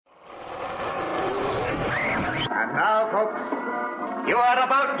Now, folks, you are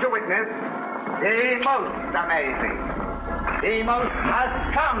about to witness the most amazing, the most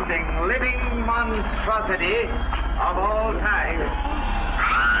astounding living monstrosity of all time.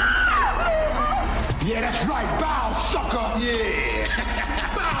 Yeah, that's right. Bow, sucker. Yeah.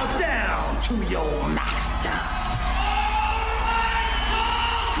 Bow down to your master.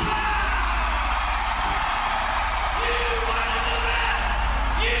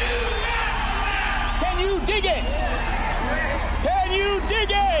 Can you dig it? Can you dig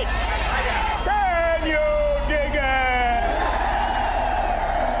it? Can you dig it?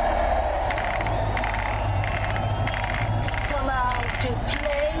 Come out to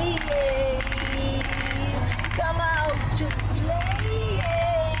play. Come out to play.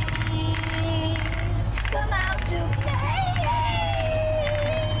 Come out to play.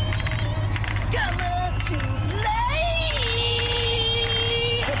 Come out to play.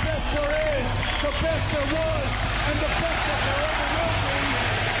 The best there is, the best there was, and the best that there ever will be.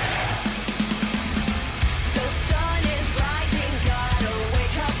 The sun is rising, gotta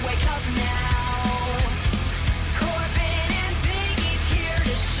wake up now. Corbin and Biggie's here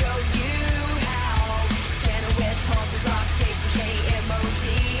to show you how. Janowitz, Halsey's Rock Station, KMOD.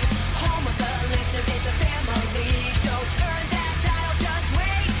 Home of the listeners, it's a family. Don't turn that dial, just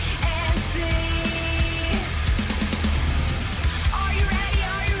wait and see. Are you ready?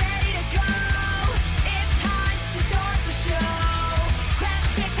 Are you ready to go? It's time to start the show. Grab a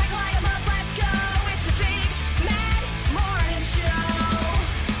six pack, light 'em up, let's go. It's the Big Mad Morning Show.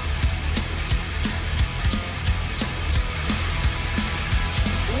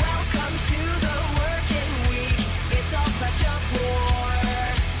 Welcome to the working week. It's all such a bore.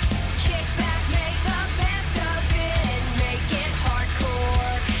 Kick back, make the best of it, and make it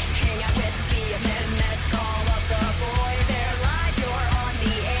hardcore. Hang out with Bmms, call up the boys. They're live, you're on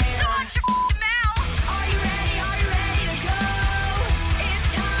the air. So watch your mouth. Are you ready? Are you ready to go? It's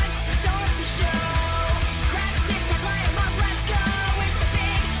time to start the show. Grab a six pack, light 'em up, let's go. It's the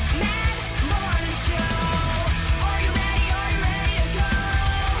Big Mad Morning Show. Are you ready? Are you ready to go?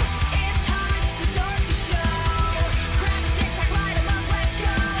 It's time to start the show. Grab a six pack, light 'em up, let's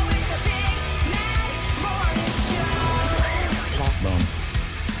go. It's the Big Mad Morning Show.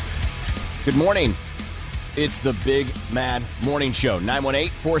 Good morning. It's the Big Mad Morning Show.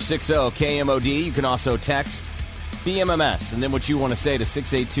 918-460-KMOD. You can also text BMMS and then what you want to say to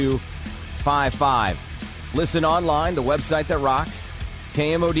 68255. Listen online, the website that rocks,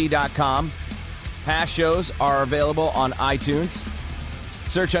 KMOD.com. Past shows are available on iTunes.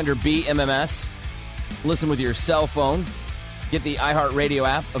 Search under BMMS. Listen with your cell phone. Get the iHeartRadio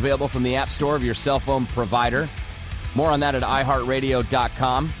app available from the App Store of your cell phone provider. More on that at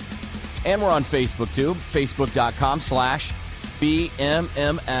iHeartRadio.com. And we're on Facebook, too.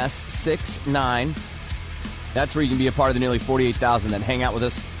 Facebook.com/BMMS69. That's where you can be a part of the nearly 48,000 that hang out with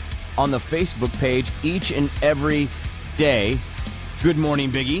us on the Facebook page each and every day. Good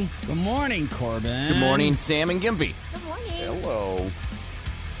morning, Biggie. Good morning, Corbin. Good morning, Sam and Gimpy. Good morning. Hello.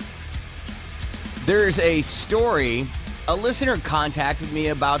 There's a story. A listener contacted me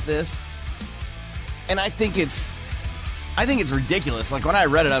about this, and I think it's ridiculous. Like, when I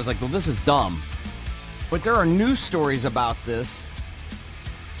read it, I was like, well, this is dumb. But there are news stories about this,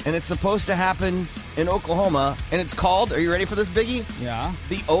 and it's supposed to happen in Oklahoma, and it's called, are you ready for this, Biggie? Yeah.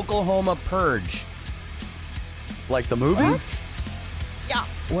 The Oklahoma Purge. Like the movie? What? Yeah.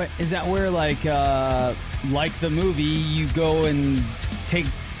 What is that? Where like the movie, you go and take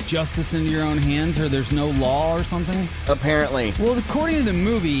justice into your own hands, or there's no law or something? Apparently. Well, according to the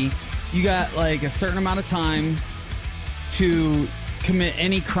movie, you got like a certain amount of time to commit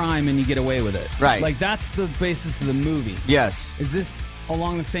any crime and you get away with it. Right. Like, that's the basis of the movie. Yes. Is this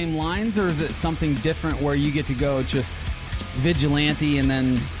along the same lines, or is it something different where you get to go just vigilante and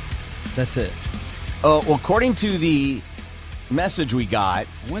then that's it? Oh, well, according to the message we got,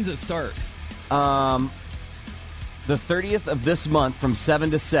 When's it start? the 30th of this month from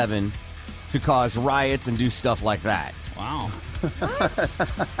 7 to 7 to cause riots and do stuff like that. Wow. To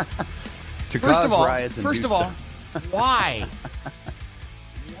First cause of all, riots and do why?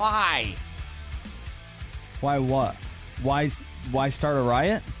 Why? Why what? Why start a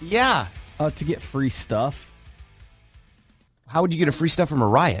riot? Yeah. To get free stuff. How would you get a free stuff from a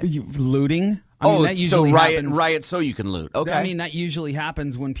riot? Looting. I mean, that so usually happens. riot so you can loot. Okay. I mean, that usually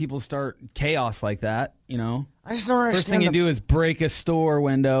happens when people start chaos like that, you know? I just don't understand. First thing you do is break a store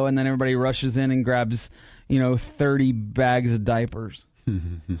window, and then everybody rushes in and grabs, 30 bags of diapers.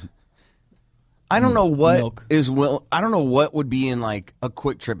 I don't know what Milk. I don't know what would be in like a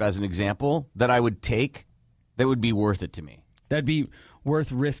Quick Trip as an example that I would take that would be worth it to me. That'd be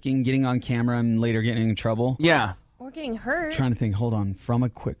worth risking getting on camera and later getting in trouble. Yeah. Well, We're getting hurt. Trying to think. Hold on. From a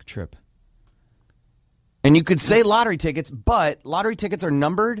Quick Trip. And you could say lottery tickets, but lottery tickets are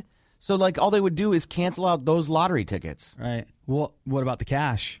numbered. So, like, all they would do is cancel out those lottery tickets. Right. Well, what about the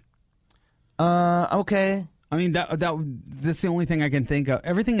cash? Okay. I mean, that's the only thing I can think of.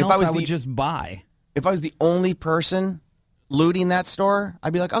 Everything else I would just buy. If I was the only person looting that store,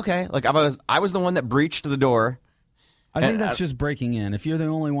 I'd be like, okay. Like, if I was the one that breached the door. I think that's just breaking in. If you're the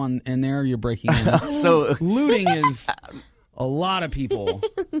only one in there, you're breaking in. So looting is a lot of people.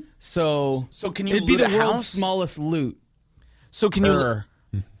 So can you it'd be loot the a world's house? smallest loot. So can you?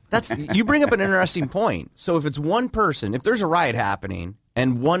 You bring up an interesting point. So if it's one person, if there's a riot happening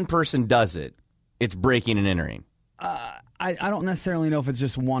and one person does it, it's breaking and entering. I don't necessarily know if it's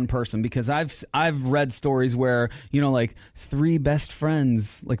just one person, because I've read stories where, like 3 best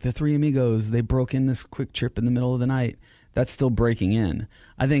friends, like the 3 amigos, they broke in this Quick Trip in the middle of the night. That's still breaking in.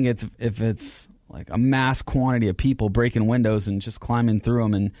 I think if it's like a mass quantity of people breaking windows and just climbing through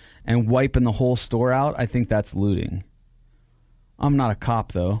them and wiping the whole store out, I think that's looting. I'm not a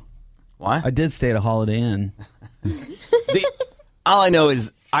cop, though. Why? I did stay at a Holiday Inn. All I know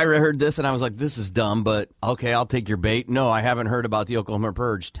is I heard this and I was like, this is dumb, but okay, I'll take your bait. No, I haven't heard about the Oklahoma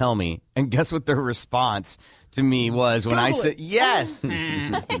Purge. Tell me. And guess what their response to me was when I said, yes.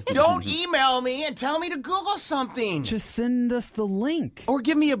 Don't email me and tell me to Google something. Just send us the link. Or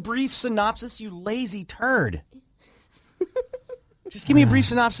give me a brief synopsis, you lazy turd. Just give me a brief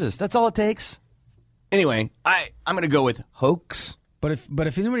synopsis. That's all it takes. Anyway, I'm going to go with hoax. But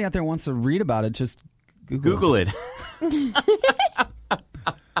if anybody out there wants to read about it, just Google it.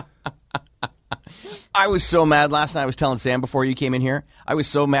 I was so mad last night. I was telling Sam before you came in here. I was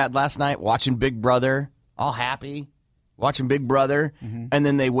so mad last night watching Big Brother, all happy, watching Big Brother, and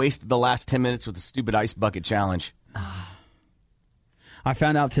then they wasted the last 10 minutes with the stupid ice bucket challenge. I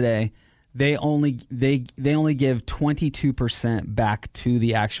found out today they only give 22% back to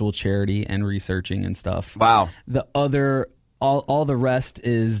the actual charity and researching and stuff. Wow. The other all the rest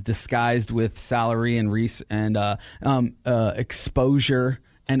is disguised with salary and exposure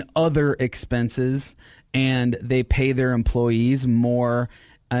and other expenses, and they pay their employees more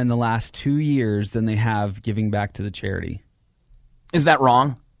in the last 2 years than they have giving back to the charity. Is that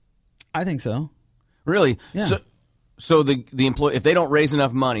wrong? I think so. Really? Yeah. So the employee, if they don't raise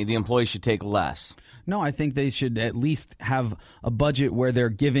enough money, the employee should take less. No, I think they should at least have a budget where they're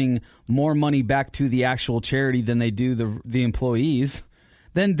giving more money back to the actual charity than they do the employees.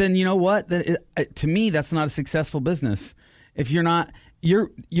 Then you know what? To me, that's not a successful business. If you're not,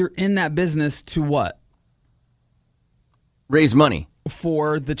 you're in that business to what? Raise money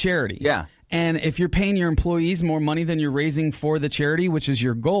for the charity. Yeah. And if you're paying your employees more money than you're raising for the charity, which is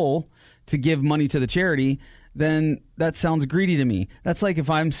your goal to give money to the charity, then that sounds greedy to me. That's like if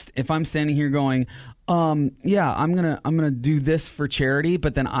I'm standing here going, yeah, I'm gonna do this for charity,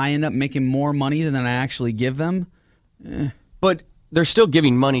 but then I end up making more money than I actually give them. But they're still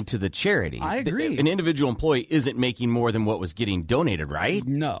giving money to the charity. I agree. An individual employee isn't making more than what was getting donated, right?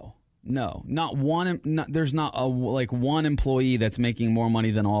 No, not one. There's not one employee that's making more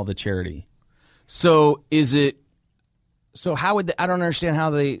money than all the charity. So is it? So how would I don't understand how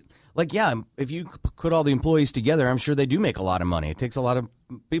they. Like, yeah, if you put all the employees together, I'm sure they do make a lot of money. It takes a lot of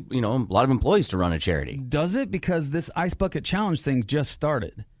people, a lot of employees to run a charity. Does it? Because this Ice Bucket Challenge thing just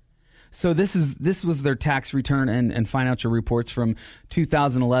started. So this was their tax return and financial reports from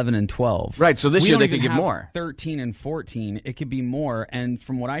 2011 and 12. Right, so this year they could give more. 13 and 14, it could be more. And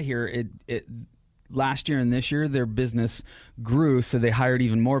from what I hear, it last year and this year, their business grew, so they hired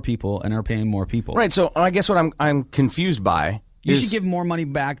even more people and are paying more people. Right, so I guess what I'm confused by You should give more money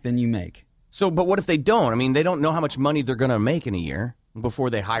back than you make. So, but what if they don't? I mean, they don't know how much money they're going to make in a year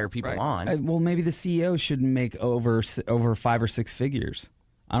before they hire people on. Well, maybe the CEO shouldn't make over 5 or 6 figures.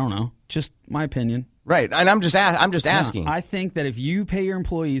 I don't know. Just my opinion. Right, and I'm just asking. I think that if you pay your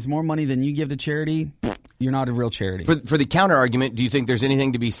employees more money than you give to charity, you're not a real charity. For the counter argument, do you think there's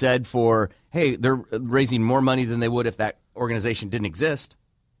anything to be said for, hey, they're raising more money than they would if that organization didn't exist?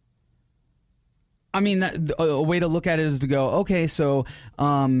 I mean, a way to look at it is to go, okay, so,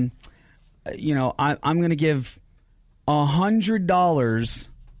 I'm going to give $100,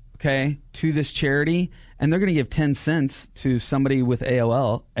 okay, to this charity, and they're going to give 10 cents to somebody with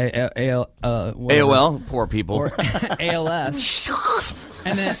AOL, poor people, or ALS,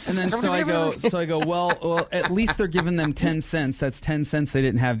 and then so I go, well, at least they're giving them 10 cents. That's 10 cents they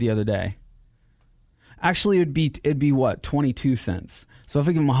didn't have the other day. Actually, it'd be what, 22 cents. So if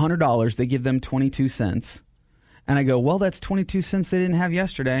I give them $100, they give them 22 cents. And I go, well, that's 22 cents they didn't have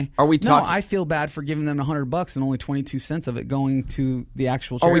yesterday. Are we talking? No, I feel bad for giving them $100 and only 22 cents of it going to the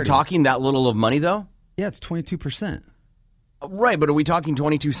actual charity. Are we talking that little of money, though? Yeah, it's 22%. Right, but are we talking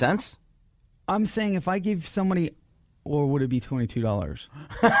 22 cents? I'm saying if I give somebody, or would it be $22?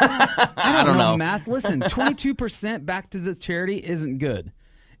 I don't know math. Listen, 22% back to the charity isn't good.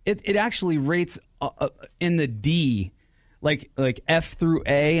 It actually rates in the D, like F through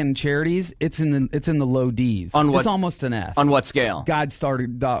A in charities. It's in the low Ds. On what? It's almost an F. On what scale?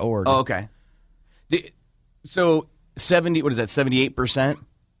 GodStarted.org. Oh, okay. So 70. What is that? 78%.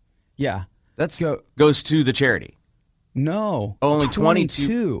 Yeah. Goes to the charity. No. Only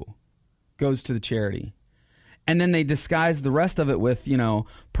 22 goes to the charity. And then they disguise the rest of it with,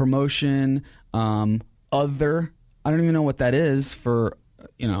 promotion, other. I don't even know what that is for,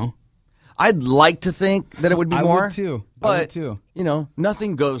 I'd like to think that it would be more. I would too. But,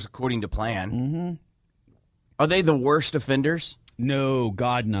 nothing goes according to plan. Mm-hmm. Are they the worst offenders? No,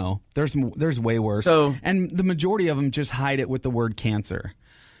 God, no. There's way worse. And the majority of them just hide it with the word cancer.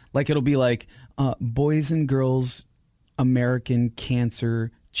 Like it'll be like Boys and Girls American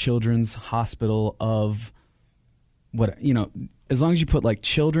Cancer Children's Hospital of what, as long as you put like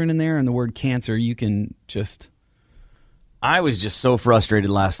children in there and the word cancer, you can just. I was just so frustrated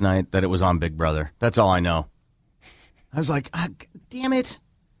last night that it was on Big Brother. That's all I know. I was like, damn it.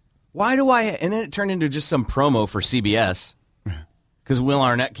 Why do I? And then it turned into just some promo for CBS. Because Will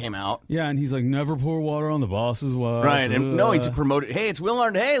Arnett came out. Yeah, and he's like, never pour water on the boss's wife. Right. And no, he promoted, hey, it's Will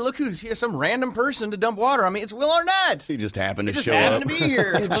Arnett. Hey, look who's here, some random person to dump water. I mean, it's Will Arnett. He just happened to show happened up. to be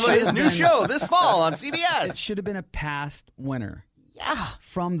here to promote his new show this fall on CBS. It should have been a past winner. Yeah.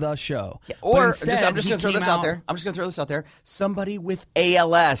 From the show. Yeah. Or, instead, I'm just going to throw this out there. Somebody with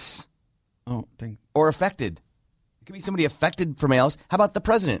ALS. Oh, or affected. It could be somebody affected from ALS. How about the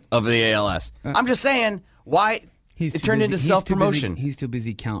president of the ALS? I'm just saying, why... It turned into self-promotion. He's too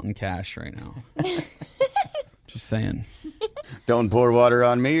busy counting cash right now. Just saying. Don't pour water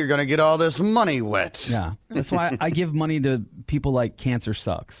on me. You're going to get all this money wet. Yeah. That's why I give money to people like Cancer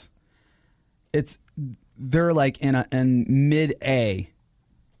Sucks. They're like in mid-A.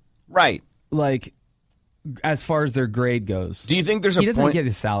 Right. Like, as far as their grade goes. Do you think there's a point? He doesn't get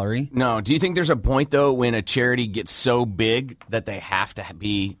his salary. No. Do you think there's a point, though, when a charity gets so big that they have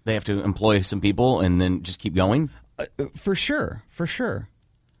to employ some people and then just keep going? For sure.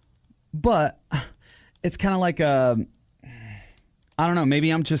 But it's kind of like I don't know. Maybe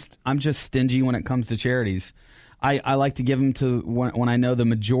I'm just stingy when it comes to charities. I like to give them to when I know the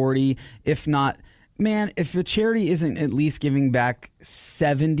majority. If not, man, if a charity isn't at least giving back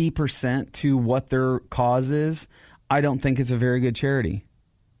 70% to what their cause is, I don't think it's a very good charity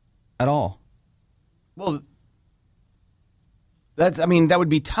at all. Well, that would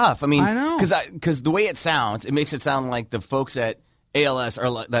be tough. I know. Because the way it sounds, it makes it sound like the folks at ALS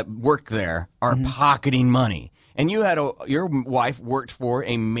that work there are pocketing money. And your wife worked for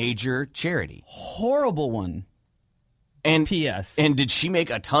a major charity. Horrible one. And P.S. And did she make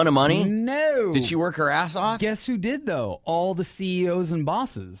a ton of money? No. Did she work her ass off? Guess who did, though? All the CEOs and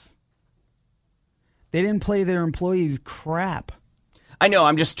bosses. They didn't play their employees crap. I know.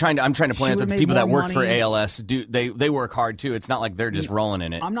 I'm trying to point out that the people that work for money. ALS they work hard too. It's not like they're just rolling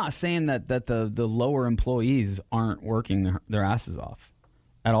in it. I'm not saying that the lower employees aren't working their asses off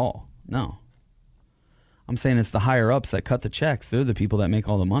at all. No. I'm saying it's the higher ups that cut the checks. They're the people that make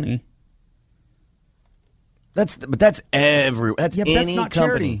all the money. That's any that's not company.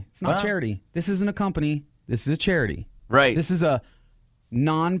 Charity. It's not charity. This isn't a company. This is a charity. Right. This is a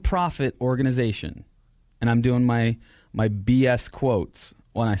non-profit organization, and I'm doing my BS quotes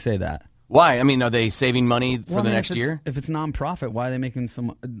when I say that. Why? I mean, are they saving money for the next year? If it's non-profit, why are they making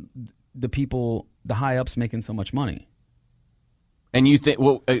the high ups making so much money? And you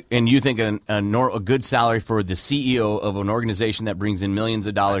think a good salary for the CEO of an organization that brings in millions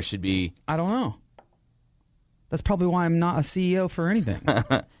of dollars should be? I don't know. That's probably why I'm not a CEO for anything.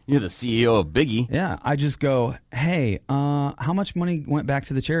 You're the CEO of Biggie. Yeah, I just go, hey, how much money went back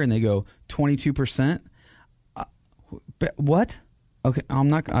to the charity? And they go 22%. What? Okay, I'm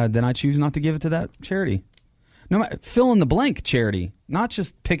not. Then I choose not to give it to that charity. No, fill in the blank charity, not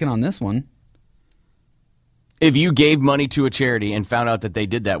just picking on this one. If you gave money to a charity and found out that they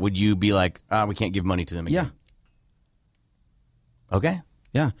did that, would you be like, we can't give money to them again? Yeah. Okay.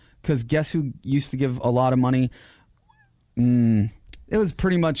 Yeah, because guess who used to give a lot of money? It was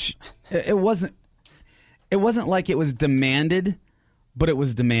pretty much. It wasn't like it was demanded, but it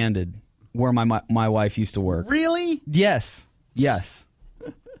was demanded. Where my wife used to work. Really? Yes.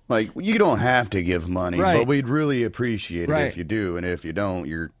 Like, you don't have to give money, Right. but we'd really appreciate it Right. if you do, and if you don't,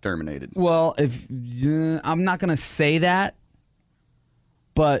 you're terminated. Well, I'm not going to say that,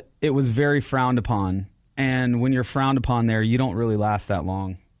 but it was very frowned upon. And when you're frowned upon there, you don't really last that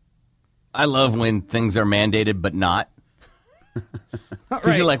long. I love when things are mandated but not.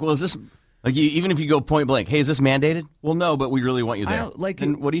 Because you're like, well, is this like even if you go point blank, hey, is this mandated? Well, no, but we really want you there.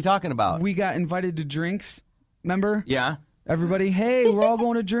 Then what are you talking about? We got invited to drinks. Remember? Yeah. Everybody, hey, we're all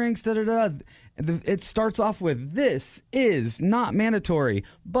going to drinks. Da da da. It starts off with this is not mandatory,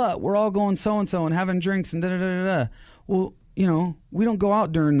 but we're all going so and so and having drinks and da da da da. Well, we don't go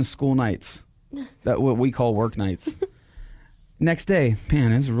out during the school nights. That what we call work nights. Next day,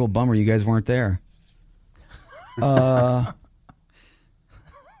 man, it's a real bummer you guys weren't there. I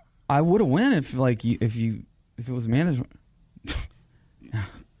would have went if it was management.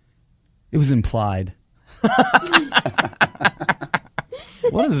 It was implied.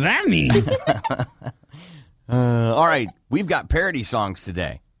 What does that mean? All right, we've got parody songs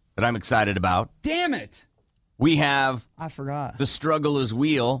today that I'm excited about. Damn it! We have I forgot. The Struggle is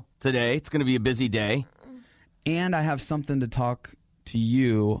Wheel today. It's going to be a busy day. And I have something to talk to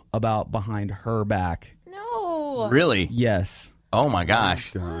you about behind her back. No. Really? Yes. Oh, my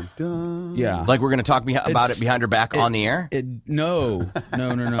gosh. Yeah. Like we're going to talk about it behind her back on the air? No.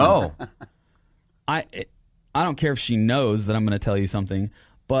 Oh. I don't care if she knows that I'm going to tell you something,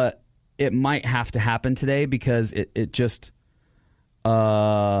 but it might have to happen today because it just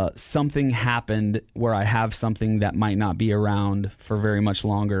something happened where I have something that might not be around for very much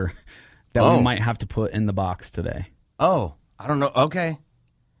longer that we might have to put in the box today. Oh, I don't know. Okay.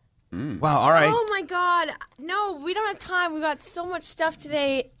 Wow, all right. Oh, my God. No, we don't have time. We got so much stuff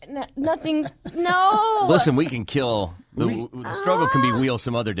today. Nothing. No. Listen, we can kill. The struggle can be wheel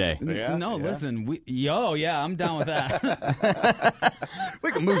some other day. Listen. I'm down with that.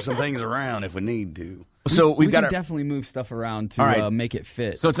 We can move some things around if we need to. So we can definitely move stuff around to make it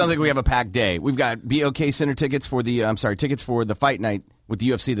fit. So it sounds like we have a packed day. We've got BOK Center tickets for tickets for the fight night with the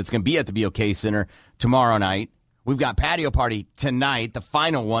UFC that's going to be at the BOK Center tomorrow night. We've got Patio Party tonight, the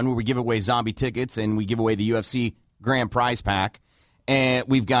final one where we give away zombie tickets and we give away the UFC grand prize pack. And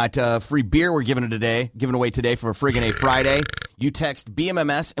we've got free beer we're giving away today for a Friggin' A Friday. You text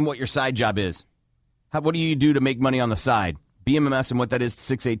BMMS and what your side job is. What do you do to make money on the side? BMMS and what that is to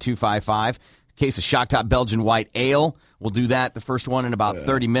 68255. Case of Shock Top Belgian White Ale. We'll do that, the first one, in about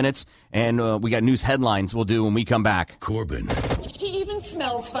 30 minutes. And we got news headlines we'll do when we come back. Corbin. He even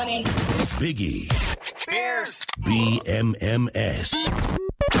smells funny. Biggie. Beers. BMMS.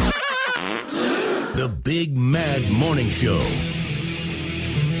 The Big Mad Morning Show.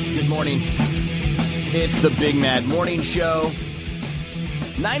 Good morning. It's the Big Mad Morning Show.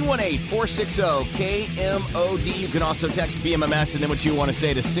 918-460-KMOD. You can also text BMMS and then what you want to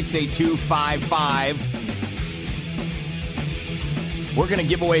say to 68255. We're going to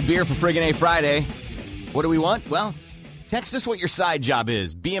give away beer for Friggin' A Friday. What do we want? Well, text us what your side job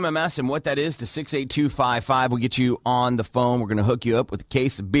is. BMMS and what that is to 68255. We'll get you on the phone. We're going to hook you up with a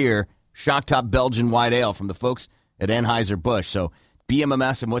case of beer, Shock Top Belgian White Ale from the folks at Anheuser-Busch. So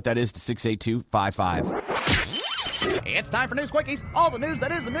BMMS and what that is to 68255. It's time for News Quickies, all the news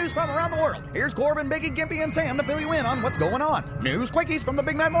that is the news from around the world. Here's Corbin, Biggie, Gimpy, and Sam to fill you in on what's going on. News Quickies from the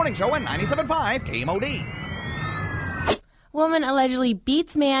Big Mad Morning Show on 97.5 KMOD. Woman allegedly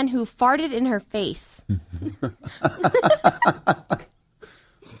beats man who farted in her face.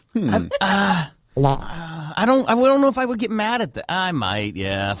 I don't know if I would get mad at that. I might,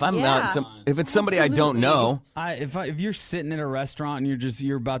 yeah. If I'm not, if it's somebody I don't know. If you're sitting in a restaurant and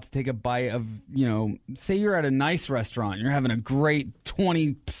you're about to take a bite of, say you're at a nice restaurant, you're having a great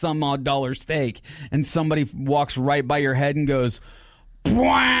 $20-some-odd steak, and somebody walks right by your head and goes,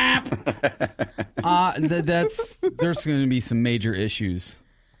 "Bwap!" There's going to be some major issues.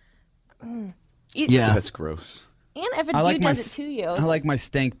 Yeah, that's gross. And if a dude does it to you. I like my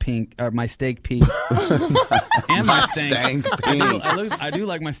stank pink, or my steak pink. And my stank pink. I do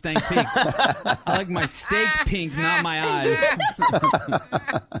like my stank pink. I like my steak pink, not my eyes.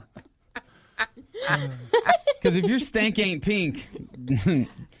 Because if your stank ain't pink,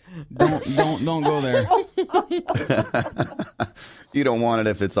 don't go there. You don't want it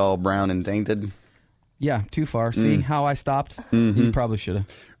if it's all brown and tainted. Yeah, too far. See how I stopped? You probably should have.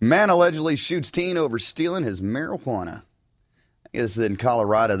 Man allegedly shoots teen over stealing his marijuana. I guess in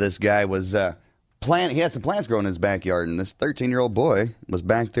Colorado, this guy was he had some plants growing in his backyard, and this 13-year-old boy was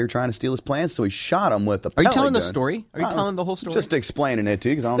back there trying to steal his plants, so he shot him with a pellet Are you telling gun. the story? Are you telling the whole story? Just explaining it to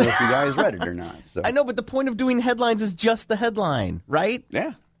you, because I don't know if you guys read it or not. So. I know, but the point of doing headlines is just the headline, right?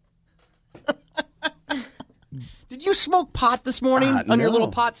 Yeah. Did you smoke pot this morning on your little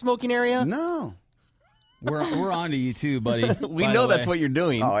pot smoking area? No. We're on to you too, buddy. We know that's what you're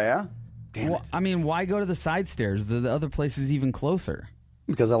doing. Oh, yeah? Damn it. I mean, why go to the side stairs? The other place is even closer.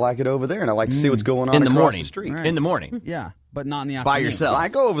 Because I like it over there, and I like to see what's going on In the across morning. the street. Right. In the morning. Yeah, but not in the afternoon. By yourself. I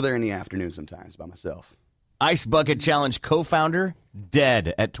go over there in the afternoon sometimes by myself. Ice Bucket Challenge co-founder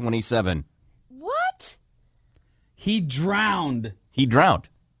dead at 27. What? He drowned. He drowned.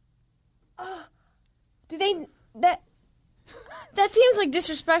 Do they that seems like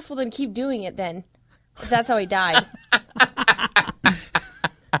disrespectful to keep doing it then. If that's how he died.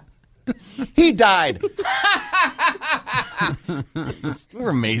 He died. We're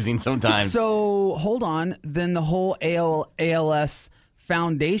amazing sometimes. So hold on. Then the whole ALS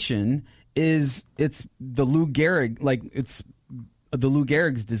Foundation it's the Lou Gehrig, like it's the Lou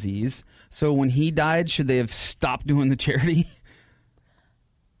Gehrig's disease. So when he died, should they have stopped doing the charity?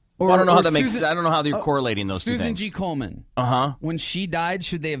 I don't know how that makes. I don't know how you're correlating those two Susan things. G. Coleman. Uh-huh. When she died,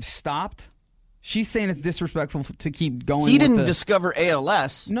 should they have stopped? She's saying it's disrespectful to keep going. He with didn't the- discover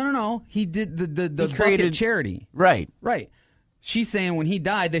ALS. No. He did the He created- bucket charity. Right. Right. She's saying when he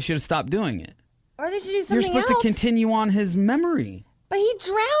died, they should have stopped doing it. Or they should do something You're supposed else. to continue on his memory. But he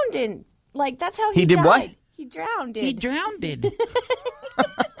drowned in. Like, that's how He he did died. what? He drowned in. He drowned.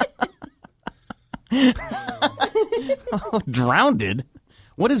 Drowned?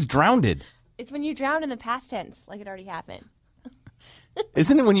 What is drowned? It's when you drown in the past tense, like it already happened.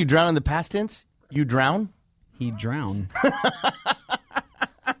 Isn't it when you drown in the past tense? You drown? He drowned.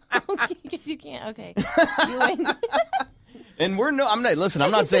 Okay, because you can't. Okay. You win. And I'm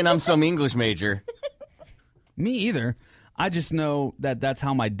not saying I'm some English major. Me either. I just know that that's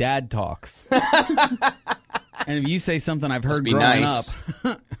how my dad talks. And if you say something I've heard be growing nice.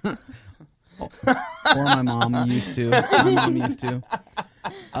 up, or my mom used to. My mom used to.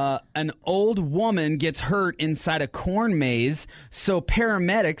 An old woman gets hurt inside a corn maze, so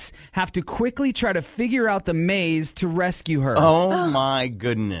paramedics have to quickly try to figure out the maze to rescue her. Oh my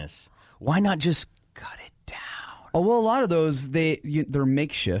goodness! Why not just cut it down? Oh well, a lot of those they're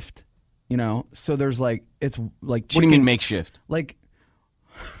makeshift. You know, so there's like it's like chicken, What do you mean makeshift? Like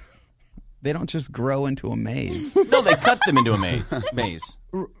they don't just grow into a maze. No, they cut them into a maze.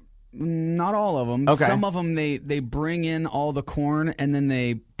 Not all of them. Okay. Some of them they bring in all the corn and then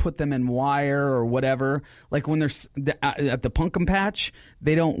they put them in wire or whatever. Like when they're at the pumpkin patch,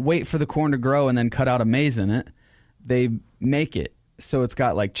 they don't wait for the corn to grow and then cut out a maze in it. They make it so it's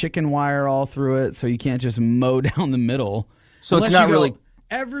got like chicken wire all through it, so you can't just mow down the middle. So it's Unless not you go, really.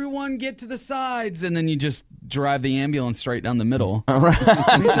 Everyone get to the sides, and then you just drive the ambulance straight down the middle. All right.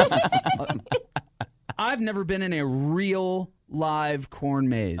 I've never been in a real live corn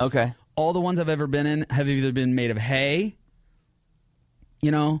maze. Okay. All the ones I've ever been in have either been made of hay,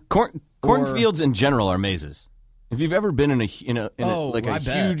 you know. Cornfields in general are mazes. If you've ever been in a I bet.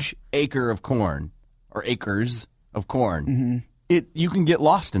 huge acre of corn or acres of corn, you can get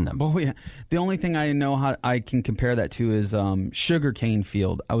lost in them. Oh yeah. The only thing I know how I can compare that to is sugarcane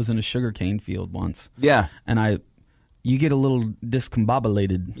field. I was in a sugarcane field once. Yeah. And you get a little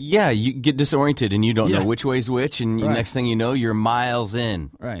discombobulated. Yeah, you get disoriented and you don't Yeah. know which way's which, and Right. next thing you know, you're miles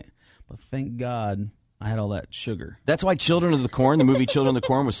in. Right. But thank God I had all that sugar. That's why Children of the Corn, the movie Children of the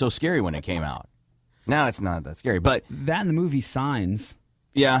Corn, was so scary when it came out. Now it's not that scary, but That and the movie Signs.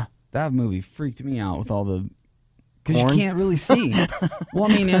 yeah. That movie freaked me out with all the... Because you Corn? can't really see.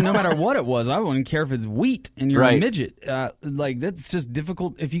 Well, I mean, no matter what it was, I wouldn't care if it's wheat and you're a Right. midget. Like, that's just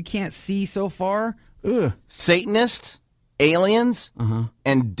difficult. If you can't see so far, ugh. Satanists, aliens, Uh-huh.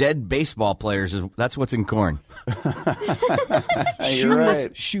 and dead baseball players, that's what's in corn. You're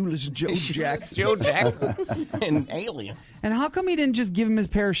right. Shoeless Joe Jackson. Joe Jackson and aliens. And how come he didn't just give him his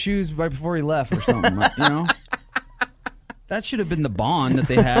pair of shoes right before he left or something? Like, you know? That should have been the bond that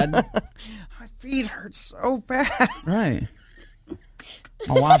they had. My feet hurt so bad. Right.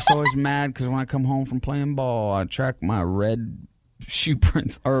 My wife's always mad because when I come home from playing ball, I track my red shoe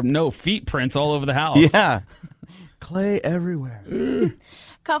prints, or no, feet prints all over the house. Yeah. Clay everywhere.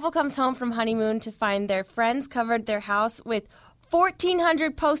 Couple comes home from honeymoon to find their friends covered their house with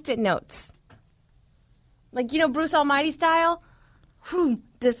 1,400 Post-it notes. Like, you know, Bruce Almighty style? Whew,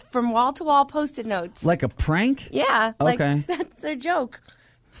 just from wall to wall Post-it notes. Like a prank? Yeah. Like, Okay. that's their joke.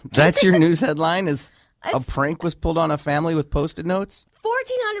 That's your news headline is a That's- prank was pulled on a family with Post-it notes?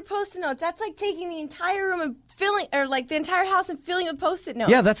 1,400 Post-it notes. That's like taking the entire room and filling, or like the entire house and filling with Post-it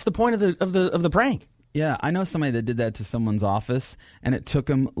notes. Yeah, that's the point of the prank. Yeah, I know somebody that did that to someone's office, and it took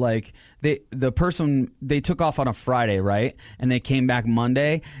them like they took off on a Friday, right? And they came back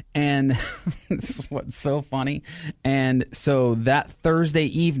Monday, and this is what's so funny. And so that Thursday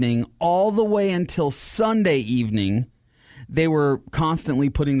evening, all the way until Sunday evening, they were constantly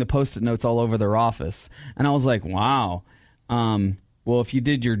putting the Post-it notes all over their office, and I was like, wow. Well, if you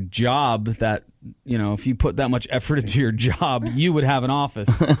did your job, that, if you put that much effort into your job, you would have an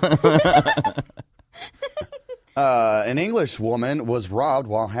office. An English woman was robbed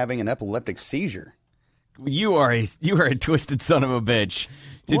while having an epileptic seizure. You are a twisted son of a bitch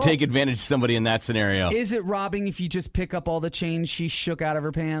to take advantage of somebody in that scenario. Is it robbing if you just pick up all the change she shook out of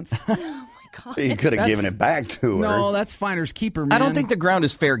her pants? Oh, my God. You could have given it back to her. No, that's finder's keeper, man. I don't think the ground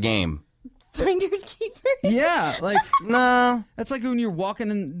is fair game. Finders keepers? Yeah, like, No. that's like when you're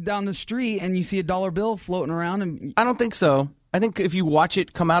walking down the street and you see a dollar bill floating around. And I don't think so. I think if you watch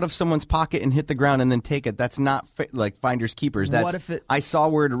it come out of someone's pocket and hit the ground and then take it, that's not like finders keepers. That's, what if it? I saw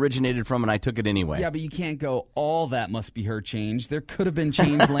where it originated from and I took it anyway. Yeah, but you can't go, all that must be her change. There could have been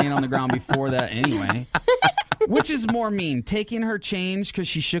change laying on the ground before that anyway. Which is more mean, taking her change because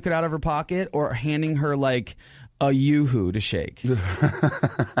she shook it out of her pocket, or handing her like a yoo-hoo to shake?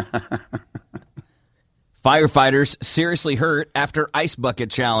 Firefighters seriously hurt after ice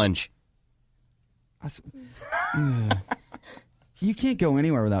bucket challenge. You can't go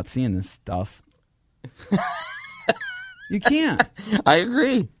anywhere without seeing this stuff. You can't. I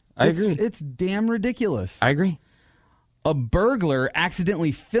agree. It's damn ridiculous. I agree. A burglar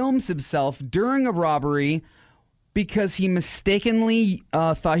accidentally films himself during a robbery because he mistakenly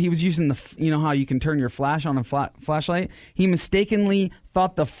thought he was using how you can turn your flash on a flashlight. He mistakenly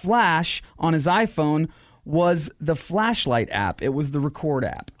thought the flash on his iPhone was the flashlight app. It was the record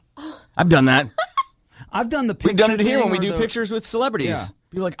app. I've done that. I've done the picture. We've done it here thing when we or do the- pictures with celebrities. Yeah.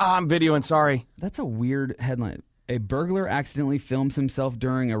 People are like, I'm videoing, sorry. That's a weird headline. A burglar accidentally films himself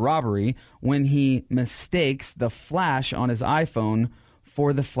during a robbery when he mistakes the flash on his iPhone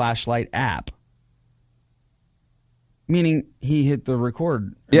for the flashlight app. Meaning he hit the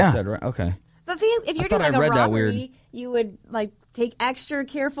record instead, right? Okay. But if you're doing thought I like a read that robbery, weird. you would like take extra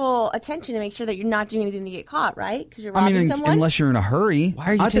careful attention to make sure that you're not doing anything to get caught, right? Because you're I robbing mean, someone. unless you're in a hurry. Why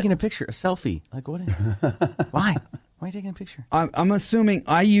are you taking a picture, a selfie? Like, what? Why? Why are you taking a picture? I'm assuming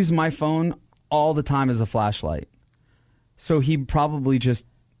I use my phone all the time as a flashlight. So he probably just,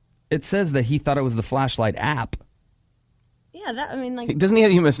 it says that he thought it was the flashlight app. Yeah, like. Doesn't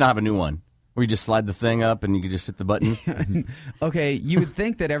he must not have a new one where you just slide the thing up and you can just hit the button? Okay, you would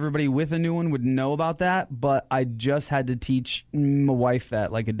think that everybody with a new one would know about that, but I just had to teach my wife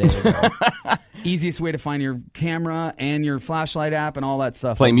that like a day ago. Easiest way to find your camera and your flashlight app and all that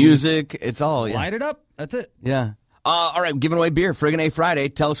stuff. Play music. It's all, Light it up. That's it. Yeah. All right, giving away beer, Friggin' A Friday.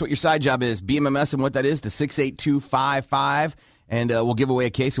 Tell us what your side job is, BMMS, and what that is to 68255, and we'll give away a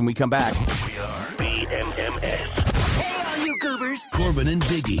case when we come back. We are BMMS. Hey, all you goobers. Corbin and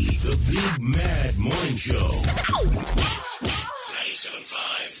Biggie, the Big Mad Morning Show.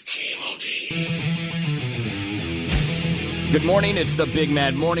 97.5 KMOD. Good morning. It's the Big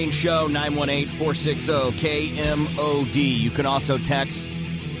Mad Morning Show, 918-460-KMOD. You can also text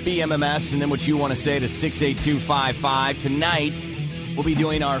BMMS and then what you want to say to 68255. Tonight, we'll be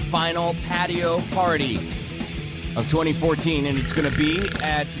doing our final patio party of 2014, and it's going to be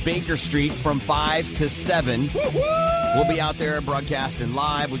at Baker Street from 5 to 7. We'll be out there broadcasting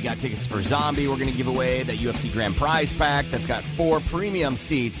live. We got tickets for Zombie. We're going to give away that UFC Grand Prize pack that's got 4 premium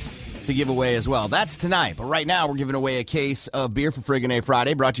seats to give away as well. That's tonight. But right now, we're giving away a case of beer for Friggin' A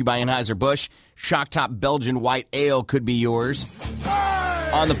Friday, brought to you by Anheuser-Busch. Shock Top Belgian White Ale could be yours.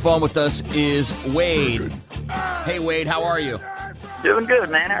 On the phone with us is Wade. Hey, Wade, how are you? Doing good,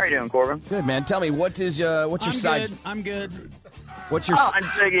 man. How are you doing, Corbin? Good, man. Tell me, what's your side? Good. I'm good. What's your I'm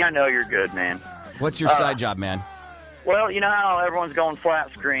Ziggy. I know you're good, man. What's your side job, man? Well, you know how everyone's going flat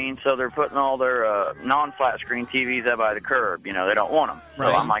screen, so they're putting all their non-flat screen TVs out by the curb. You know, they don't want them. So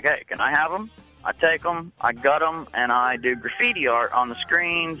Right. I'm like, hey, can I have them? I take them, I gut them, and I do graffiti art on the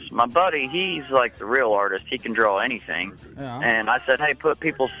screens. My buddy, he's like the real artist. He can draw anything. Yeah. And I said, hey, put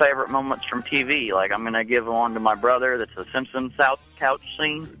people's favorite moments from TV. Like, I'm going to give one to my brother that's the Simpsons couch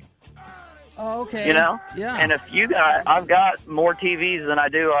scene. Oh, okay. You know? Yeah. And if you got, I've got more TVs than I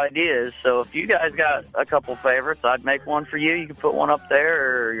do ideas. So if you guys got a couple favorites, I'd make one for you. You can put one up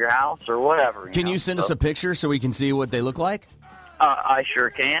there or your house or whatever. Can you send us a picture so we can see what they look like? I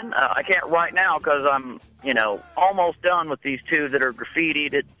sure can. I can't right now because I'm, almost done with these 2 that are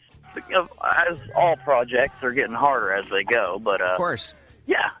graffitied. It's, as all projects, they're getting harder as they go. But of course.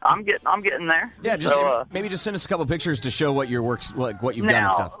 Yeah, I'm getting there. Yeah, just so, maybe just send us a couple pictures to show what your works, like what you've done and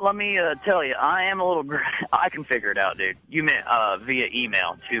now, stuff. let me tell you, I am a little. I can figure it out, dude. You meant via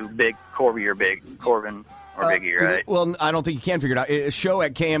email to Big Corby or Big Corbin or Biggie, right? Well, I don't think you can figure it out. It's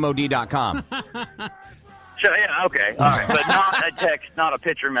show@kmod.com. So, yeah, okay. All right. But not a text, not a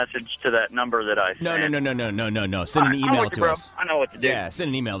picture message to that number that I sent. No. Send an email to us. I know what to do. Yeah, send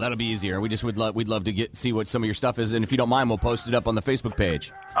an email. That'll be easier. We just we'd love to see what some of your stuff is, and if you don't mind, we'll post it up on the Facebook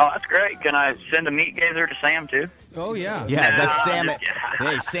page. Oh, that's great. Can I send a meat gazer to Sam, too? Oh, yeah. Yeah, that's Sam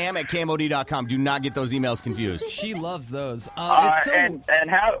Sam at KMOD.com. Do not get those emails confused. She loves those. And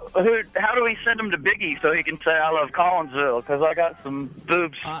how do we send them to Biggie so he can say I love Collinsville? Because I got some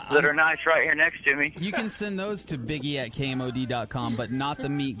boobs that are nice right here next to me. You can send those to Biggie at KMOD.com, but not the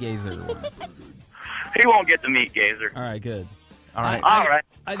meat gazer one. He won't get the meat gazer. All right, good. All right. All right.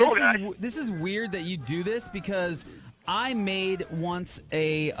 Cool, guys. This is weird that you do this because I made once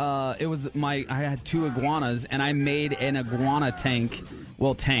I had 2 iguanas, and I made an iguana tank.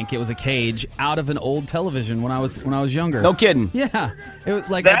 Well, it was a cage out of an old television when I was younger. No kidding. Yeah, it was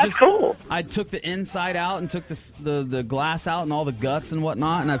like That's cool. I took the inside out and took the glass out and all the guts and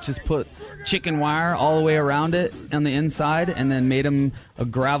whatnot, and I've just put chicken wire all the way around it on the inside, and then made them a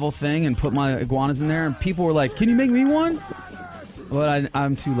gravel thing and put my iguanas in there. And people were like, "Can you make me one?" But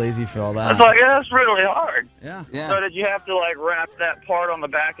I'm too lazy for all that. I was like, yeah, that's really hard. Yeah. So did you have to wrap that part on the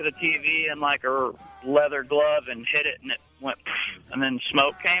back of the TV in a leather glove and hit it, and it went, and then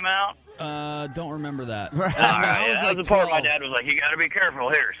smoke came out? Don't remember that. All right, that was the part my dad was like, you got to be careful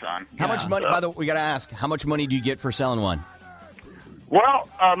here, son. How much money? By the way, we got to ask, how much money do you get for selling one? Well,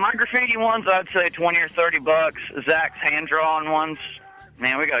 my graffiti ones, I'd say $20 or $30. Zach's hand drawn ones.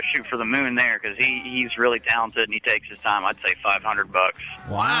 Man, we got to shoot for the moon there because he's really talented and he takes his time. I'd say $500.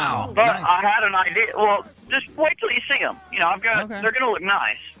 Wow. But nice. I had an idea. Well, just wait till you see them. I've got. Okay. They're going to look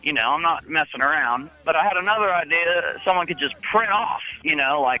nice. I'm not messing around. But I had another idea. Someone could just print off.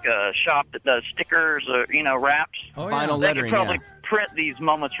 Like a shop that does stickers or wraps. Oh, yeah. Vinyl They lettering. could probably print these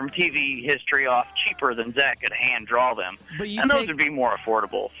moments from TV history off cheaper than Zach could hand draw them. But those would be more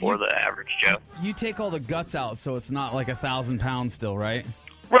affordable for the average Joe. You take all the guts out, so it's not like 1,000 pounds still, right?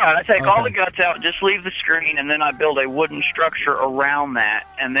 Right, I take all the Okay. guts out, just leave the screen, and then I build a wooden structure around that.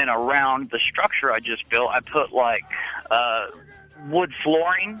 And then around the structure I just built, I put wood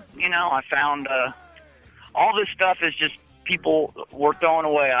flooring. I found all this stuff is just people were throwing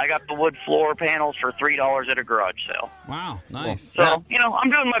away. I got the wood floor panels for $3 at a garage sale. Wow, nice. So, I'm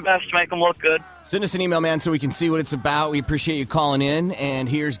doing my best to make them look good. Send us an email, man, so we can see what it's about. We appreciate you calling in. And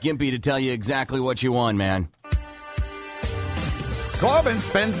here's Gimpy to tell you exactly what you won, man. Corbin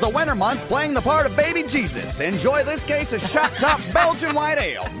spends the winter months playing the part of baby Jesus. Enjoy this case of Shop Top Belgian White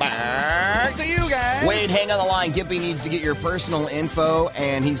Ale. Back to you guys. Wade, hang on the line. Gimpy needs to get your personal info,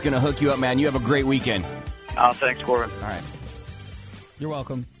 and he's going to hook you up, man. You have a great weekend. Oh, thanks, Corbin. All right. You're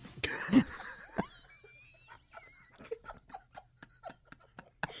welcome.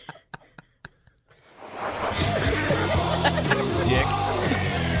 Dick.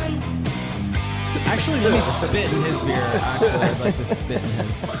 Actually, let me spit in his beer. Actually, I'd like to spit in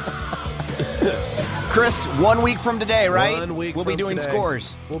his. Chris, 1 week from today, right? 1 week We'll be from doing today.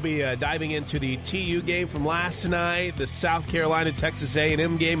 scores. We'll be diving into the TU game from last night, the South Carolina-Texas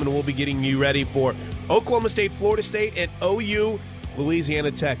A&M game, and we'll be getting you ready for Oklahoma State, Florida State, and OU,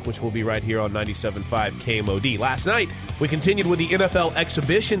 Louisiana Tech, which will be right here on 97.5 KMOD. Last night, we continued with the NFL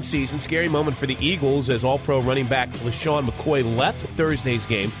exhibition season. Scary moment for the Eagles as All-Pro running back LaShawn McCoy left Thursday's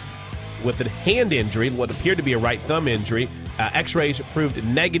game with a hand injury, what appeared to be a right thumb injury. X-rays proved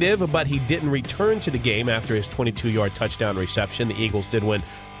negative, but he didn't return to the game after his 22-yard touchdown reception. The Eagles did win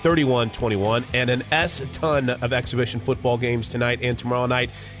 31-21, and an S-ton of exhibition football games tonight and tomorrow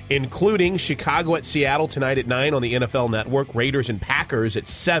night, including Chicago at Seattle tonight at 9 on the NFL Network, Raiders and Packers at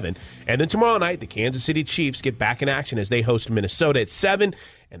 7. And then tomorrow night, the Kansas City Chiefs get back in action as they host Minnesota at 7,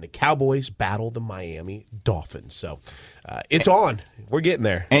 and the Cowboys battle the Miami Dolphins. So it's on. We're getting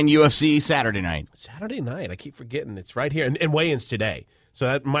there. And UFC Saturday night. Saturday night. I keep forgetting. It's right here. And weigh-ins today. So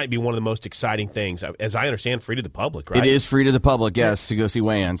that might be one of the most exciting things. As I understand, free to the public, right? It is free to the public, yes, to go see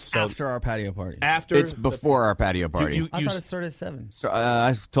weigh-ins. So after our patio party. It's before our patio party. I thought it started at 7. I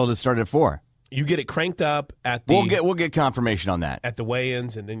was told it started at 4. You get it cranked up at the... We'll get confirmation on that. At the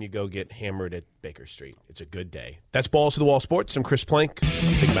weigh-ins, and then you go get hammered at Baker Street. It's a good day. That's Balls to the Wall Sports. I'm Chris Plank,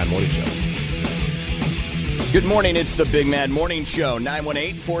 Big Mad Morning Show. Good morning. It's the Big Mad Morning Show.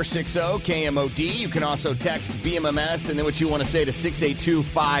 918-460-KMOD. You can also text BMMS and then what you want to say to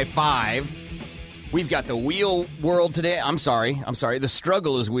 68255. We've got the wheel world today. I'm sorry. The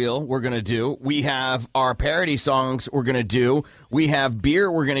struggle is wheel we're going to do. We have our parody songs we're going to do. We have beer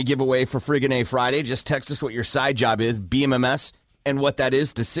we're going to give away for Friggin' A Friday. Just text us what your side job is, BMMS, and what that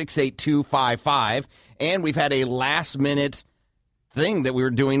is to 68255. And we've had a last-minute thing that we were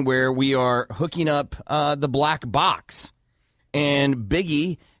doing where we are hooking up the black box. And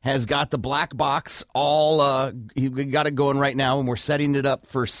Biggie has got the black box all, he got it going right now, and we're setting it up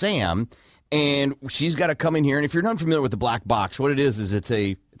for Sam. And she's got to come in here. And if you're not familiar with the black box, what it is it's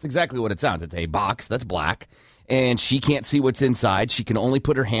exactly what it sounds. It's a box that's black, and she can't see what's inside. She can only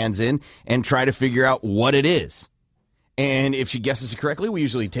put her hands in and try to figure out what it is. And if she guesses it correctly, we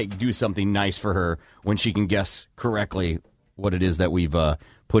usually do something nice for her when she can guess correctly what it is that we've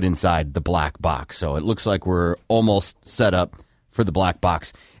put inside the black box. So it looks like we're almost set up for the black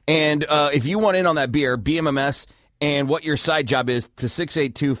box. And if you want in on that beer, BMMS, and what your side job is to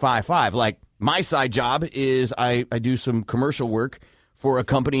 68255. Like, my side job is I do some commercial work for a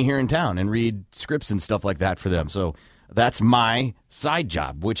company here in town and read scripts and stuff like that for them. So that's my side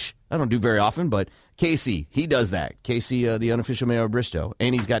job, which I don't do very often, but Casey, he does that. Casey, the unofficial mayor of Bristow,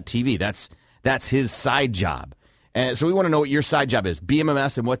 and he's got TV. That's his side job. And so we want to know what your side job is.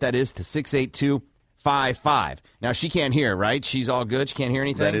 BMMS and what that is to 68255. Now, she can't hear, right? She's all good? She can't hear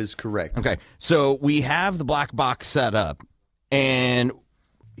anything? That is correct. Okay, so we have the black box set up, and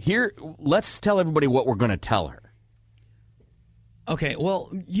here, let's tell everybody what we're going to tell her. Okay,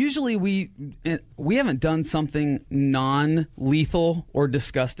 well, usually we haven't done something non-lethal or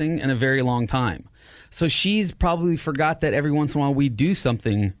disgusting in a very long time. So she's probably forgot that every once in a while we do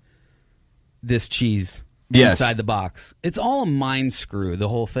something this cheese inside the box. It's all a mind screw, the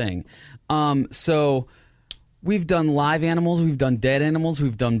whole thing. So we've done live animals, we've done dead animals,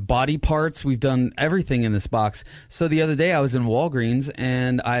 we've done body parts, we've done everything in this box. So the other day I was in Walgreens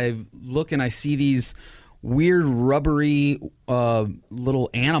and I look and I see these weird rubbery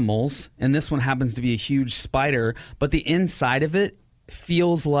little animals, and this one happens to be a huge spider, but the inside of it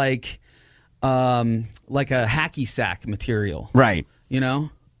feels like a hacky sack material. Right. You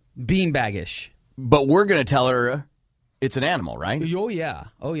know? Beanbag-ish. But we're going to tell her it's an animal, right? Oh, yeah.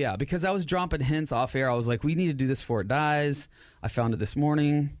 Oh, yeah. Because I was dropping hints off air. I was like, we need to do this before it dies. I found it this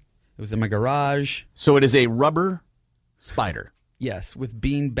morning. It was in my garage. So it is a rubber spider. Yes, with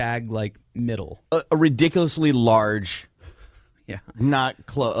beanbag-like middle. A ridiculously large, yeah, not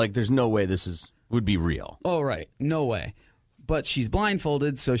close. Like, there's no way this would be real. Oh, right. No way. But she's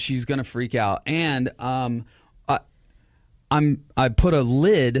blindfolded, so she's going to freak out. And I put a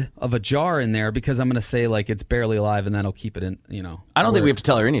lid of a jar in there because I'm going to say, like, it's barely alive, and that'll keep it in, you know. I don't think we have to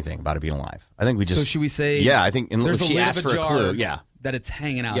tell her anything about it being alive. I think we just... So should we say... Yeah, I think there's if she asks for a clue, that it's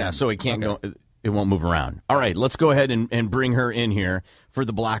hanging out. Yeah, so it can't go... It won't move around. All right, let's go ahead and bring her in here for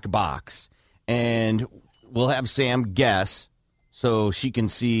the black box. And we'll have Sam guess so she can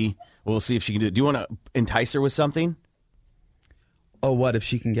see. We'll see if she can do it. Do you want to entice her with something? Oh, what if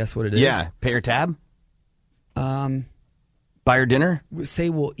she can guess what it is? Yeah, pay her tab? Buy her dinner? Say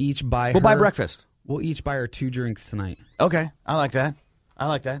we'll each buy We'll buy breakfast. We'll each buy her 2 drinks tonight. Okay, I like that.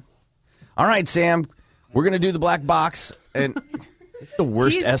 All right, Sam, we're going to do the black box. And... It's the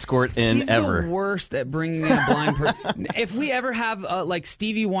worst escort in ever. He's the worst at bringing in a blind person. If we ever have, like,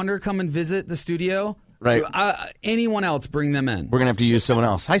 Stevie Wonder come and visit the studio, right? Anyone else, bring them in. We're going to have to use someone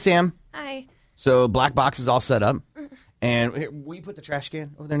else. Hi, Sam. Hi. So black box is all set up. And here, will you put the trash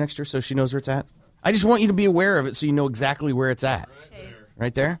can over there next to her so she knows where it's at? I just want you to be aware of it so you know exactly where it's at.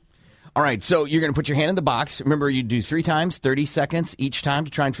 Right there? All right, so you're going to put your hand in the box. Remember, you do 3 times, 30 seconds each time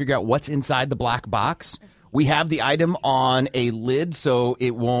to try and figure out what's inside the black box. We have the item on a lid, so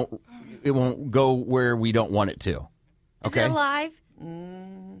it won't go where we don't want it to. Okay. Is it alive?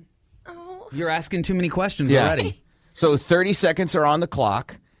 Oh. You're asking too many questions already. So 30 seconds are on the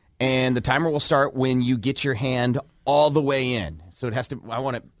clock, and the timer will start when you get your hand all the way in. So it has to. I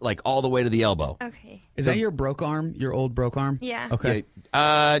want it like all the way to the elbow. Okay. Is that your broke arm? Your old broke arm? Yeah. Okay.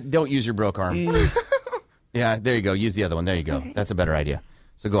 Don't use your broke arm. Yeah. There you go. Use the other one. There you go. Okay. That's a better idea.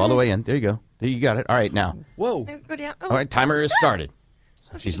 So go all the way in. There you go. There you got it. All right, now. Whoa. Go down. All right, timer is started.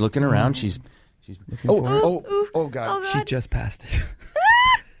 So she's looking around. She's oh God. God. She just passed it.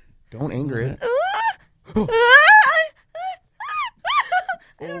 Don't anger it. I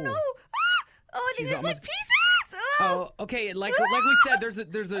don't know. Oh, I think there's like pieces. Oh, okay. Like we said, there's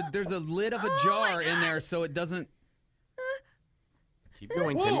a lid of a jar in there, so it doesn't. Keep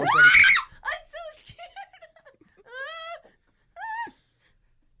going. 10 more seconds. I'm so scared.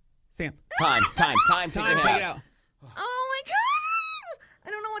 Sam. Time. Take it out. Oh my God!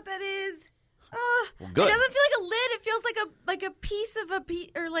 I don't know what that is. Well, good. It doesn't feel like a lid. It feels like a piece of a piece,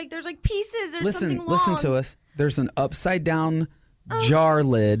 or like there's like pieces or something long. Listen to us. There's an upside down jar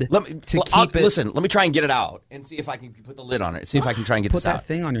lid Let me try and get it out and see if I can put the lid on it. See if I can try and get this out. Put that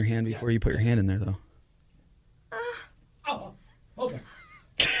thing on your hand before you put your hand in there, though. Okay.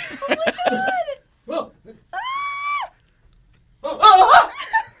 Oh my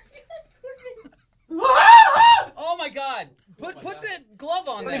God! Oh my God! Put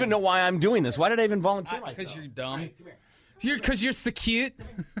on. I don't even know why I'm doing this. Why did I even volunteer myself? Because you're dumb. Because you're so cute.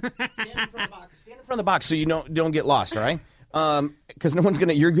 Stand in front of the box so you don't get lost. All right. Because no one's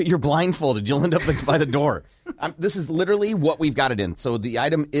gonna. You're blindfolded. You'll end up by the door. This is literally what we've got it in. So the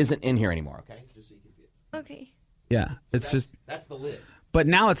item isn't in here anymore. Okay. Just so you can see it. Okay. Yeah, so that's the lid. But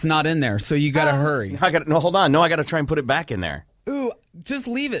now it's not in there, so you gotta hurry. Hold on. No, I gotta try and put it back in there. Ooh, just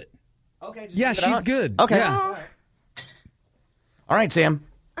leave it. Okay. Yeah, she's good. Okay. Yeah. All right, Sam.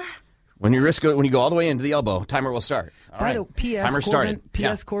 When you go all the way into the elbow, timer will start. All By right. the P.S. Timer started.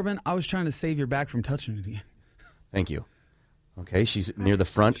 P.S. Corbin, I was trying to save your back from touching it again. Thank you. Okay, she's near the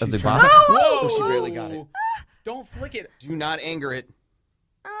front of the trying box. to- Whoa! She barely got it. Don't flick it. Do not anger it.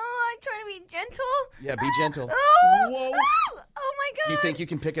 Oh, I'm trying to be gentle. Yeah, be gentle. Oh, whoa. Oh my God. Do you think you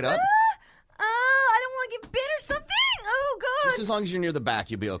can pick it up? I don't want to get bit or something. Oh, God. Just as long as you're near the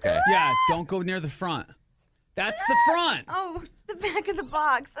back, you'll be okay. Yeah, don't go near the front. That's the front. Oh, the back of the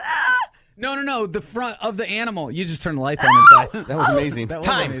box. No, the front of the animal. You just turn the lights on inside. That was amazing. That was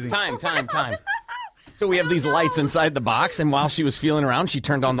Time. amazing. So we have these lights inside the box, and while she was feeling around, she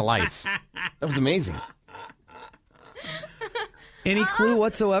turned on the lights. That was amazing. Any clue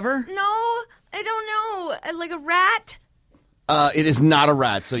whatsoever? No, I don't know. Like a rat? It is not a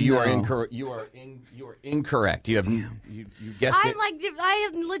rat, so you are No. incorrect. You are incorrect. You have you guessed it. I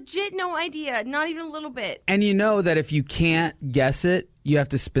have legit no idea. Not even a little bit. And you know that if you can't guess it, you have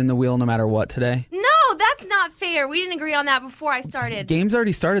to spin the wheel no matter what today. No, that's not fair. We didn't agree on that before I started. Game's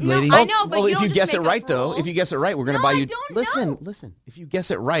already started, lady. I know, but well, you if don't you just guess it make right, up though, rules. if you guess it right, we're going to No, buy you. I don't Listen. If you guess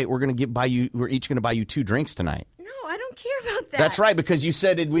it right, we're going to buy you. We're each going to buy you 2 drinks tonight. No, I don't care about that. That's right, because you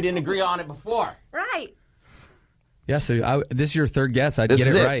said we didn't agree on it before. Right. Yeah, so this is your third guess. I'd This get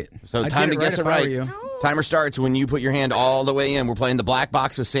is it it. right. So I'd time get to guess it if I were right. you. Timer starts when you put your hand all the way in. We're playing the black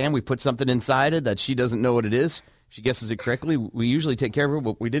box with Sam. We put something inside it that she doesn't know what it is. If she guesses it correctly, we usually take care of it,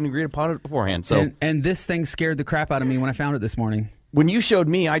 but we didn't agree upon it beforehand. So And this thing scared the crap out of me when I found it this morning. when you showed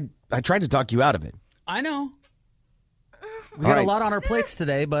me, I tried to talk you out of it. I know. We All got right. a lot on our plates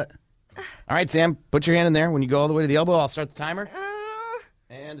today, but All right, Sam, put your hand in there. When you go all the way to the elbow, I'll start the timer.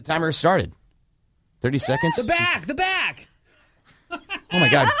 And the timer has started. 30 seconds. the back. Oh, my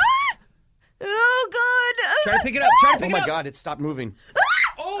God. Oh, God. Try to pick it up. Try to pick Oh, it my up. God, it's stopped moving.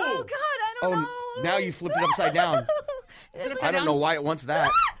 Oh, God. I don't know. Now you flipped it upside down. I don't know why it wants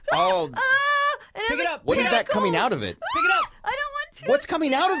that. Oh, Pick it up. what is that coming out of it? Pick it up. I don't want to. What's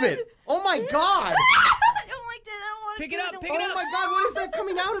coming out of it? Oh, my God. I don't like that. I don't want to. Pick it up. Pick Oh, it up. my God, what is that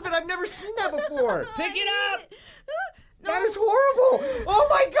coming out of it? I've never seen that before. Pick it up. That is horrible. Oh,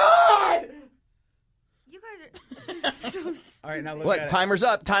 my God. You guys are so stupid. All right, now look What? at it. Timer's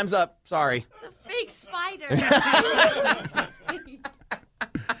up. Time's up. Sorry. It's a fake spider.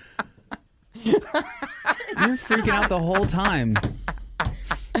 You're freaking out the whole time.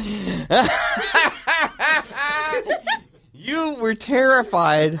 You were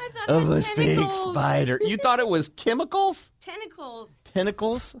terrified thought it of a was fake tentacles. spider. You thought it was chemicals? Tentacles.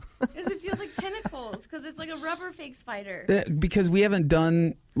 Tentacles? Because it feels like tentacles. Because it's like a rubber fake spider. Because we haven't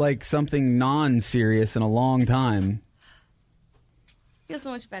done like something non-serious in a long time. Feels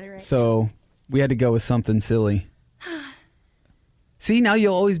so much better, right? So we had to go with something silly. See, now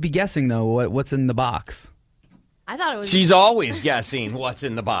you'll always be guessing, though, what's in the box. I thought it was She's always guessing what's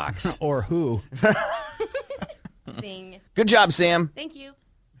in the box. Or who. Zing. Good job, Sam. Thank you.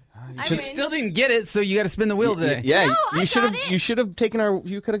 I still didn't get it, so you got to spin the wheel today. Yeah, No, I you should have. got it. You should have taken our.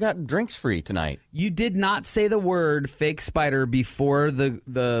 You could have gotten drinks free tonight. You did not say the word fake spider before the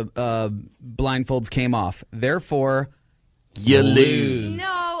blindfolds came off. Therefore, You lose.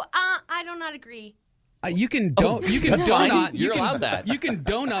 No, I do not agree. You can don't. You can that's fine. donut. You're you can, allowed that. You can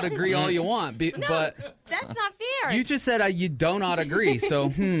donut agree all you want, but That's not fair. you just said you do not agree. So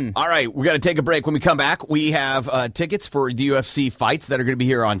All right, we got to take a break. When we come back, we have tickets for the UFC fights that are going to be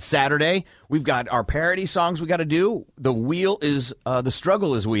here on Saturday. We've got our parody songs we got to do. The wheel is the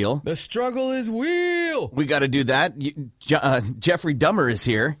struggle is wheel. The struggle is wheel. We got to do that. Jeffrey Dahmer is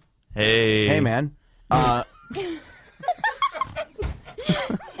here. Hey, man.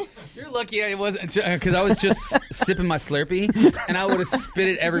 You're lucky I wasn't, because I was just sipping my Slurpee, and I would have spit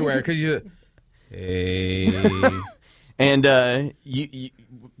it everywhere. Because you, hey, And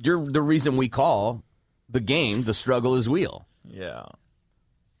you're the reason we call the game "The Struggle Is Wheel." Yeah.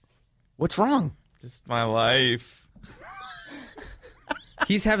 What's wrong? Just my life.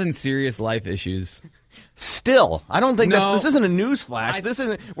 he's having serious life issues. Still, I don't think No. this isn't a news flash. This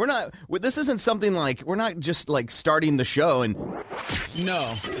isn't. This isn't something like we're not just like starting the show and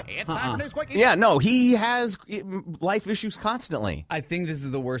No. It's time for News Quickies. Yeah, no, he has life issues constantly. I think this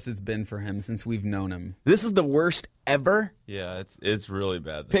is the worst it's been for him since we've known him. This is the worst ever? Yeah, it's really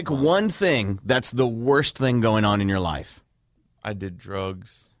bad. Pick one thing that's the worst thing going on in your life. I did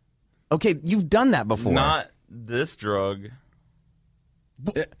drugs. Okay, you've done that before. Not this drug.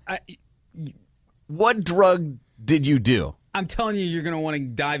 What drug did you do? I'm telling you, you're going to want to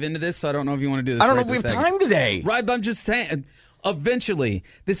dive into this, so I don't know if you want to do this. I don't know right if we this have second. time today. Right, but I'm just saying, eventually,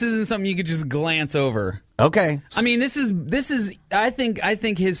 this isn't something you could just glance over. Okay. I mean, this is. I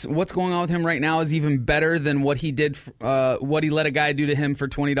think his what's going on with him right now is even better than what he did. What he let a guy do to him for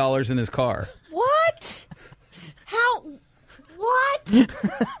 $20 in his car. What? How? What?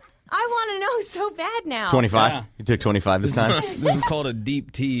 I want to know so bad now. 25? Yeah. You took 25 this time? This is called a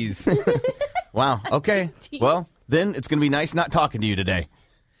deep tease. Wow. Okay. Well, then it's going to be nice not talking to you today.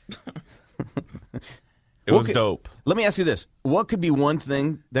 It was dope. Let me ask you this. What could be one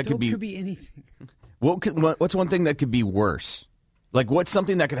thing that could be anything. What's one thing that could be worse? Like, what's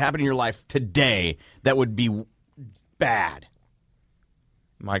something that could happen in your life today that would be bad?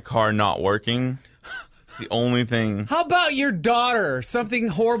 My car not working. The only thing. How about your daughter? Something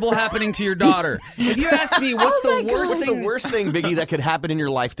horrible happening to your daughter. If you ask me, what's the worst thing, Biggie, that could happen in your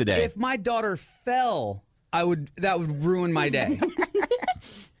life today? If my daughter fell, that would ruin my day.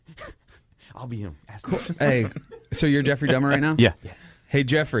 I'll be him. Hey, so you're Jeffrey Dahmer right now? Yeah. Hey,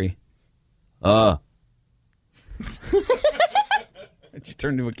 Jeffrey. You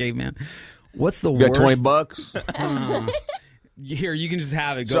turned into a caveman. What's the got worst? $20? Here, you can just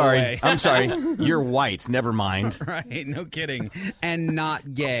have it. Go Sorry. away. I'm sorry. You're white. Never mind. Right, no kidding. And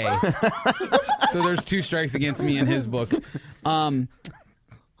not gay. So there's 2 strikes against me in his book.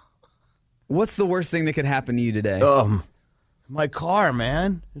 What's the worst thing that could happen to you today? My car,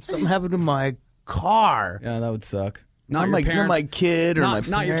 man. If something happened to my car. Yeah, that would suck. Not my kid or not,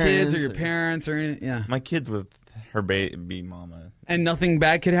 my not your kids or your parents or anything. Yeah. My kid's with her baby mama. And nothing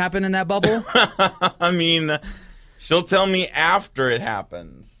bad could happen in that bubble? I mean, she'll tell me after it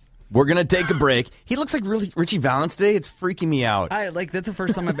happens. We're going to take a break. He looks like really Richie Valens today. It's freaking me out. That's the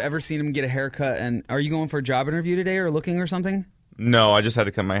first time I've ever seen him get a haircut. And are you going for a job interview today or looking or something? No, I just had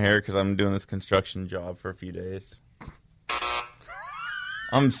to cut my hair because I'm doing this construction job for a few days.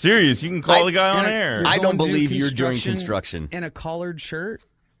 I'm serious. You can call the guy on air. I don't believe you're doing construction. In a collared shirt?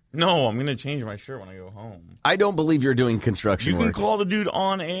 No, I'm going to change my shirt when I go home. I don't believe you're doing construction work. You can call the dude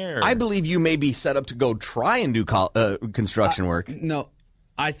on air. I believe you may be set up to go try and do construction work. No,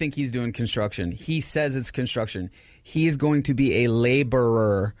 I think he's doing construction. He says it's construction. He is going to be a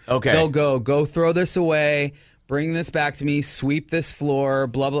laborer. Okay. They'll go throw this away, bring this back to me, sweep this floor,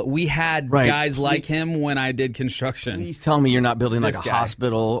 blah, blah. We had guys like him when I did construction. Please tell me you're not building like a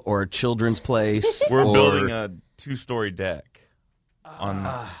hospital or a children's place. We're building a 2-story deck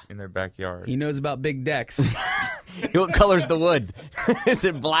in their backyard. He knows about big decks. What color's the wood? Is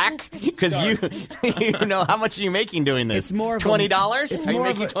it black? Because you know, how much are you making doing this? It's more of $20? Are you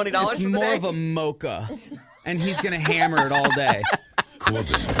making $20 for the It's more day? of a mocha, and he's going to hammer it all day.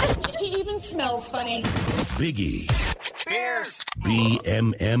 Corbin, He even smells funny. Biggie, Cheers.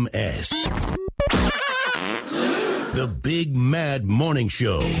 BMMS. The Big Mad Morning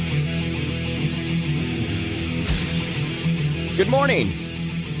Show. Good morning.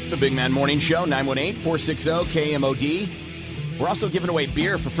 The Big Man Morning Show, 918-460-KMOD. We're also giving away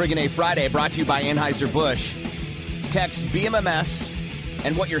beer for Friggin' A Friday, brought to you by Anheuser-Busch. Text BMMS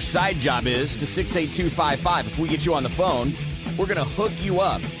and what your side job is to 68255. If we get you on the phone, we're going to hook you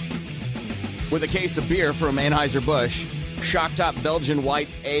up with a case of beer from Anheuser-Busch. Shock Top Belgian White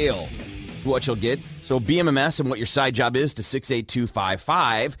Ale is what you'll get. So BMMS and what your side job is to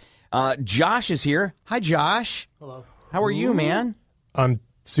 68255. Josh is here. Hi, Josh. Hello. How are you, man? I'm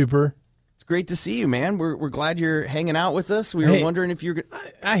super. It's great to see you, man. We're glad you're hanging out with us. We were wondering if you're...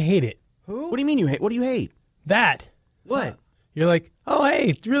 I hate it. What do you mean you hate? What do you hate? That. What? You're like, oh, hey,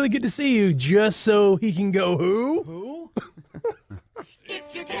 it's really good to see you, just so he can go who?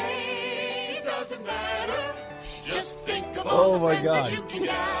 If you're gay, it doesn't matter. Just think of Oh all the my friends God. that you can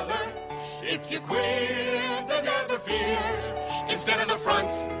gather. If you're queer, then never fear. Instead of the front,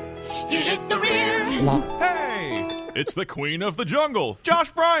 you hit the rear. Hey, it's the queen of the jungle,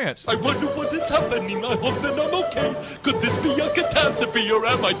 Josh Bryant. I wonder what is happening. I hope that I'm okay. Could this be a catastrophe or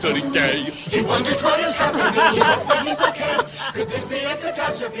am I turning gay? He wonders what is happening. He hopes that he's okay. Could this be a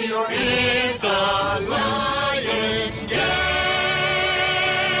catastrophe or is a lion gay?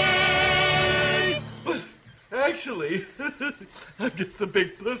 Actually, I'm just a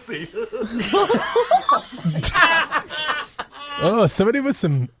big pussy. Oh, somebody put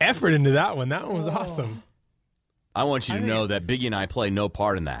some effort into that one. That one was awesome. I want you to know that Biggie and I play no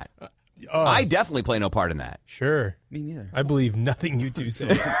part in that. I definitely play no part in that. Sure. Me neither. I believe nothing you two say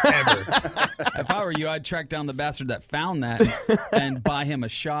ever. If I were you, I'd track down the bastard that found that and buy him a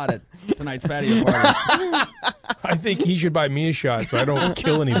shot at tonight's patio party. I think he should buy me a shot so I don't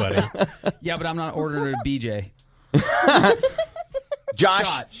kill anybody. Yeah, but I'm not ordering a BJ. Josh,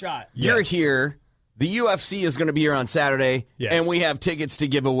 Shot. you're here. The UFC is going to be here on Saturday, and we have tickets to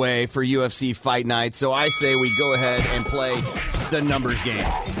give away for UFC Fight Night. So I say we go ahead and play the numbers game.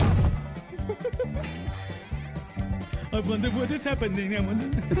 I wonder what is happening.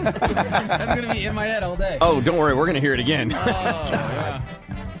 That's going to be in my head all day. Oh, don't worry. We're going to hear it again. Oh, yeah.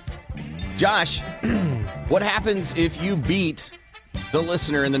 Josh, what happens if you beat the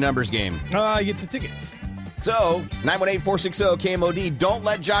listener in the numbers game? I get the tickets. So, 918-460-KMOD, don't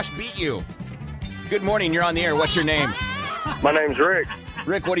let Josh beat you. Good morning. You're on the air. What's your name? My name's Rick.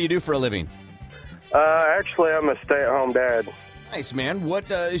 Rick, what do you do for a living? Actually, I'm a stay-at-home dad. Nice, man. What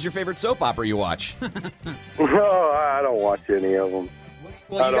is your favorite soap opera you watch? No, I don't watch any of them.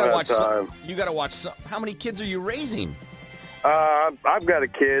 Well, I you don't gotta have watch. time. You gotta watch. How many kids are you raising? I've got a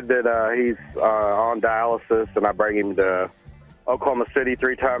kid that he's on dialysis, and I bring him to Oklahoma City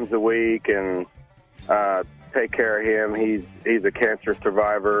 3 times a week and take care of him. He's a cancer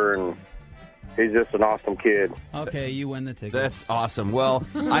survivor, and he's just an awesome kid. Okay, you win the ticket. That's awesome. Well,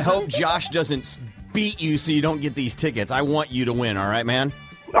 I hope Josh doesn't beat you so you don't get these tickets. I want you to win. All right, man.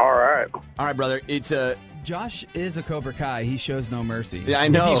 All right. All right, brother. It's Josh is a Cobra Kai. He shows no mercy. Yeah, I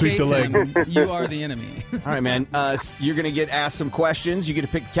know. If you face him, you are the enemy. All right, man. You're going to get asked some questions. You get to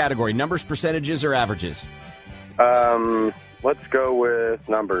pick the category: numbers, percentages, or averages. Let's go with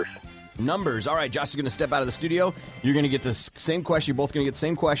numbers. Numbers. All right, Josh is going to step out of the studio. You're going to get the same question. You're both going to get the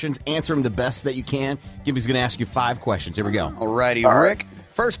same questions. Answer them the best that you can. Gibby's going to ask you 5 questions. Here we go. All righty, Rick.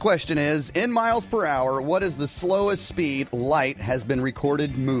 First question is, in miles per hour, what is the slowest speed light has been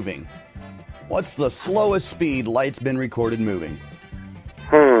recorded moving? What's the slowest speed light's been recorded moving?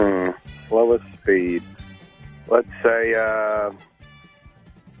 Slowest speed. Let's say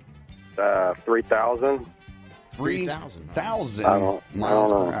 3,000. 3,000 I don't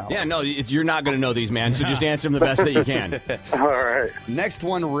miles know. per hour. Yeah, no, you're not going to know these, man, so just answer them the best that you can. All right. Next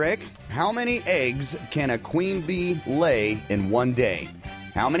one, Rick. How many eggs can a queen bee lay in one day?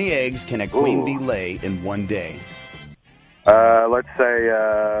 How many eggs can a queen bee lay in one day? Let's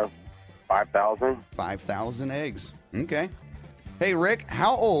say 5,000. 5,000 eggs. Okay. Hey, Rick,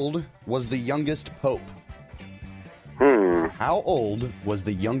 how old was the youngest pope? How old was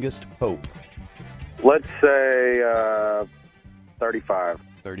the youngest pope? Let's say 35.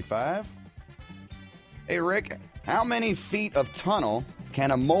 35? Hey, Rick, how many feet of tunnel can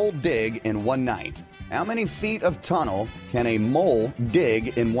a mole dig in one night? How many feet of tunnel can a mole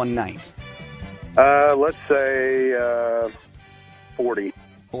dig in one night? Let's say 40.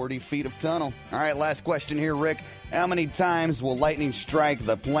 40 feet of tunnel. All right, last question here, Rick. How many times will lightning strike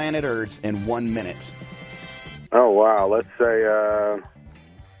the planet Earth in 1 minute? Oh, wow. Let's say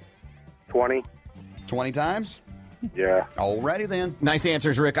 20. 20 times? Yeah. Alrighty then. Nice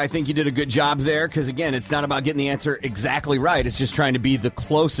answers, Rick. I think you did a good job there because, again, it's not about getting the answer exactly right. It's just trying to be the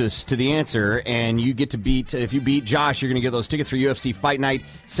closest to the answer, and you get to beat, if you beat Josh, you're going to get those tickets for UFC Fight Night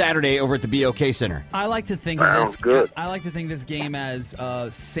Saturday over at the BOK Center. I like to think Sounds of this. good. I like to think this game as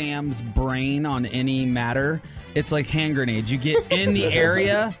Sam's brain on any matter. It's like hand grenades. You get in the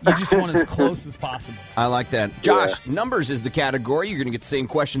area, you just want as close as possible. I like that. Josh, numbers is the category. You're going to get the same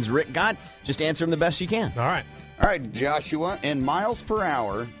questions Rick got. Just answer them the best you can. All right. All right, Joshua, in miles per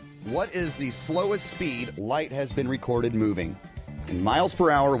hour, what is the slowest speed light has been recorded moving? In miles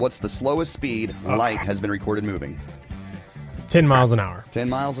per hour, what's the slowest speed light has been recorded moving? 10 miles an hour. 10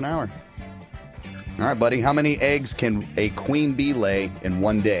 miles an hour. All right, buddy. How many eggs can a queen bee lay in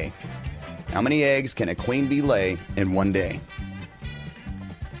one day? How many eggs can a queen bee lay in one day?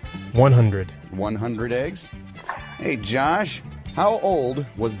 100. 100 eggs. Hey, Josh, how old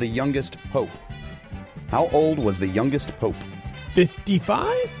was the youngest pope? How old was the youngest pope?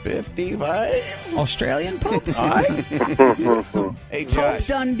 55? 55. Australian Pope? Hey, Josh.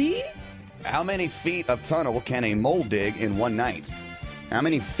 Dundee? How many feet of tunnel can a mole dig in one night? How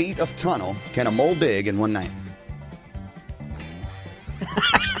many feet of tunnel can a mole dig in one night?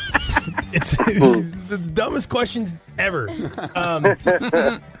 It's the dumbest questions ever.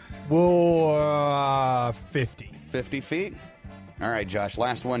 50. 50 feet? All right, Josh,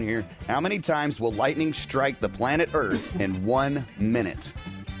 last one here. How many times will lightning strike the planet Earth in 1 minute?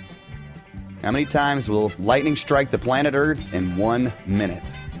 How many times will lightning strike the planet Earth in 1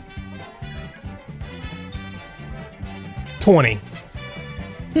 minute? 20.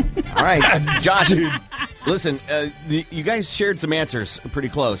 All right, Josh, Listen, you guys shared some answers pretty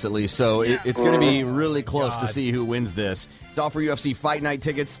close, at least, so it's going to be really close to see who wins this. It's all for UFC Fight Night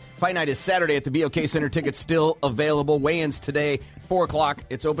tickets. Fight Night is Saturday at the BOK Center. Tickets still available. Weigh-ins today, 4 o'clock.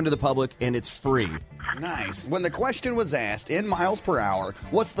 It's open to the public, and it's free. Nice. When the question was asked in miles per hour,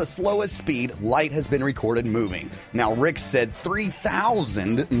 what's the slowest speed light has been recorded moving? Now, Rick said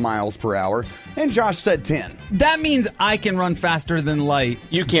 3,000 miles per hour, and Josh said 10. That means I can run faster than light.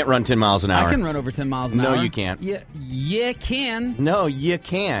 You can't run 10 miles an hour. I can run over 10 miles an hour. No, you can't. Yeah, you can. No, you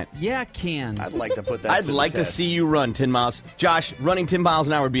can't. Yeah, I can. I'd like to put that I'd like to see you run 10 miles. Josh, running 10 miles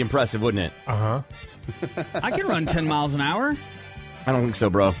an hour would be impressive, wouldn't it? Uh-huh. I can run 10 miles an hour. I don't think so,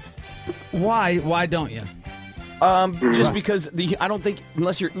 bro. Why? Why don't you? Just because I don't think,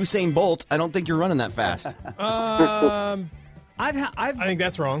 unless you're Usain Bolt, I don't think you're running that fast. I think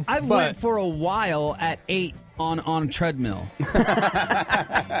that's wrong. I've went for a while at 8 on a treadmill.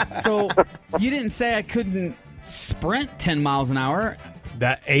 So you didn't say I couldn't sprint 10 miles an hour.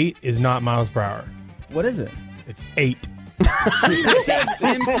 That 8 is not miles per hour. What is it? It's 8. It says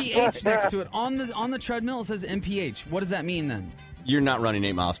MPH next to it. On the treadmill, it says MPH. What does that mean then? You're not running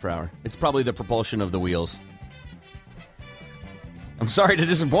 8 miles per hour. It's probably the propulsion of the wheels. I'm sorry to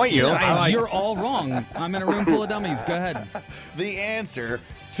disappoint you. You're all wrong. I'm in a room full of dummies. Go ahead. The answer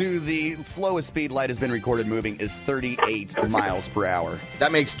to the slowest speed light has been recorded moving is 38 miles per hour.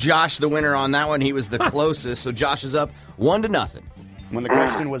 That makes Josh the winner on that one. He was the closest, so Josh is up 1-0. When the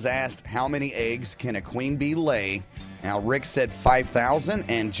question was asked, how many eggs can a queen bee lay? Now, Rick said 5,000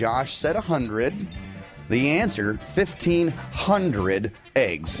 and Josh said 100. The answer, 1,500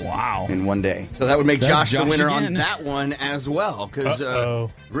 eggs. Wow. In one day. So that would make Josh the winner again on that one as well, because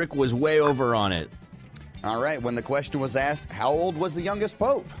Rick was way over on it. All right, when the question was asked, how old was the youngest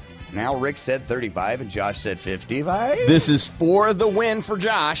pope? Now, Rick said 35 and Josh said 55. This is for the win for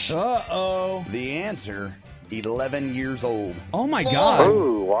Josh. Uh-oh. The answer, 11 years old. Oh, my God.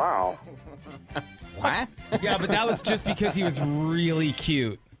 Oh, wow. What? Yeah, but that was just because he was really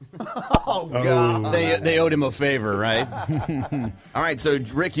cute. Oh, God. They owed him a favor, right? All right, so,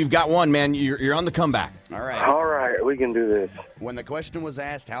 Rick, you've got one, man. You're on the comeback. All right. All right, we can do this. When the question was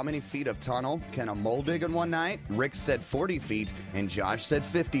asked, how many feet of tunnel can a mole dig in one night? Rick said 40 feet and Josh said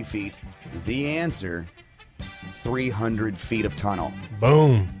 50 feet. The answer, 300 feet of tunnel.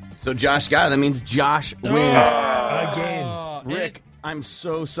 Boom. So Josh got it. That means Josh wins. Again. Rick, I'm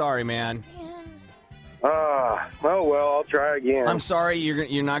so sorry, man. Oh, well, I'll try again. I'm sorry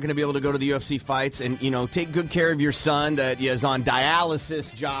you're not going to be able to go to the UFC fights and, take good care of your son that is on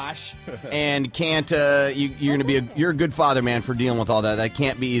dialysis, Josh, and can't, you're a good father, man, for dealing with all that. That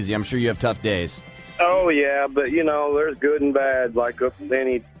can't be easy. I'm sure you have tough days. Oh, yeah, but, there's good and bad, like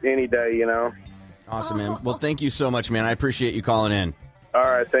any day, Awesome, man. Well, thank you so much, man. I appreciate you calling in. All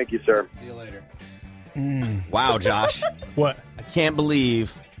right, thank you, sir. See you later. Wow, Josh. What? I can't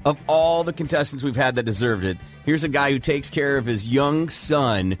believe, of all the contestants we've had that deserved it, here's a guy who takes care of his young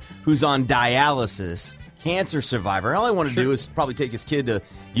son who's on dialysis, cancer survivor. All I want to do is probably take his kid to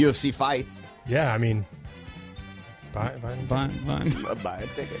UFC fights. Yeah, I mean, buy a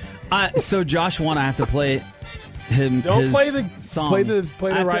ticket. So Josh won. I have to play him. Don't his play the song. play the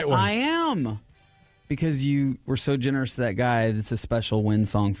right one. I am, because you were so generous to that guy. It's a special win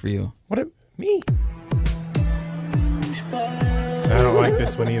song for you. What? Me? I don't like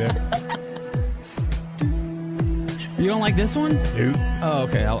this one either. You don't like this one? Nope. Oh,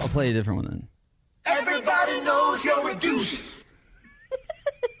 okay. I'll play a different one then. Everybody knows you're a douche.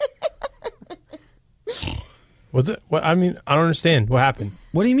 Was it? What? I mean, I don't understand. What happened?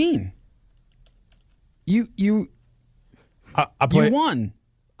 What do you mean? You you won.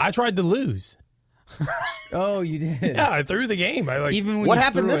 I tried to lose. Oh, you did. Yeah, I threw the game. Even when what you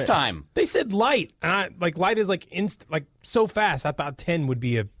happened threw this it. time? They said light, and light is so fast. I thought 10 would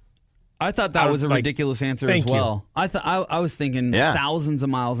be a. I thought that was a ridiculous answer as thank you. well. I was thinking thousands of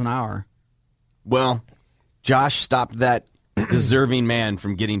miles an hour. Well, Josh stopped that deserving man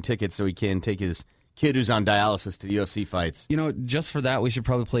from getting tickets so he can take his kid who's on dialysis to the UFC fights. Just for that, we should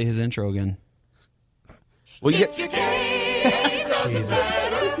probably play his intro again. Well, If you're gay, it doesn't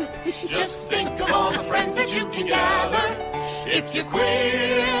matter. Just think of all the friends that you can gather. If you're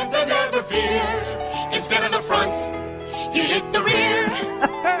queer, then never fear. Instead of the front, you hit the rear.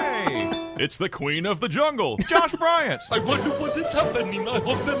 Hey, it's the queen of the jungle, Josh Bryant. I wonder what is happening. I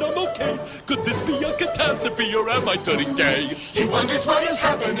hope that I'm okay. Could this be a catastrophe or am I turning gay? He wonders what is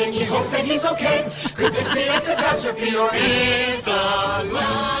happening. He hopes that he's okay. Could this be a catastrophe or is a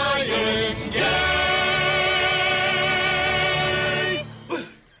lion gay?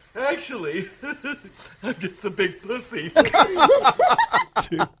 Actually, I'm just a big pussy.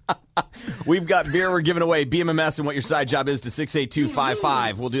 We've got beer we're giving away. BMMS and what your side job is to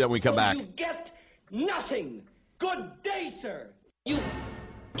 68255. We'll do that when we come back. You get nothing. Good day, sir. You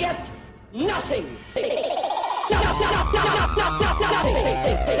get nothing. You get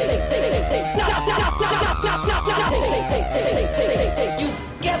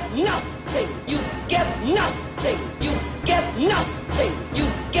nothing. You get nothing. You get nothing.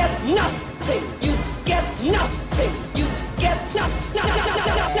 You get nothing. You get nothing. You get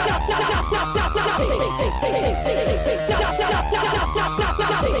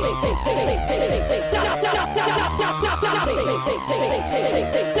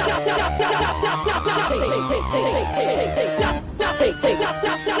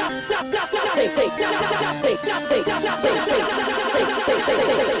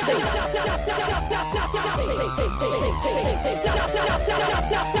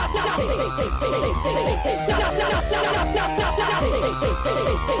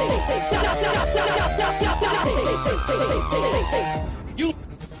You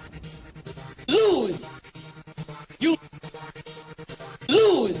lose. You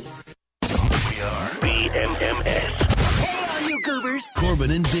lose. We are BMMS. Hey, all you goobers.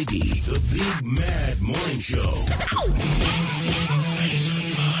 Corbin and Biggie, the Big Mad Morning Show.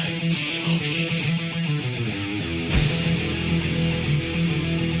 97.5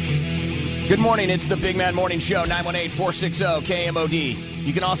 KMOD. Good morning. It's the Big Mad Morning Show, 918-460-KMOD.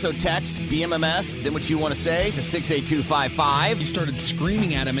 You can also text BMMS, then what you want to say, to 68255. You started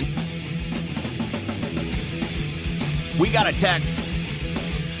screaming at him. And we got a text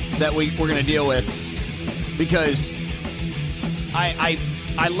that we're going to deal with because I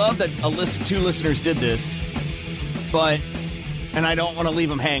love that two listeners did this, and I don't want to leave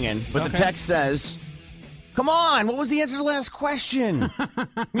them hanging. But the text says, come on, what was the answer to the last question?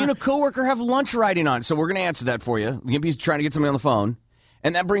 Me and a coworker have lunch riding on. So we're going to answer that for you. Gimpy's trying to get somebody on the phone.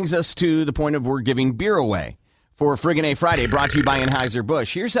 And that brings us to the point of we're giving beer away for Friggin' A Friday, brought to you by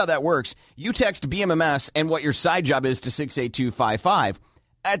Anheuser-Busch. Here's how that works. You text BMMS and what your side job is to 68255.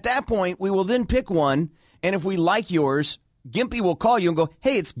 At that point, we will then pick one, and if we like yours, Gimpy will call you and go,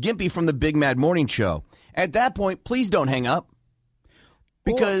 hey, it's Gimpy from the Big Mad Morning Show. At that point, please don't hang up.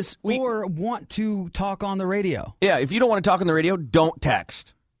 Because or want to talk on the radio. Yeah, if you don't want to talk on the radio, don't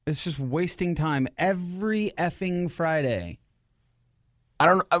text. It's just wasting time every effing Friday. I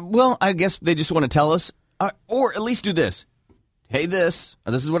don't. Well, I guess they just want to tell us, or at least do this. Hey, this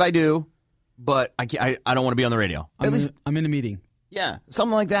is what I do, but I don't want to be on the radio. I'm in a meeting. Yeah,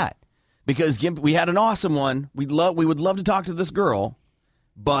 something like that. Because we had an awesome one. We would love to talk to this girl,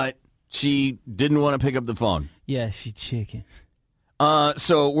 but she didn't want to pick up the phone. Yeah, she's chicken.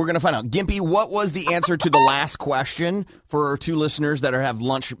 So we're going to find out. Gimpy, what was the answer to the last question for our two listeners that have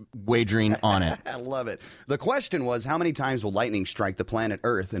lunch wagering on it? I love it. The question was, how many times will lightning strike the planet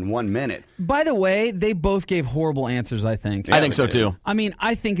Earth in 1 minute? By the way, they both gave horrible answers, I think. I think so, too. I mean,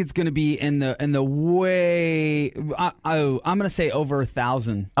 I think it's going to be in the way... I'm going to say over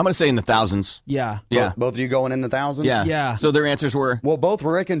 1,000. I'm going to say in the thousands. Yeah. Yeah. Both of you going in the thousands? Yeah. Yeah. So their answers were? Well, both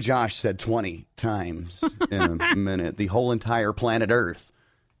Rick and Josh said 20 times in a minute. The whole entire planet Earth,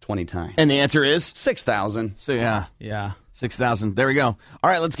 20 times. And the answer is? 6,000. So, yeah. Yeah. 6,000. There we go. All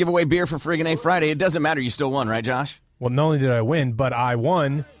right, let's give away beer for Friggin' A Friday. It doesn't matter. You still won, right, Josh? Well, not only did I win, but I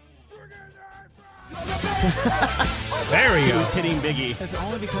won. There we go. He was hitting Biggie. It's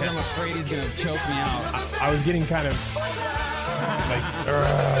only because I'm afraid he's going to choke me out. I was getting kind of like,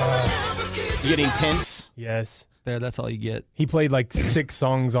 You getting tense? Yes. There, that's all you get. He played like 6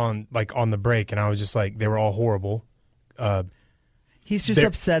 songs on the break, and I was just like, they were all horrible. He's just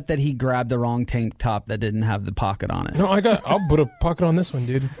upset that he grabbed the wrong tank top that didn't have the pocket on it. No, I'll put a pocket on this one,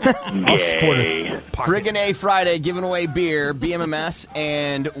 dude. I'll sport a pocket. Friggin' A Friday, giving away beer, BMMS,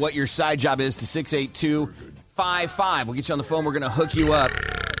 and what your side job is to 68255. We'll get you on the phone. We're going to hook you up.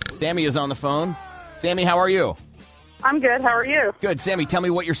 Sammy is on the phone. Sammy, how are you? I'm good. How are you? Good. Sammy, tell me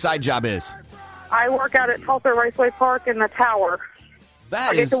what your side job is. I work out at Tulsa Raceway Park in the tower.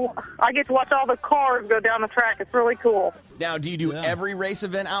 I get to watch all the cars go down the track. It's really cool. Now, do you do every race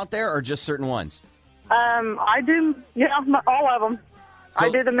event out there or just certain ones? I do, all of them. I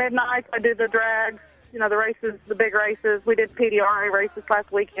do the midnights. I do the drags, the races, the big races. We did PDRA races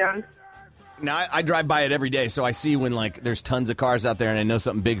last weekend. Now, I drive by it every day, so I see when, there's tons of cars out there and I know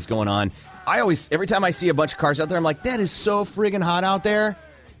something big's going on. Every time I see a bunch of cars out there, I'm like, that is so friggin' hot out there.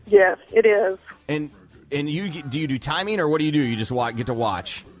 Yes, it is. And do you do timing, or what do? You just get to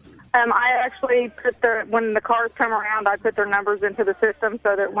watch? I actually when the cars come around, I put their numbers into the system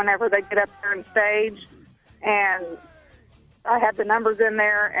so that whenever they get up there and stage, and I have the numbers in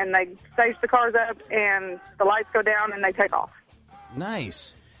there, and they stage the cars up, and the lights go down, and they take off.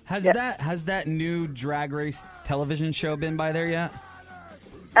 Nice. Has that new drag race television show been by there yet?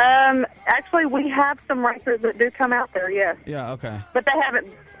 Actually, we have some racers that do come out there, yes. Yeah, okay. But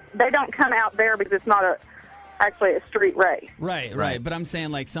they don't come out there because it's not actually a street race. Right. But I'm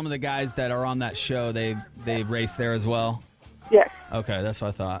saying, like, some of the guys that are on that show, they race there as well? Yes. Okay, that's what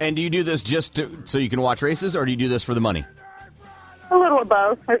I thought. And do you do this just so you can watch races, or do you do this for the money? A little of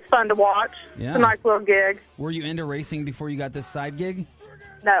both. It's fun to watch. Yeah. It's a nice little gig. Were you into racing before you got this side gig?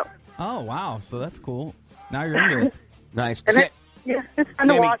 No. Oh, wow. So that's cool. Now you're into it. Nice. Yeah, it's fun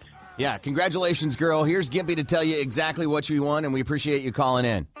to Sammy, watch. yeah, congratulations, girl. Here's Gimpy to tell you exactly what you won, and we appreciate you calling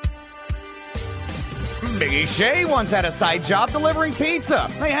in. Biggie Shea once had a side job delivering pizza.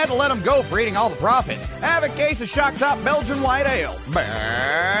 They had to let him go for eating all the profits. Have a case of Shock Top Belgian White Ale.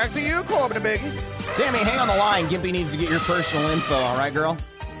 Back to you, Corbin and Biggie. Sammy, hang on the line. Gimpy needs to get your personal info, all right, girl?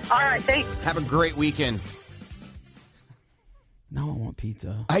 All right, thanks. Have a great weekend. No, I want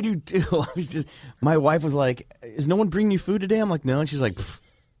pizza. I do, too. I was just, my wife was like, is no one bringing you food today? I'm like, no. And she's like, pfft.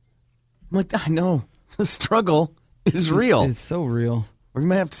 I'm like, I know. The struggle is real. It's so real. We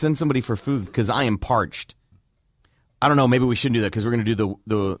might have to send somebody for food because I am parched. I don't know. Maybe we shouldn't do that because we're going to do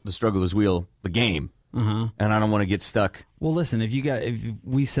the struggle is real, the game. Uh-huh. And I don't want to get stuck. Well, listen, if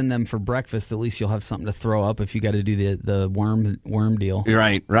we send them for breakfast, at least you'll have something to throw up if you got to do the worm deal.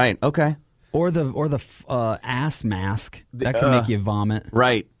 Right. Okay. Or the ass mask. That can make you vomit.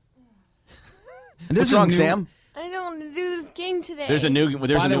 Right. What's wrong, Sam? I don't want to do this game today. There's a new one on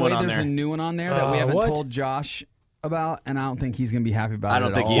there. There's a new one on there that we haven't told Josh about, and I don't think he's going to be happy about it. I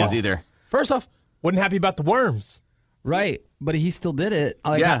don't think he is either. First off, wasn't happy about the worms. Right, but he still did it.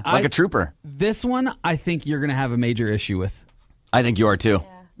 Like a trooper. This one, I think you're going to have a major issue with. I think you are too.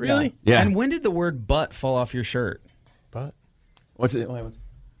 Yeah. Really? Yeah. And when did the word butt fall off your shirt? Butt? What's it?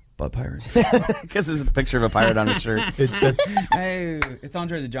 Butt pirate. Because there's a picture of a pirate on his shirt. Hey, it's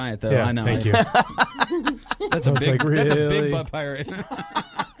Andre the Giant, though. Yeah, I know. thank you. That's a big butt pirate.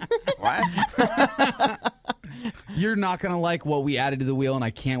 What? You're not going to like what we added to the wheel, and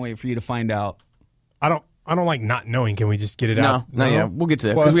I can't wait for you to find out. I don't like not knowing. Can we just get it out? No, yeah. We'll get to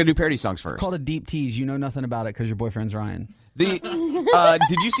that because we got to do parody songs first. It's called a deep tease. You know nothing about it because your boyfriend's Ryan. Did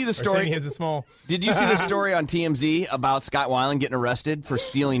you see the story? Did you see the story on TMZ about Scott Weiland getting arrested for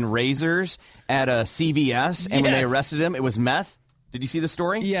stealing razors at a CVS? And when they arrested him, it was meth. Did you see the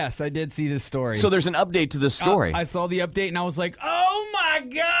story? Yes, I did see this story. So there's an update to this story. I saw the update and I was like, oh my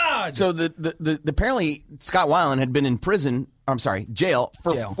God. So the apparently Scott Weiland had been in jail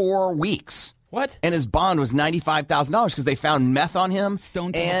for 4 weeks. What? And his bond was $95,000 because they found meth on him.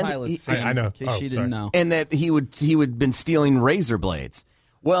 Stone Temple Pilots. I know. In case she didn't know. And that he would been stealing razor blades.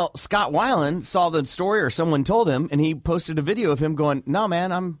 Well, Scott Weiland saw the story, or someone told him, and he posted a video of him going, "No,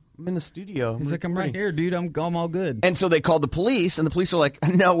 man, I'm in the studio." He's like, "I'm right here, dude. I'm all good." And so they called the police, and the police were like,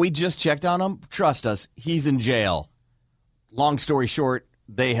 "No, we just checked on him. Trust us, he's in jail." Long story short,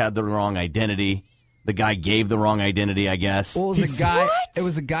 they had the wrong identity. The guy gave the wrong identity, I guess. Well, it was a guy. It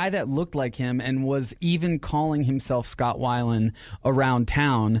was a guy that looked like him and was even calling himself Scott Weiland around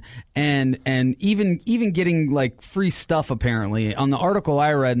town, and even getting like free stuff. Apparently, on the article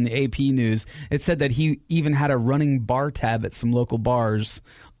I read in the AP News, it said that he even had a running bar tab at some local bars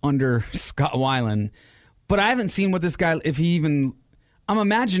under Scott Weiland. But I haven't seen what this guy. If he even, I'm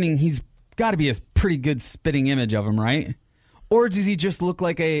imagining he's got to be a pretty good spitting image of him, right? Or does he just look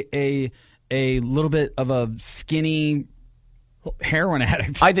like a little bit of a skinny heroin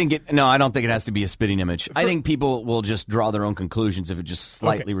addict? I don't think it has to be a spitting image. I think people will just draw their own conclusions if it just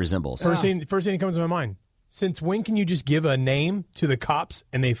slightly resembles. First thing that comes to my mind. Since when can you just give a name to the cops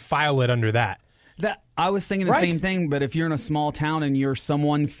and they file it under that? That I was thinking the same thing, but if you're in a small town and you're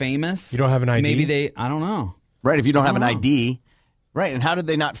someone famous, you don't have an ID. Maybe I don't know. Right, if you don't have an ID. Right, and how did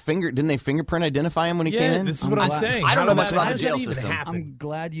they not didn't they fingerprint identify him when he came in? This is what I'm saying. I don't know much about the jail system. I'm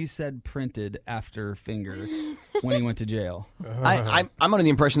glad you said printed after finger when he went to jail. I'm under the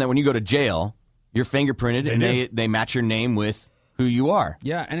impression that when you go to jail, you're fingerprinted and they match your name with who you are.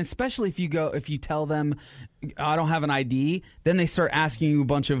 Yeah, and especially if you tell them I don't have an ID, then they start asking you a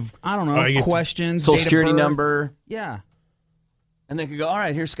bunch of questions, Social Security number. Yeah. And they could go, all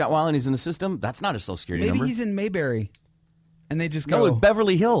right, here's Scott Weiland, he's in the system. That's not a Social Security number. Maybe he's in Mayberry. And they just go... No,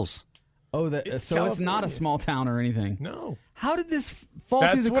 Beverly Hills. Oh, so it's not a small town or anything. No. How did this fall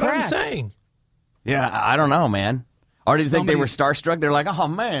through the cracks? That's what I'm saying. Yeah, I don't know, man. Or do you think they were starstruck? They're like, oh,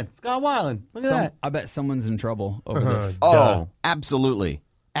 man, Scott Weiland. Look at that. I bet someone's in trouble over this. Oh, absolutely.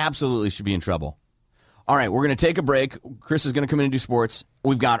 Absolutely should be in trouble. All right, we're going to take a break. Chris is going to come in and do sports.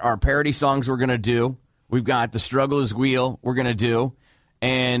 We've got our parody songs we're going to do. We've got The Struggle is Real we're going to do.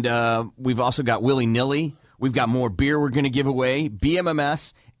 And we've also got Willy Nilly. We've got more beer we're going to give away.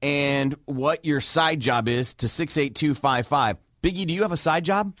 BMMS and what your side job is to 68255. Biggie, do you have a side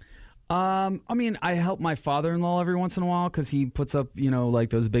job? I mean, I help my father-in-law every once in a while because he puts up, like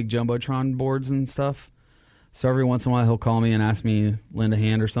those big Jumbotron boards and stuff. So every once in a while he'll call me and ask me lend a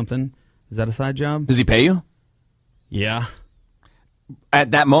hand or something. Is that a side job? Does he pay you? Yeah.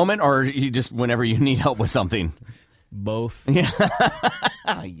 At that moment, or you just whenever you need help with something? Both. Yeah.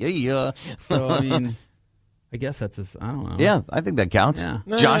 Yeah. So, I mean, I guess that's I don't know. Yeah, I think that counts. Yeah.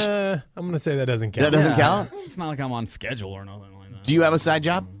 Josh? I'm going to say that doesn't count. That doesn't count? It's not like I'm on schedule or nothing like that. Do you have a side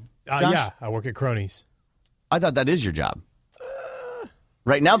job? Josh? Yeah, I work at Cronies. I thought that is your job.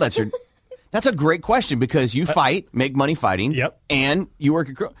 Right now, that's a great question because you fight, make money fighting. Yep. And you work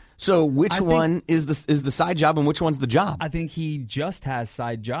at So which one is the side job and which one's the job? I think he just has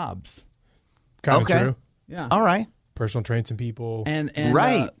side jobs. Kind of Okay. true. Yeah. All right. Personal train some people. And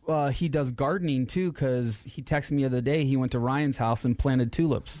Right. He does gardening too because he texted me the other day. He went to Ryan's house and planted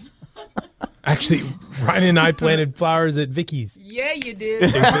tulips. Actually, Ryan and I planted flowers at Vicky's. Yeah, you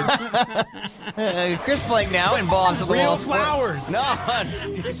did. Chris playing now in Balls to the Real Wall. flowers. No.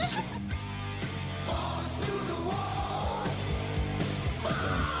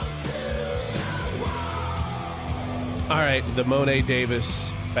 All right, the Monet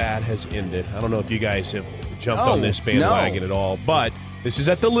Davis fad has ended. I don't know if you guys have jumped on this bandwagon at all, but this is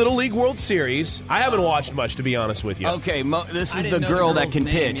at the Little League World Series. I haven't watched much, to be honest with you. Okay, this is the girl that can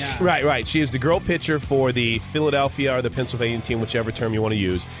pitch. Yeah. Right. She is the girl pitcher for the Philadelphia or the Pennsylvania team, whichever term you want to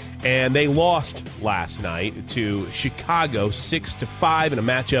use. And they lost last night to Chicago 6-5 in a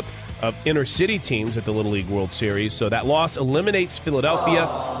matchup of inner city teams at the Little League World Series. So that loss eliminates Philadelphia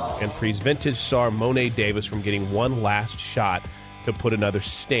and prevents vintage star Monet Davis from getting one last shot to put another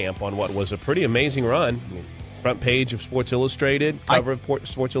stamp on what was a pretty amazing run. Front page of Sports Illustrated, cover of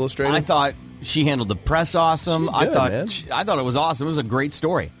Sports Illustrated. I thought she handled the press awesome. She did, man. I thought it was awesome. It was a great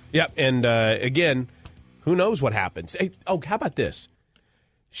story. Yep, and again, who knows what happens? Hey, how about this?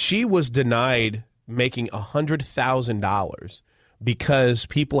 She was denied making $100,000 because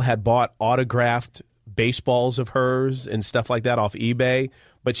people had bought autographed baseballs of hers and stuff like that off eBay,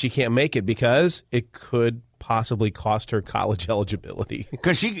 but she can't make it because it could possibly cost her college eligibility.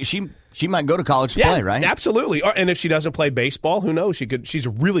 Because she might go to college to play, right? Absolutely. And if she doesn't play baseball, who knows? She's a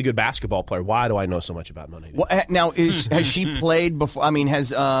really good basketball player. Why do I know so much about Monet? Well, now, has she played before? I mean, has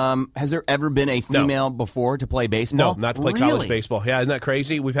there ever been a female before to play baseball? No, not to play college baseball. Yeah, isn't that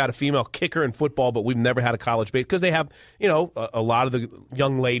crazy? We've had a female kicker in football, but we've never had a college baseball because they have, a lot of the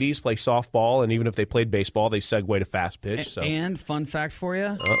young ladies play softball, and even if they played baseball, they segue to fast pitch. And fun fact for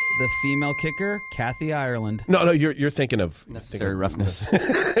you, the female kicker, Kathy Ireland. No, you're thinking of Necessary Roughness.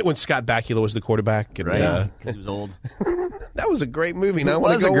 when Scott Bakula was the quarterback, and, right? Because he was old. That was a great movie. It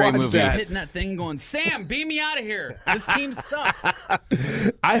was a great movie. Hitting that thing, going, Sam, beam me out of here. This team sucks.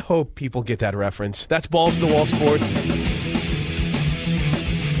 I hope people get that reference. That's Balls to the Wall Sports.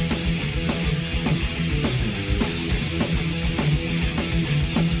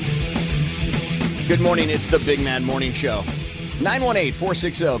 Good morning. It's the Big Mad Morning Show.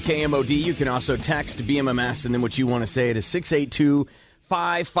 918-460-KMOD. You can also text BMMS and then what you want to say to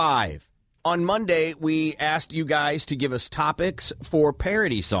 68255. On Monday, we asked you guys to give us topics for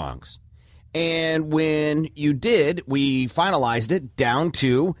parody songs. And when you did, we finalized it down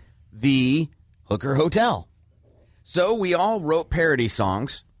to the Hooker Hotel. So we all wrote parody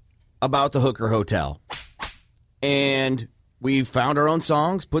songs about the Hooker Hotel. And we found our own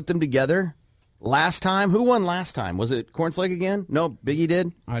songs, put them together. Last time, who won last time? Was it Cornflake again? No, Biggie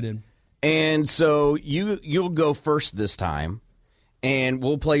did? I did. And so you'll go first this time, and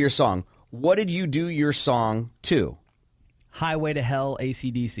we'll play your song. What did you do your song to? Highway to Hell,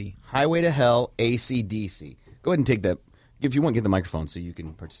 AC/DC. Highway to Hell, AC/DC. Go ahead and take that. If you want, get the microphone so you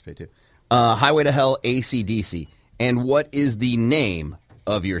can participate too. Highway to Hell, AC/DC. And what is the name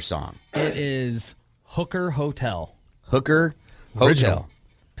of your song? It is Hooker Hotel. Hooker Hotel. Original.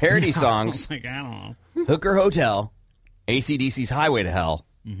 Parody songs. I don't know. Hooker Hotel, AC/DC's Highway to Hell.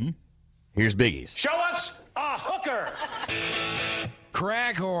 Mm-hmm. Here's Biggie's. Show us a hooker.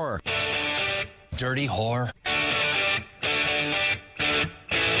 Crack whore. Dirty whore.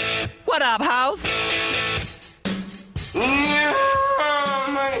 What up, house?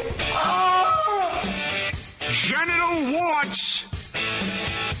 Genital warts.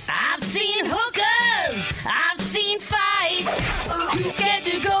 I've seen hookers. I've seen fights. Too scared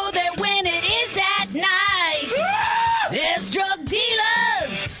to go there when it is at night. There's drug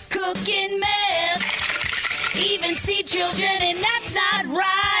dealers cooking meth. Even see children, and that's not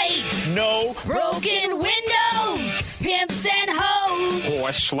right. No. Broken windows, pimps and hoes.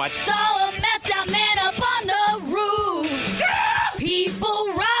 Horse slut. Saw a methed out man up on the roof. People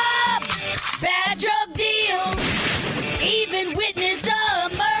robbing.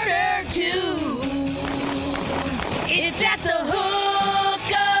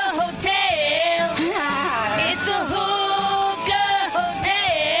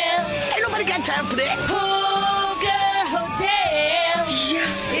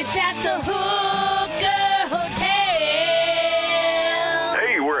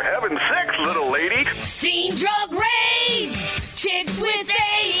 having sex, little lady. Seen drug raids, chicks with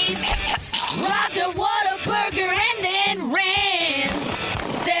AIDS, robbed a Whataburger and then ran,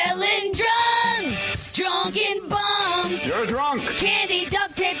 selling drugs, drunken bums. You're drunk. Candy,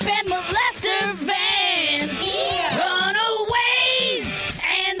 duct tape, and molester vans. Runaways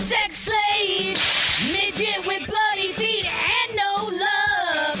and sex slaves. Midget with bloody feet and no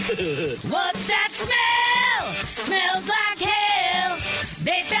love. What's that smell? Smells like hell.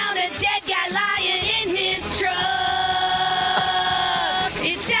 They found a dead guy lying in his truck.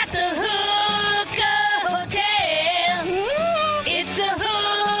 It's at the Hooker Hotel. It's the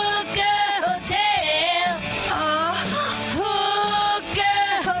Hooker Hotel.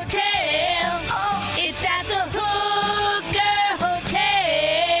 Hooker Hotel. It's at the Hooker Hotel.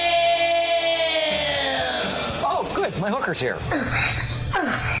 Oh, good. My hooker's here.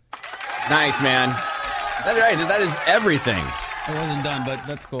 Nice, man. That's right. That is everything. I wasn't done, but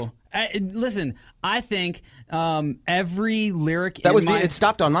that's cool. Listen, I think every lyric It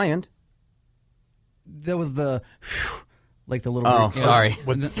stopped on my end. That was the like the little. Oh, sorry.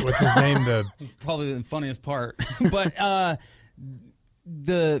 What's his name? Probably the funniest part. But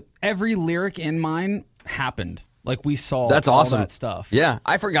every lyric in mine happened. Like we saw. That's all awesome. that stuff. Yeah,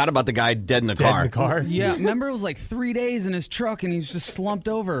 I forgot about the guy dead in the car. Yeah, remember it was like 3 days in his truck and he was just slumped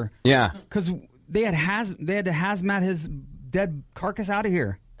over. Yeah, because they had to hazmat his dead carcass out of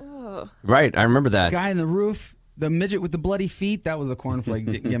here. Right, I remember that. Guy in the roof, the midget with the bloody feet. That was a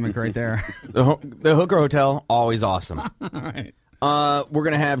cornflake gimmick right there. The Hooker Hotel, always awesome. All right. We're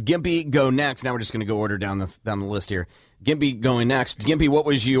gonna have Gimpy go next. Now we're just gonna go order down the list here. Gimpy going next. Gimpy, what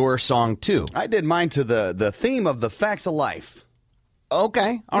was your song too? I did mine to the theme of the Facts of Life.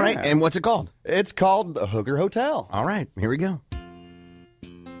 Okay, all right. And what's it called? It's called the Hooker Hotel. All right, here we go.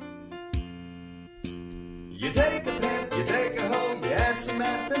 You take a pimp, you take a hoe, you add some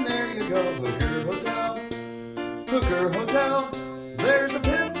meth, and there you go. Hooker Hotel. Hooker Hotel. There's a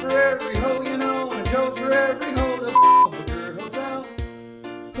pimp for every hoe you know, and a Joe for every hoe to Hooker Hotel.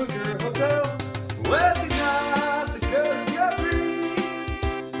 Hooker Hotel. Well, she's not the girl of your dreams,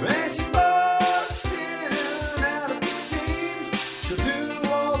 and she's busting out of your seams. She'll do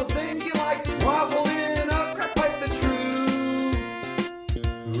all the things you like, waffle in a crack pipe that's true.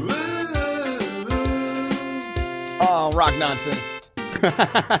 Oh, rock nonsense.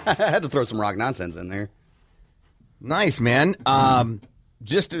 I had to throw some rock nonsense in there. Nice, man.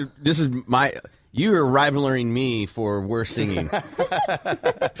 You are rivaling me for worst singing.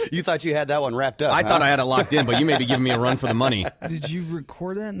 You thought you had that one wrapped up. I thought I had it locked in, but you may be giving me a run for the money. Did you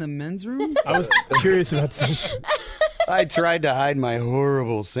record that in the men's room? I was curious about singing. I tried to hide my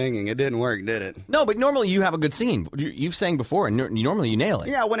horrible singing. It didn't work, did it? No, but normally you have a good singing. You've sang before, and normally you nail it.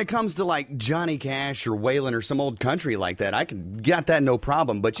 Yeah, when it comes to like Johnny Cash or Waylon or some old country like that, I got that no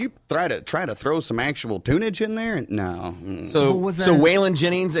problem. But you try to throw some actual tunage in there, no. So Waylon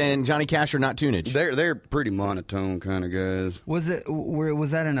Jennings and Johnny Cash are not tunage. They're pretty monotone kind of guys. Was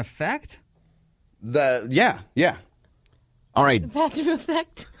that an effect? Yeah. All right. Bathroom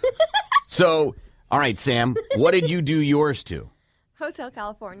effect. So, all right, Sam, what did you do yours to? Hotel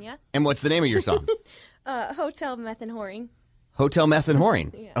California. And what's the name of your song? Hotel Meth and Whoring. Hotel Meth and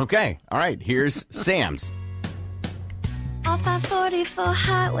Whoring. Yeah. Okay. All right. Here's Sam's. Off I-44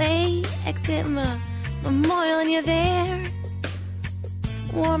 highway, exit Memorial, and you're there.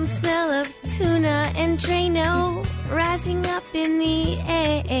 Warm smell of tuna and Drano rising up in the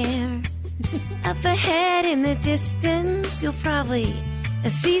air. Up ahead in the distance, you'll probably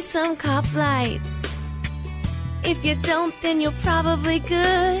see some cop lights. If you don't, then you're probably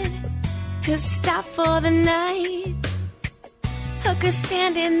good to stop for the night. Hookers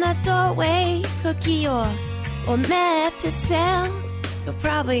stand in the doorway, cookie or meth to sell. You're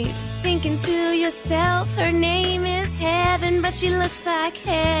probably thinking to yourself, her name is Heaven, but she looks like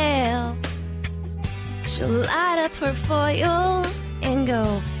hell. She'll light up her foil and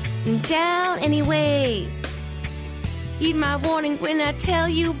go down anyways. Heed my warning when I tell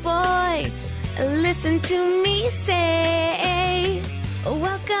you, boy, listen to me say,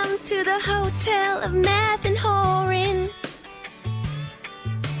 welcome to the Hotel of Meth and Whoring.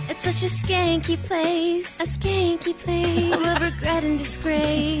 It's such a skanky place, full of regret and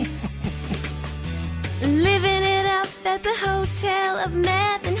disgrace. Living it up at the Hotel of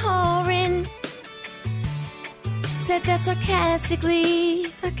Meth and Whoring. Said that sarcastically.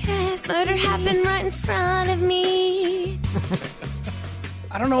 Murder happened right in front of me.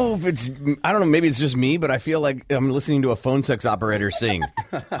 I don't know if it's, I don't know, maybe it's just me, but I feel like I'm listening to a phone sex operator sing.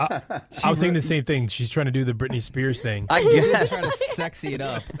 I was saying the same thing. She's trying to do the Britney Spears thing. I guess. Trying to sexy it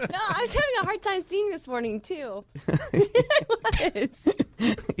up. No, I was having a hard time seeing this morning, too. It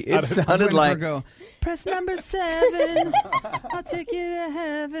sounded like. Go, press number 7. I'll take you to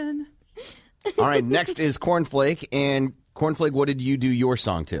heaven. All right, next is Cornflake. And Cornflake, what did you do your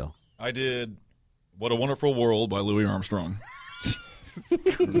song to? I did What a Wonderful World by Louis Armstrong.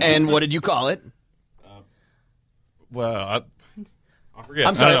 And what did you call it? Well, I forget.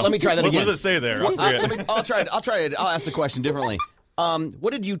 I'm sorry, let me try that again. What does it say there? I'll try it. I'll ask the question differently.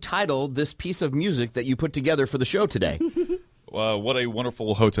 What did you title this piece of music that you put together for the show today? What a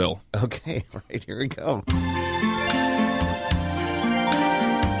Wonderful Hotel. Okay, all right, here we go.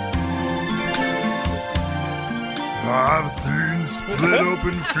 I've seen split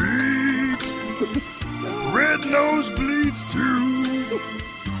open feet, red nosebleeds too,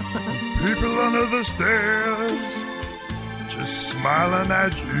 people under the stairs just smiling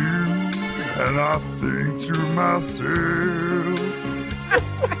at you, and I think to myself,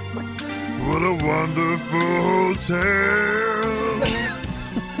 what a wonderful hotel.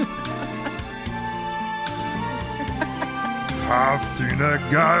 I've seen a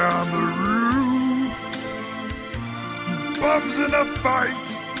guy on the roof, bums in a fight.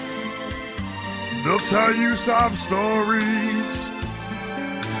 They'll tell you sob stories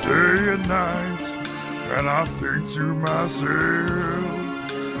day and night, and I think to myself,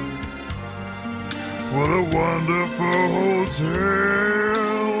 what a wonderful hotel.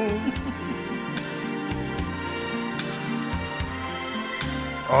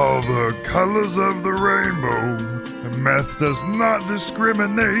 All the colors of the rainbow, meth does not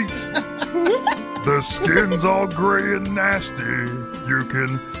discriminate. The skin's all gray and nasty. You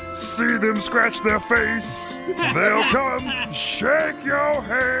can see them scratch their face. They'll come shake your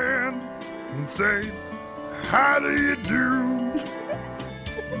hand and say, how do you do?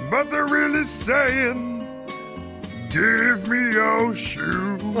 But they're really saying, give me your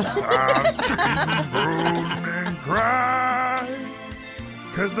shoes. I've seen grown men cry,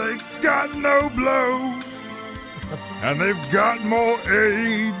 'cause they got no blow, and they've got more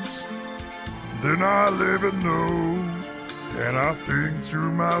AIDS than I'll ever know. And I think to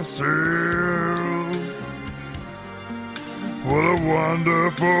myself, what a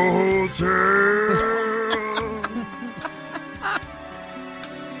wonderful hotel.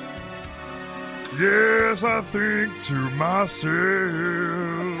 Yes, I think to myself,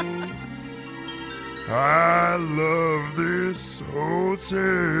 I love this hotel.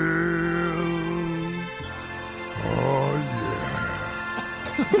 Oh, yeah.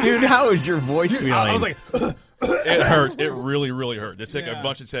 Dude, how is your voice feeling? I was like, it hurts. It really, really hurt. It took a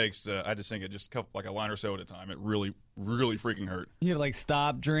bunch of takes. I had to sing it just like a line or so at a time. It really, really freaking hurt. You have to, like,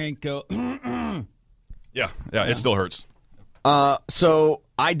 stop, drink, go. Yeah, it still hurts. So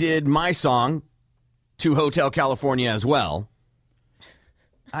I did my song to Hotel California as well.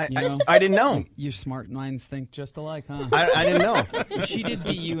 I didn't know. Your smart minds think just alike, huh? I didn't know. She did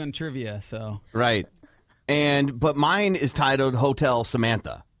beat you in trivia, so. Right. But mine is titled Hotel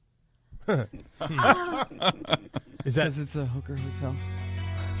Samantha. Is that because it's a hooker hotel?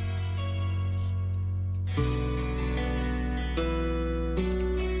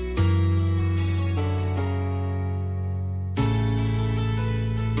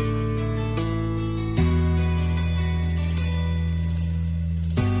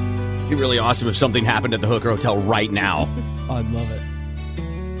 It'd be really awesome if something happened at the Hooker Hotel right now. Oh, I'd love it.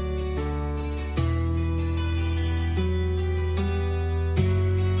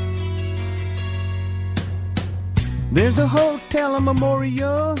 There's a hotel on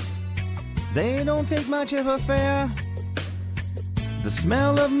Memorial. They don't take much of a fare. The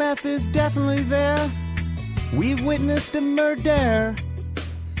smell of meth is definitely there. We've witnessed a murder.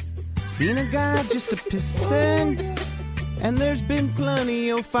 Seen a guy just a pissin'. And there's been plenty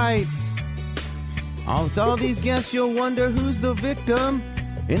of fights. With all these guests, you'll wonder who's the victim.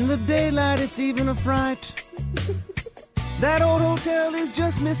 In the daylight, it's even a fright. That old hotel is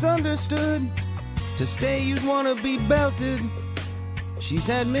just misunderstood. To stay, you'd want to be belted. She's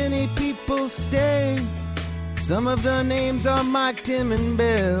had many people stay. Some of the names are Mike, Tim, and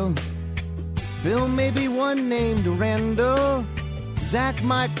Bill. Phil, maybe one named Randall. Zach,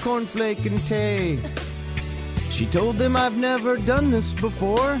 Mike, Cornflake, and Tay. She told them, I've never done this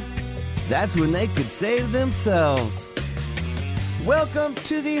before. That's when they could say to themselves, welcome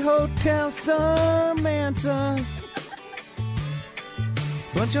to the Hotel Samantha.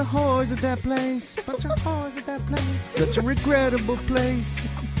 Bunch of whores at that place. Bunch of whores at that place. Such a regrettable place.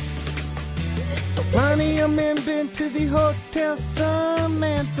 Plenty of men been to the Hotel Samantha.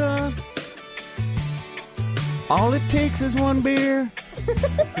 All it takes is one beer.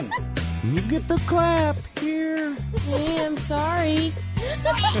 You get the clap here. Hey, I'm sorry.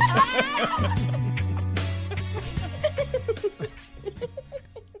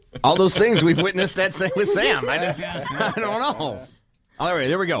 All those things we've witnessed with Sam. I don't know. All right,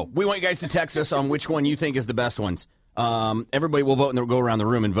 there we go. We want you guys to text us on which one you think is the best ones. Everybody will vote, and they'll go around the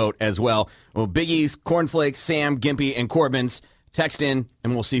room and vote as well. Well, Biggie's, Cornflakes, Sam, Gimpy, and Corbin's. Text in,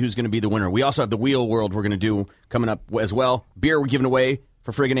 and we'll see who's going to be the winner. We also have the Wheel World we're going to do coming up as well. Beer we're giving away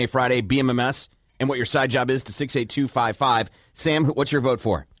for Friggin' A Friday, BMMS, and what your side job is to 68255. Sam, what's your vote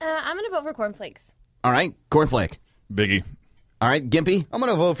for? I'm going to vote for Cornflakes. All right, Cornflake. Biggie. All right, Gimpy. I'm going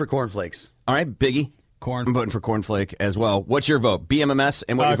to vote for Cornflakes. All right, Biggie. Corn. I'm voting for Cornflake as well. What's your vote? BMMS,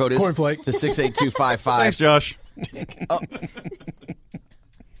 and what your vote is? Cornflake. To 68255. Thanks, Josh.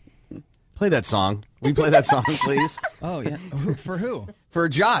 Play that song. Will you play that song, please? Oh, yeah. For who? For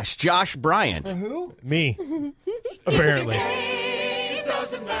Josh Bryant. For who? Me. Apparently. It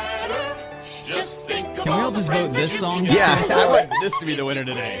doesn't matter. Just think Can we all just vote this song? Yeah, I want this to be the winner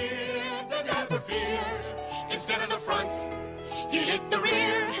today. never fear. Instead of the front, you hit the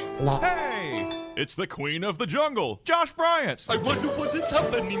rear. Hey, it's the queen of the jungle, Josh Bryant. I wonder what is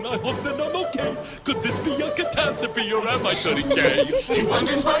happening. I hope that I'm okay. Could this be a catastrophe or am I turning gay? He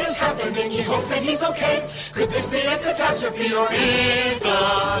wonders what is happening. He hopes that he's okay. Could this be a catastrophe or is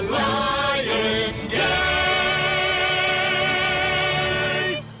a lion gay?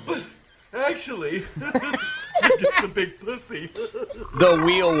 Actually, it's a big pussy. The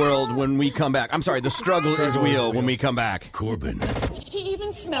Wheel World when we come back. I'm sorry, the struggle is wheel when we come back. Corbin, He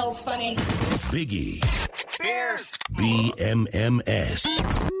even smells funny. Biggie, BMMS.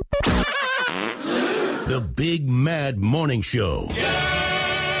 The Big Mad Morning Show.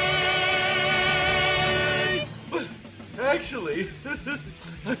 Actually,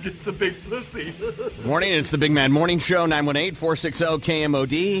 it's a big pussy. Morning, it's the Big Man Morning Show,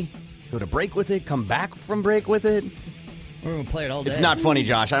 918-460-KMOD. Go to break with it, come back from break with it. We're going to play it all day. It's not funny,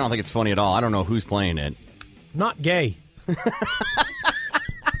 Josh. I don't think it's funny at all. I don't know who's playing it. Not gay.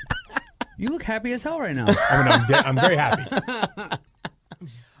 You look happy as hell right now. I'm very happy.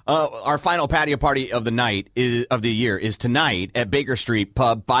 Our final patio party of the night of the year is tonight at Baker Street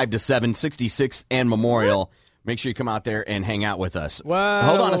Pub, 5 to 7, 66th and Memorial. Make sure you come out there and hang out with us. Whoa,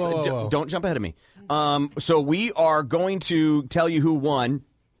 Hold on a whoa, second. whoa. Don't jump ahead of me. So we are going to tell you who won,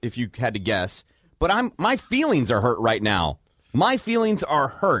 if you had to guess. But my feelings are hurt right now. My feelings are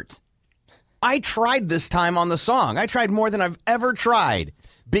hurt. I tried this time on the song. I tried more than I've ever tried.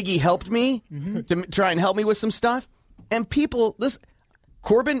 Biggie helped me to try and help me with some stuff. And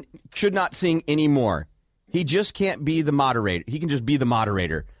Corbin should not sing anymore. He just can't be the moderator. He can just be the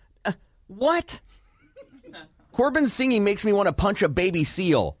moderator. What? Corbin's singing makes me want to punch a baby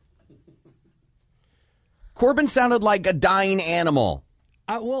seal. Corbin sounded like a dying animal.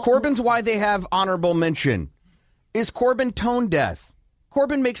 Corbin's why they have honorable mention. Is Corbin tone deaf?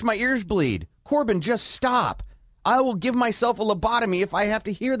 Corbin makes my ears bleed. Corbin, just stop. I will give myself a lobotomy if I have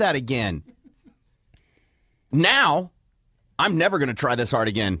to hear that again. Now, I'm never going to try this hard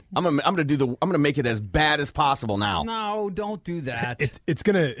again. I'm going to make it as bad as possible now. No, don't do that.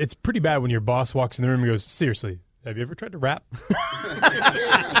 It's pretty bad when your boss walks in the room and goes, seriously, have you ever tried to rap?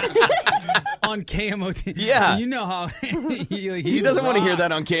 On KMOD. Yeah. You know how he doesn't want to hear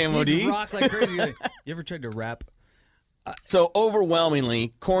that on KMOD. He's rock like crazy. You ever tried to rap? So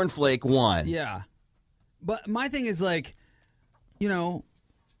overwhelmingly, Cornflake won. Yeah. But my thing is nobody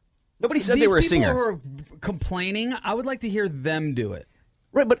said they were a singer. These people who are complaining, I would like to hear them do it.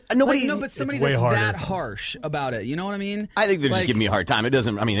 Right, but nobody. But somebody that's that harsh about it. You know what I mean? I think they're just giving me a hard time. It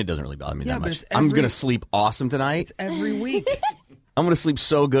doesn't really bother me that much. I'm going to sleep awesome tonight. It's every week. I'm going to sleep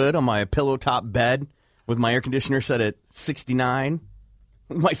so good on my pillow top bed with my air conditioner set at 69.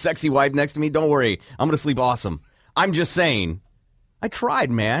 With my sexy wife next to me. Don't worry. I'm going to sleep awesome. I'm just saying, I tried,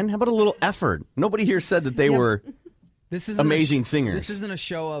 man. How about a little effort? Nobody here said that they were amazing singers. This isn't a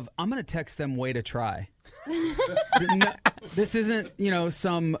show of, I'm going to text them way to try. This isn't,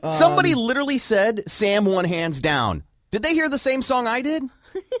 some... Somebody literally said Sam won hands down. Did they hear the same song I did?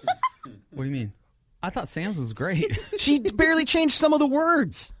 What do you mean? I thought Sam's was great. She barely changed some of the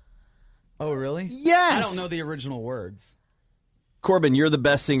words. Oh, really? Yes. I don't know the original words. Corbin, you're the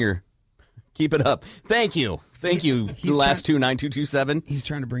best singer. Keep it up. Thank you. The last 9227. He's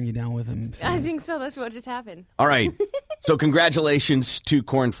trying to bring you down with him. So. I think so. That's what just happened. All right. So congratulations to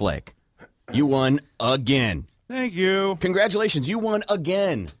Cornflake. You won again. Thank you. Congratulations. You won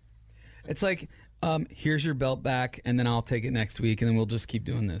again. It's like, here's your belt back, and then I'll take it next week, and then we'll just keep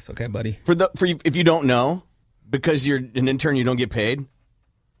doing this. Okay, buddy? For you, if you don't know, because you're an intern, you don't get paid.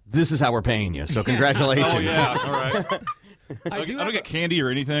 This is how we're paying you. So congratulations. Oh yeah, all right. I don't get candy or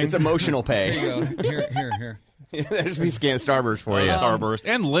anything. It's emotional pay. Here you go. Here. There's me scan Starburst for you. Starburst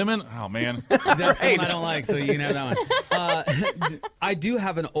and lemon. Oh man, that's the one I don't like. So you can have that one. I do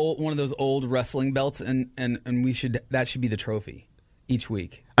have one of those old wrestling belts, and that should be the trophy each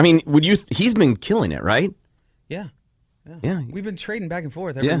week. I mean, he's been killing it, right? Yeah. We've been trading back and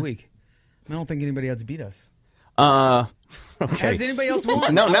forth every week. I don't think anybody else beat us. Okay. Has anybody else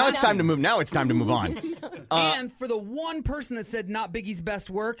won? No, now it's time to move. Now it's time to move on. And for the one person that said not Biggie's best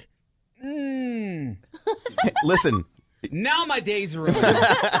work, listen. Now my day's ruined.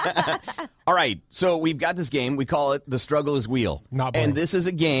 All right, so we've got this game. We call it The Struggle is Wheel. And this is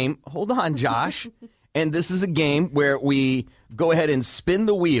a game. Hold on, Josh. And this is a game where we go ahead and spin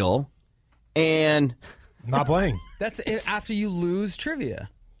the wheel and... Not playing. That's after you lose trivia.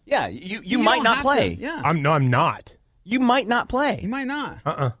 Yeah, you might not play. Yeah. I'm not. You might not play. You might not.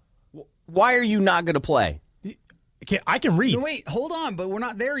 Why are you not going to play? I can read. No, wait, hold on, but we're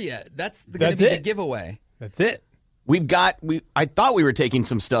not there yet. That's going to be the giveaway. That's it. I thought we were taking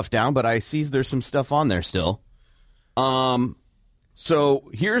some stuff down, but I see there's some stuff on there still.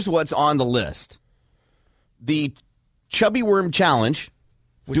 So here's what's on the list. The Chubby Worm Challenge.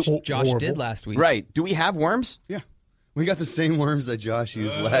 Which Josh did last week. Right. Do we have worms? Yeah. We got the same worms that Josh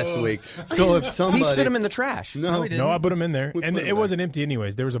used last week. So if somebody... He spit them in the trash. No, I put them in there. And it wasn't empty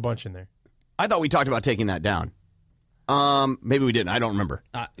anyways. There was a bunch in there. I thought we talked about taking that down. Maybe we didn't. I don't remember.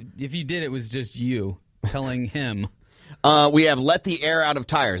 If you did, it was just you telling him. We have let the air out of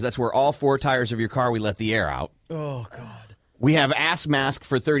tires. That's where all 4 tires of your car, we let the air out. Oh, God. We have ass mask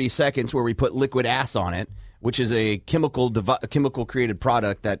for 30 seconds where we put liquid ass on it, which is a chemical created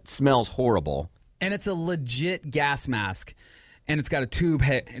product that smells horrible. And it's a legit gas mask, and it's got a tube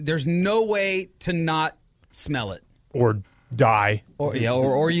head. There's no way to not smell it. Or die.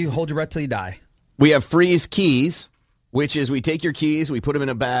 Or you hold your breath till you die. We have freeze keys, which is we take your keys, we put them in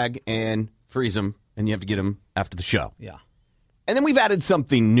a bag, and freeze them, and you have to get them after the show. Yeah. And then we've added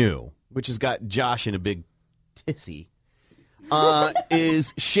something new, which has got Josh in a big tissy,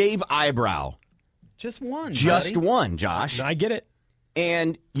 is shave eyebrow. Just one. Just one, Josh. I get it.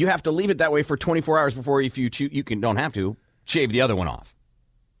 And you have to leave it that way for 24 hours before, if you don't have to, shave the other one off.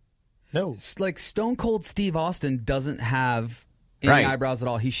 No. Mm. Like Stone Cold Steve Austin doesn't have any eyebrows at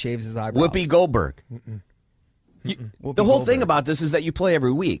all. He shaves his eyebrows. Whoopi Goldberg. The whole thing about this is that you play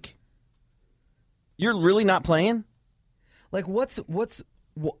every week. You're really not playing? Like,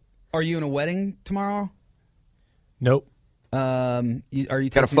 are you in a wedding tomorrow? Nope. Are you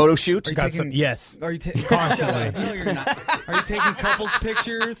got a photo shoot? Yes. Are you constantly? No, you're not. Are you taking couples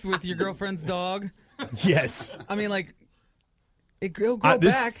pictures with your girlfriend's dog? Yes. I mean, like, go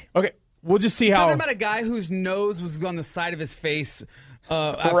back. Okay, we'll just see how. Talking about a guy whose nose was on the side of his face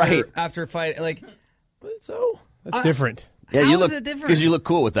after a fight. Like, so that's different. Yeah, How you is look it different? because you look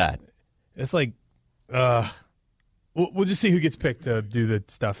cool with that. It's like, we'll just see who gets picked to do the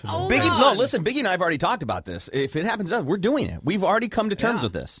stuff. Listen, Biggie and I have already talked about this. If it happens to us, we're doing it. We've already come to terms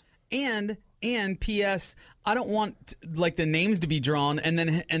with this. And P.S. I don't want like the names to be drawn and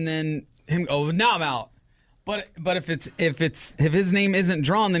then him go, now I'm out. But if his name isn't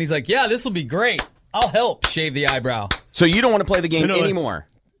drawn, then he's like, yeah, this will be great. I'll help shave the eyebrow. So you don't want to play the game anymore?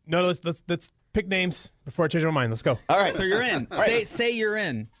 No, let's pick names before I change my mind. Let's go. All right. So you're in. Say you're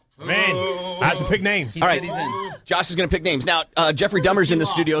in. Man, I have to pick names. He All said right. he's in. Josh is going to pick names. Now, Jeffrey Dahmer's in the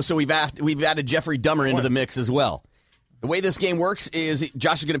studio, so we've added Jeffrey Dahmer into the mix as well. The way this game works is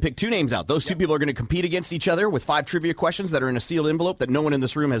Josh is going to pick 2 names out. Those 2 people are going to compete against each other with 5 trivia questions that are in a sealed envelope that no one in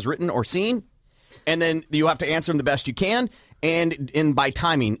this room has written or seen. And then you have to answer them the best you can, and by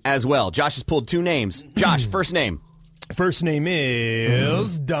timing as well. Josh has pulled 2 names. Josh, first name. First name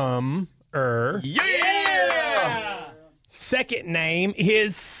is Dumb. Yeah! Second name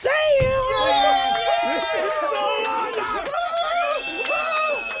is Sam. This is so awesome.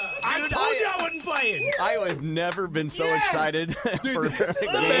 I told you I wasn't playing. I have never been so excited for This is the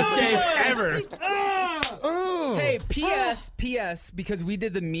best game ever. Hey, P.S. Because we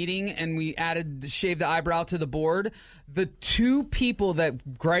did the meeting and we added shave the eyebrow to the board, the 2 people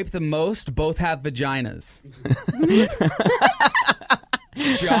that gripe the most both have vaginas.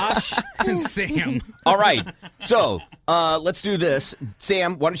 Josh and Sam. All right. So let's do this.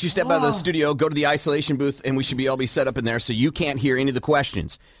 Sam, why don't you step out of the studio, go to the isolation booth, and we should all be set up in there so you can't hear any of the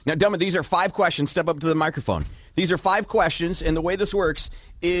questions. Now, Dumma, these are 5 questions. Step up to the microphone. These are 5 questions, and the way this works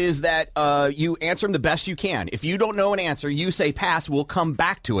is that you answer them the best you can. If you don't know an answer, you say pass. We'll come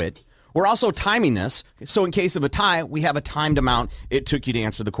back to it. We're also timing this, so in case of a tie, we have a timed amount it took you to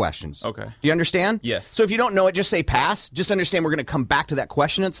answer the questions. Okay. Do you understand? Yes. So if you don't know it, just say pass. Just understand we're going to come back to that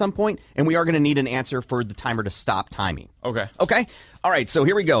question at some point, and we are going to need an answer for the timer to stop timing. Okay. Okay? All right, so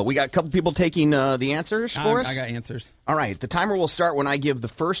here we go. We got a couple people taking the answers for us. I got answers. All right, the timer will start when I give the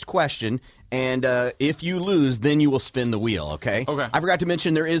first question, and if you lose, then you will spin the wheel, okay? Okay. I forgot to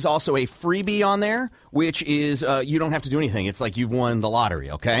mention there is also a freebie on there, which is you don't have to do anything. It's like you've won the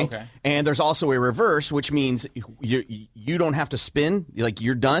lottery, okay? Okay. And there's also a reverse, which means you don't have to spin, like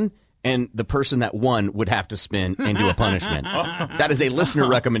you're done, and the person that won would have to spin and do a punishment. That is a listener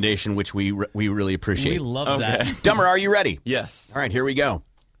recommendation, which we really appreciate. We love that. Dummer, are you ready? Yes. All right, here we go.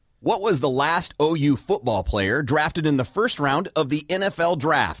 What was the last OU football player drafted in the first round of the NFL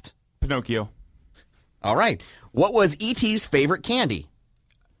draft? Pinocchio. All right. What was E.T.'s favorite candy?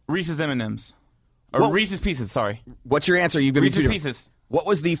 Reese's M&Ms. Or Reese's Pieces, sorry. What's your answer? You've given Reese's two. Pieces. What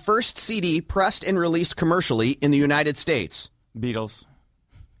was the first CD pressed and released commercially in the United States? Beatles.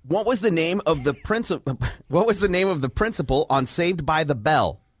 What was the name of the principal on Saved by the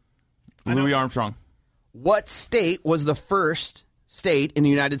Bell? Louis Armstrong. What state was the first state in the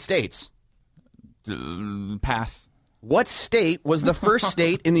United States? Pass. What state was the first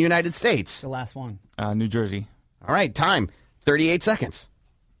state in the United States? The last one. New Jersey. All right, time. 38 seconds.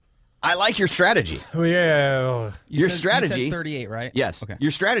 I like your strategy. Oh, yeah. You said 38, right? Yes. Okay.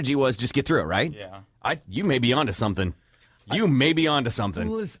 Your strategy was just get through it, right? Yeah. You may be onto something. You may be onto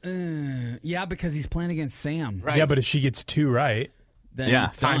something. Yeah, because he's playing against Sam. Yeah, but if she gets 2 right, Then Yeah.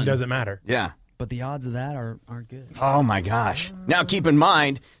 it's time done. doesn't matter. Yeah. But the odds of that are good. Oh, my gosh. Now, keep in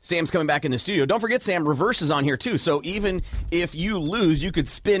mind, Sam's coming back in the studio. Don't forget, Sam, reverse is on here, too. So even if you lose, you could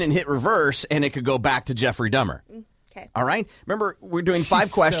spin and hit reverse, and it could go back to Jeffrey Dummer. Okay. All right? Remember, we're doing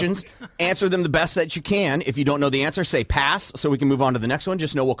 5 questions. Answer them the best that you can. If you don't know the answer, say pass so we can move on to the next one.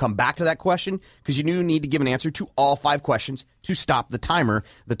 Just know we'll come back to that question because you do need to give an answer to all 5 questions to stop the timer.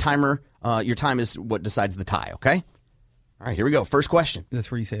 The timer, your time is what decides the tie, okay? All right, here we go. First question. That's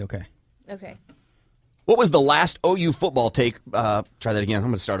where you say okay. Okay. What was the last OU football take? Try that again. I'm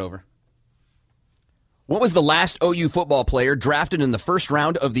going to start over. What was the last OU football player drafted in the first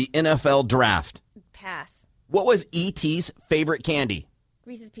round of the NFL draft? Pass. What was E.T.'s favorite candy?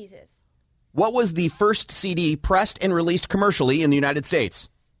 Reese's Pieces. What was the first CD pressed and released commercially in the United States?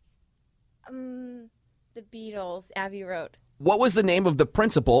 The Beatles. Abbey Road. What was the name of the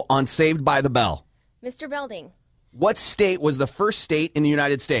principal on Saved by the Bell? Mr. Belding. What state was the first state in the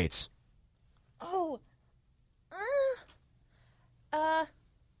United States? Oh.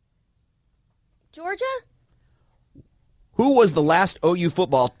 Georgia? Who was the last OU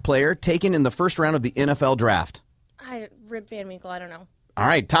football player taken in the first round of the NFL draft? Rip Van Winkle. I don't know. All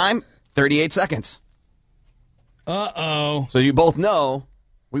right, time, 38 seconds. Uh-oh. So you both know,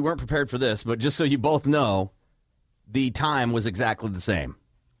 we weren't prepared for this, but just so you both know, the time was exactly the same.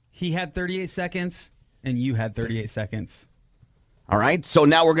 He had 38 seconds, and you had 38 seconds. All right, so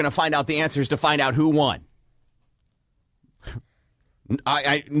now we're going to find out the answers to find out who won.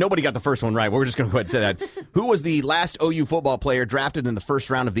 Nobody got the first one right. We're just going to go ahead and say that. Who was the last OU football player drafted in the first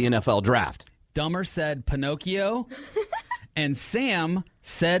round of the NFL draft? Dummer said Pinocchio, and Sam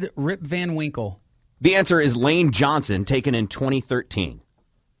said Rip Van Winkle. The answer is Lane Johnson, taken in 2013.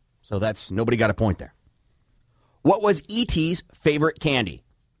 So that's, nobody got a point there. What was E.T.'s favorite candy?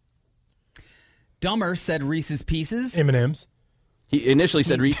 Dummer said Reese's Pieces. M&M's. He initially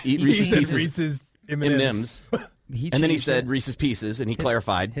said Reese's Pieces. Reese's M&Ms. And then he said Reese's Pieces, and he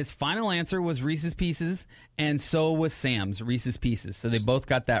clarified. His final answer was Reese's Pieces, and so was Sam's, Reese's Pieces. So they both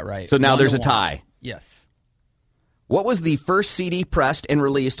got that right. So now there's a 1-1. tie. Yes. What was the first CD pressed and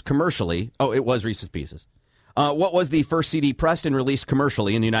released commercially? Oh, it was Reese's Pieces. What was the first CD pressed and released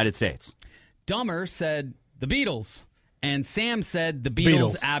commercially in the United States? Dummer said the Beatles, and Sam said the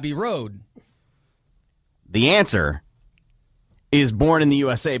Beatles. Abbey Road. The answer is Born in the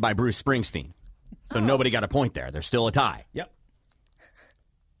USA by Bruce Springsteen. So nobody got a point there. There's still a tie. Yep.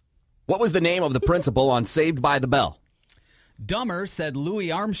 What was the name of the principal on Saved by the Bell? Dummer said Louis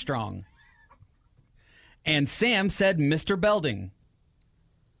Armstrong, and Sam said Mr. Belding.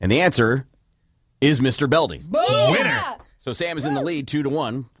 And the answer is Mr. Belding. Boom! Winner. So Sam is in the lead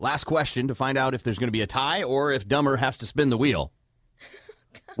 2-1. Last question to find out if there's going to be a tie or if Dummer has to spin the wheel.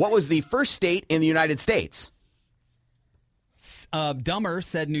 What was the first state in the United States? Dummer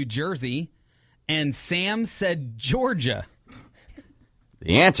said New Jersey, and Sam said Georgia.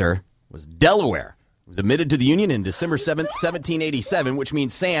 The answer was Delaware. It was admitted to the Union in December 7th, 1787, which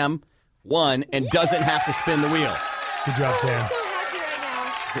means Sam won and doesn't have to spin the wheel. Good job, Sam. So happy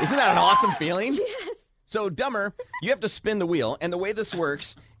right now. Isn't that an awesome feeling? Yes. So, Dummer, you have to spin the wheel, and the way this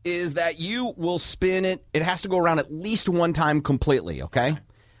works is that you will spin it. It has to go around at least one time completely, okay?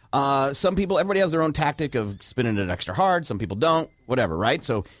 Some people, everybody has their own tactic of spinning it extra hard. Some people don't, whatever, right?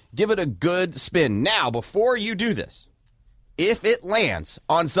 So give it a good spin. Now, before you do this, if it lands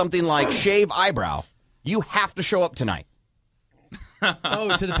on something like shave eyebrow, you have to show up tonight.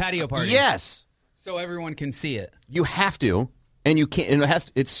 Oh, to the patio party. Yes. So everyone can see it. You have to, and you can't.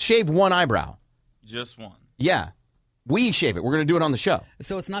 And it's shave one eyebrow. Just one. Yeah. We shave it. We're going to do it on the show.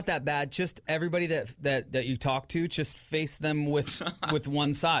 So it's not that bad. Just everybody that you talk to, just face them with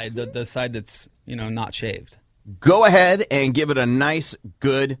one side, the side that's not shaved. Go ahead and give it a nice,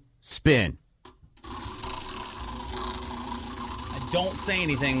 good spin. Don't say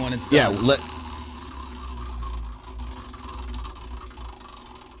anything when it's done. Yeah.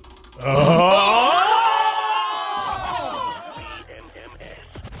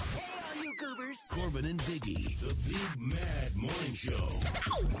 Corbin and Biggie, the Big Mad Morning Show.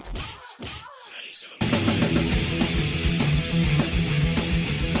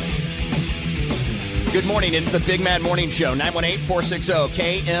 Good morning. It's the Big Mad Morning Show.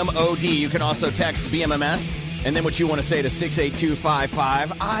 918-460-KMOD. You can also text BMMS. And then what you want to say to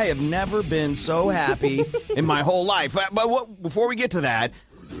 68255. I have never been so happy in my whole life. But before we get to that,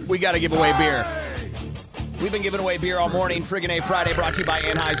 we got to give away beer. We've been giving away beer all morning. Friggin' A Friday brought to you by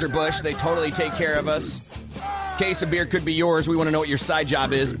Anheuser-Busch. They totally take care of us. Case of beer could be yours. We want to know what your side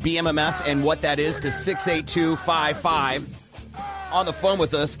job is. BMMS and what that is to 68255. On the phone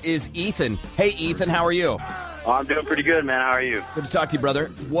with us is Ethan. Hey, Ethan, how are you? Oh, I'm doing pretty good, man. How are you? Good to talk to you, brother.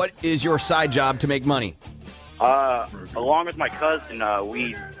 What is your side job to make money? Along with my cousin,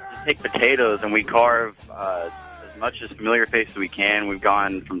 we just take potatoes and we carve as much as familiar face as we can. We've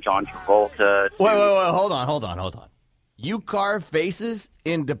gone from John Travolta to... Wait, hold on. You carve faces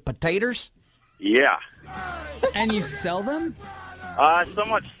into potatoes? Yeah. And you sell them?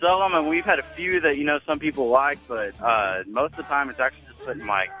 Somewhat sell them, and we've had a few that, some people like, but most of the time it's actually just put in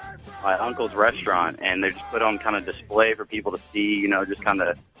my uncle's restaurant, and they just put on kind of display for people to see, just kind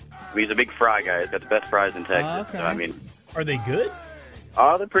of... He's a big fry guy. He's got the best fries in Texas. Okay. So, are they good?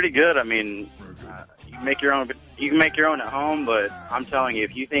 Oh, they're pretty good. You can make your own. You can make your own at home, but I'm telling you,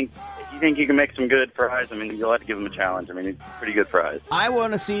 if you think you can make some good fries, you'll have to give them a challenge. It's pretty good fries. I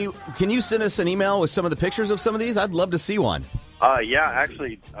want to see. Can you send us an email with some of the pictures of some of these? I'd love to see one. Yeah,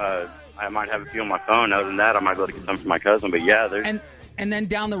 actually, I might have a few on my phone. Other than that, I might be able to get some from my cousin. But yeah, there's. And then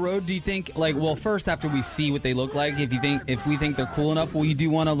down the road, do you think, first after we see what they look like, if we think they're cool enough, will you do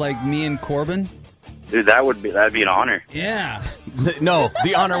one of me and Corbin? Dude, that'd be an honor. Yeah. No,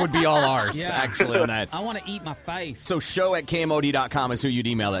 the honor would be all ours, Yeah. actually, on that. I want to eat my face. So show@KMOD.com is who you'd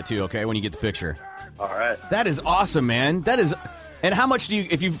email that to, okay, when you get the picture. All right. That is awesome, man. And how much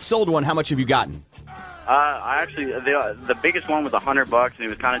if you've sold one, how much have you gotten? I actually, the biggest one was $100, and it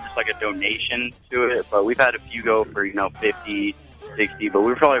was kind of just like a donation to it, but we've had a few go for, 50, 60, but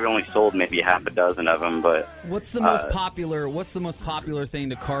we've probably only sold maybe half a dozen of them. But what's the most popular? What's the most popular thing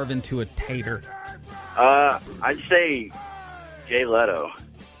to carve into a tater? I'd say Jay Leto.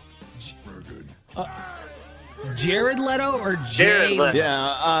 Jared Leto or Jared Leto?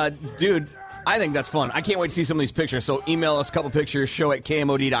 Yeah, dude, I think that's fun. I can't wait to see some of these pictures. So email us a couple pictures.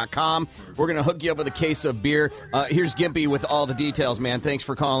 show@KMOD.com. We're gonna hook you up with a case of beer. Here's Gimpy with all the details, man. Thanks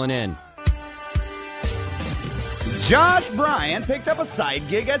for calling in. Josh Bryant picked up a side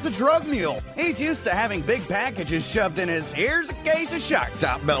gig as a drug mule. He's used to having big packages shoved in his here's a case of Shock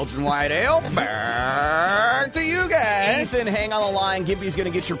Top Belgian White Ale. Back to you guys. Ethan, hang on the line. Gimpy's going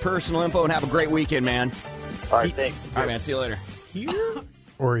to get your personal info and have a great weekend, man. All right, thanks. All right, man. See you later. Here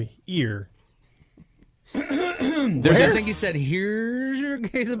or ear? I think he said, "Here's your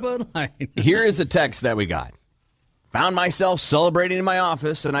case of Bud Light." Here is a text that we got. Found myself celebrating in my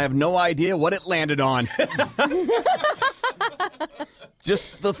office, and I have no idea what it landed on.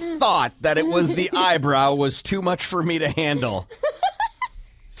 Just the thought that it was the eyebrow was too much for me to handle.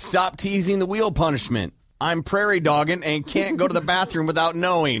 Stop teasing the wheel punishment. I'm prairie dogging and can't go to the bathroom without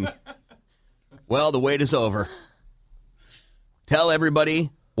knowing. Well, the wait is over. Tell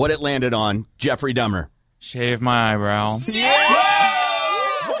everybody what it landed on. Jeffrey Dahmer. Shave my eyebrow.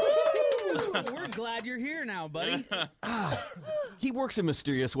 We're glad you're here now, buddy. He works in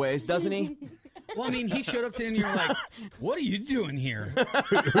mysterious ways, doesn't he? Well, he showed up today and you're like, what are you doing here?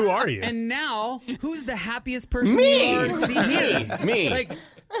 Who are you? And now, who's the happiest person Me! you are to see here? Me.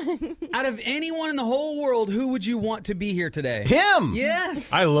 Out of anyone in the whole world, who would you want to be here today? Him!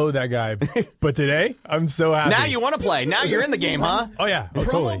 Yes. I loathe that guy. But today, I'm so happy. Now you want to play. Now you're in the game, huh? Oh, yeah. Oh,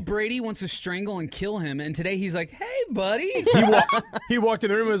 Promo totally. Brady wants to strangle and kill him, and today he's like, hey, buddy. He walked in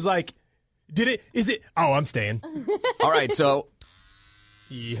the room and was like, is it? Oh, I'm staying. All right, so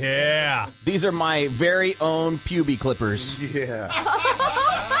Yeah. These are my very own pubic clippers. Yeah.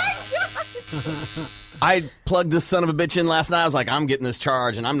 I plugged this son of a bitch in last night. I was like, I'm getting this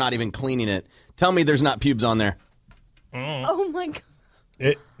charge, and I'm not even cleaning it. Tell me there's not pubes on there. Oh my god.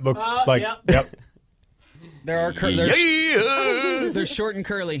 It looks like. Yep. There are they're short and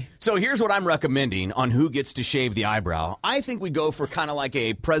curly. So here's what I'm recommending on who gets to shave the eyebrow. I think we go for kind of like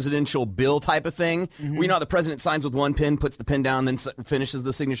a presidential bill type of thing. We know how the president signs with one pin, puts the pin down, then finishes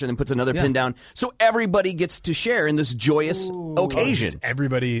the signature, then puts another pin down. So everybody gets to share in this joyous occasion.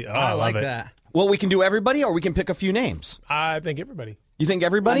 Everybody. Oh, I like love it. that. Well, we can do everybody, or we can pick a few names. I think everybody. You think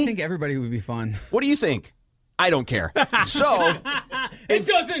everybody? I think everybody would be fun. What do you think? I don't care. So it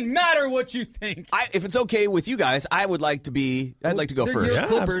doesn't matter what you think. if it's okay with you guys, I'd like to go They're first. your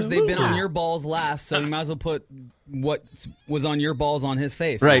clippers. They've been on your balls last, so you might as well put what was on your balls on his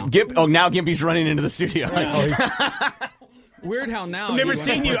face. Right. Now. Now Gimpy's running into the studio. Weird how now I've never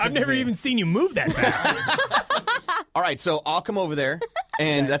seen you. I've never even seen you move that fast. All right, so I'll come over there,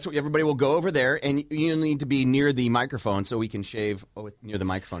 and that's what everybody will go over there, and you need to be near the microphone so we can shave near the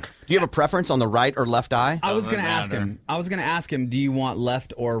microphone. Do you have a preference on the right or left eye? I was going to ask him. Do you want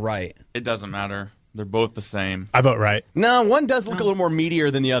left or right? It doesn't matter. They're both the same. I vote right. No, one does look a little more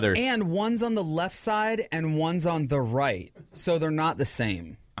meatier than the other. And one's on the left side and one's on the right, so they're not the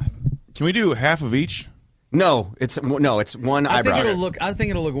same. Can we do half of each? No, it's one eyebrow. I think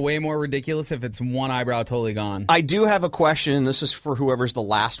it'll look way more ridiculous if it's one eyebrow totally gone. I do have a question, and this is for whoever's the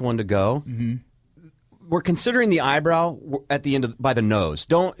last one to go. Mm-hmm. We're considering the eyebrow at the end by the nose.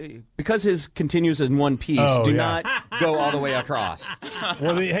 Because his continues in one piece. Do not go all the way across.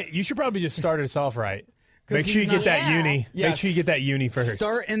 Well, hey, you should probably just start us off right. Make sure you get that uni. Yes. Make sure you get that uni first.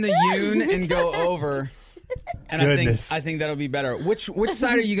 Start in the un and go over. And I think that'll be better. Which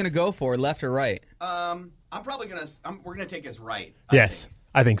side are you going to go for, left or right? I'm probably gonna. We're gonna take his right.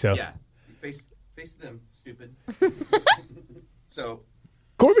 I think so. Yeah, face them, stupid. So,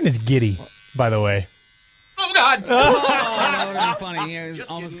 Corbin is giddy, by the way. Oh God! That would have been funny. He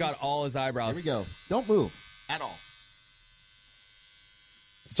almost got all his eyebrows. Here we go. Don't move at all.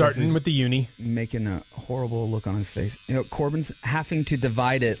 Starting with the uni, making a horrible look on his face. You know, Corbin's having to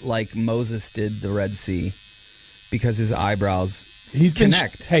divide it like Moses did the Red Sea because his eyebrows. He's been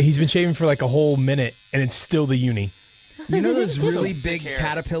shaving for like a whole minute, and it's still the uni. You know those really big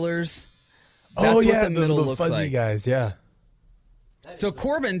caterpillars? That's what the middle looks fuzzy like. Guys, yeah. So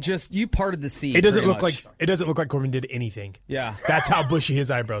Corbin you parted the sea. It doesn't look like Corbin did anything. Yeah, that's how bushy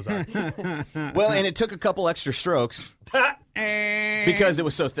his eyebrows are. Well, and it took a couple extra strokes because it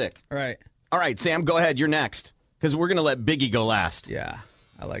was so thick. Right. All right, Sam, go ahead. You're next because we're gonna let Biggie go last. Yeah,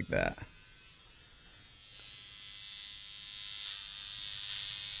 I like that.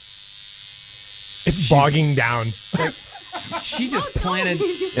 It's bogging down. Like, she just planted.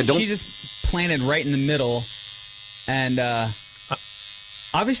 She just planted right in the middle, and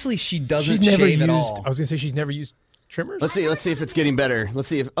obviously she doesn't shave at all. I was gonna say she's never used trimmers. Let's see if it's getting better. Let's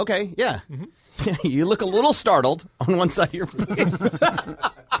see if yeah. You look a little startled on one side of your face.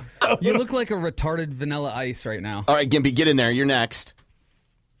 You look like a retarded Vanilla Ice right now. All right, Gimpy, get in there. You're next.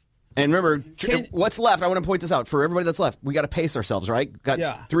 And remember, what's left? I want to point this out for everybody that's left. We got to pace ourselves, right?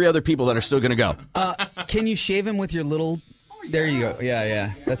 Got 3 other people that are still going to go. Can you shave him with your little? There you go.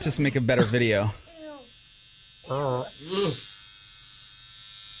 Yeah. Let's just make a better video. I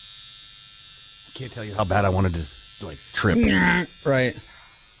can't tell you how bad I wanted to trip. Right.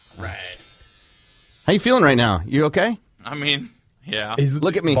 How you feeling right now? You okay? I mean, yeah.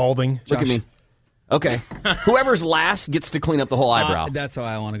 Look at me. Balding. Look at me. Okay. Whoever's last gets to clean up the whole eyebrow. That's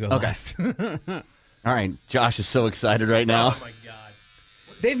why I want to go last. All right. Josh is so excited right now. Oh, my God.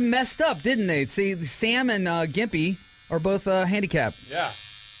 They've messed up, didn't they? See, Sam and Gimpy are both handicapped. Yeah.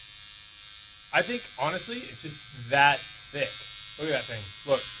 I think, honestly, it's just that thick. Look at that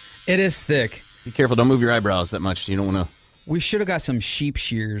thing. Look. It is thick. Be careful. Don't move your eyebrows that much. You don't want to. We should have got some sheep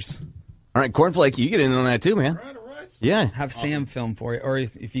shears. All right, Cornflake, you get in on that too, man. All right. Yeah. Have Sam film for you, or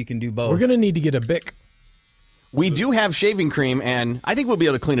if you can do both. We're going to need to get a Bic. We do have shaving cream, and I think we'll be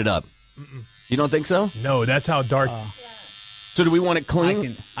able to clean it up. You don't think so? No, that's how dark. So do we want it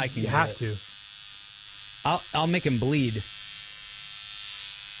clean? I can. You have to. I'll make him bleed.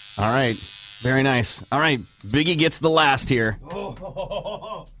 All right. Very nice. All right. Biggie gets the last here.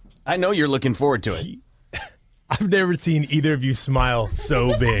 I know you're looking forward to it. I've never seen either of you smile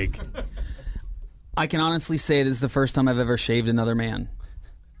so big. I can honestly say this is the first time I've ever shaved another man.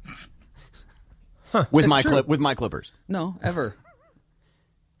 Huh. With my clippers. No, ever.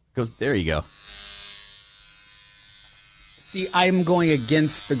 There you go. See, I'm going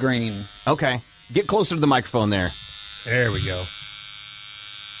against the grain. Okay. Get closer to the microphone there. There we go.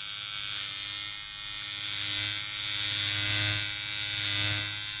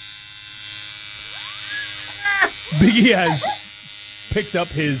 Biggie has picked up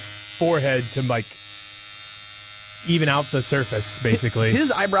his forehead to like even out the surface, basically.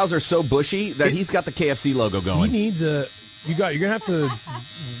 His eyebrows are so bushy that he's got the KFC logo going. He needs a. You're gonna have to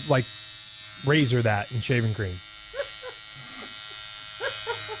like razor that in shaving cream.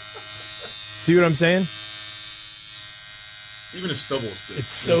 See what I'm saying? Even his stubble is thick.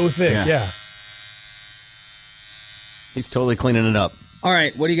 It's so thick. Yeah. He's totally cleaning it up. All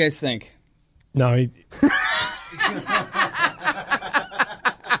right, what do you guys think? No, he.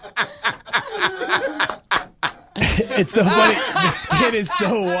 It's so funny. The skin is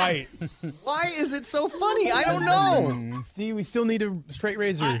so white. Why is it so funny? I don't know. See, we still need a straight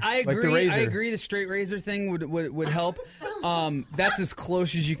razor. I Like the agree. razor. I agree. The straight razor thing would help. That's as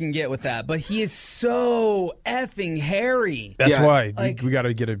close as you can get with that. But he is so effing hairy. That's why Like, we got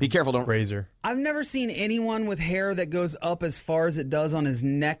to get a be careful. Don't razor. I've never seen anyone with hair that goes up as far as it does on his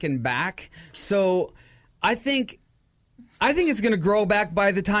neck and back. So I think it's going to grow back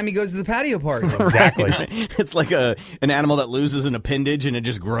by the time he goes to the patio party. Exactly. It's like an animal that loses an appendage and it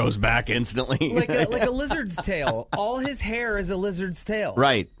just grows back instantly. like a lizard's tail. All his hair is a lizard's tail.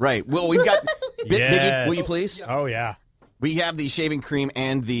 Right. Well, we've got Yes. Biggie, will you please? Oh yeah. We have the shaving cream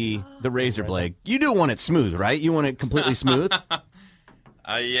and the razor blade. You do want it smooth, right? You want it completely smooth?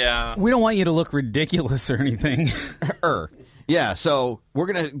 Yeah. We don't want you to look ridiculous or anything. Yeah, so we're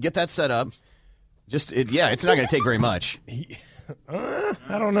going to get that set up. It's not going to take very much. I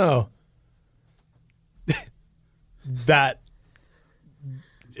don't know. That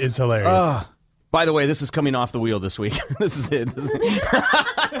is hilarious. By the way, this is coming off the wheel this week. This is it.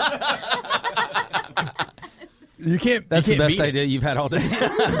 You can't. That's you the can't best beat idea you've had all day.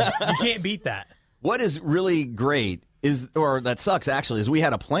 You can't beat that. What is really great that sucks actually, is we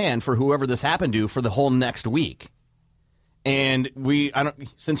had a plan for whoever this happened to for the whole next week. And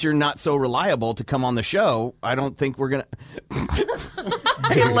since you're not so reliable to come on the show, I don't think we're going to.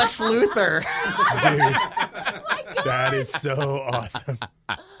 Hey, Lex Luthor. Dude, that is so awesome.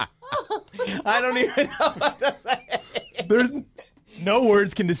 I don't even know what to say. There's no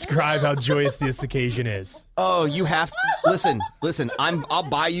words can describe how joyous this occasion is. Oh, you have to listen. I'll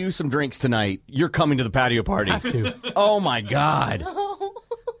buy you some drinks tonight. You're coming to the patio party. Have to. Oh my God.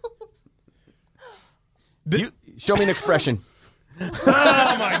 You show me an expression. Oh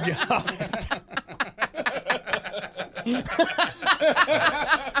my God.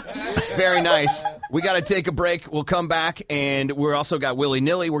 Very nice. We got to take a break. We'll come back, and we're also got Willy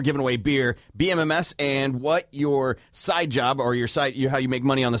Nilly. We're giving away beer, BMMS, and what your side job or your side, how you make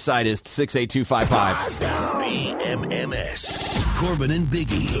money on the side is 68255. BMMS. Corbin and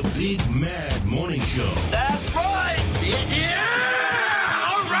Biggie, the Big Mad Morning Show. That's right.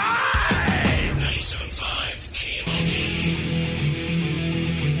 Yeah. All right. 97.5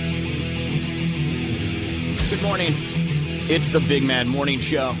 KMOD. Good morning. It's the Big Mad Morning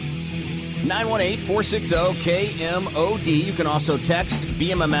Show. 918-460-KMOD. You can also text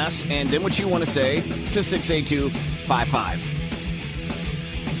BMMS and then what you want to say to 68255.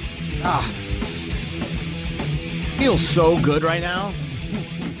 Feels so good right now.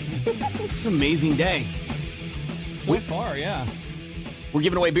 It's an amazing day. So far, yeah. We're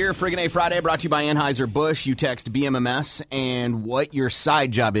giving away beer Friggin' A Friday, brought to you by Anheuser-Busch. You text BMMS and what your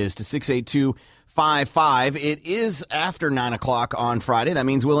side job is to 68255. It is after 9 o'clock on Friday. That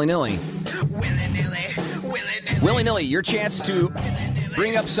means willy-nilly. Willy-nilly, your chance to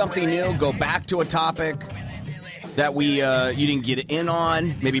bring up something new, go back to a topic that you didn't get in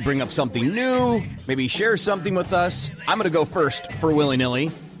on, maybe bring up something new, maybe share something with us. I'm going to go first for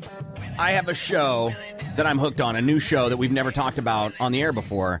willy-nilly. I have a show that I'm hooked on, a new show that we've never talked about on the air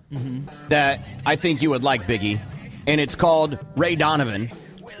before, that I think you would like, Biggie, and it's called Ray Donovan.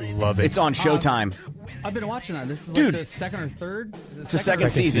 Love it. It's on Showtime. I've been watching that. This is Dude. like the second or third? It's the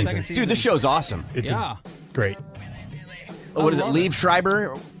second season. Dude, this show's awesome. It's great. What is it? love Live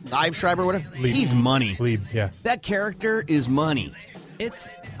Schreiber, whatever. Lieb. He's money. Lieb, yeah. That character is money.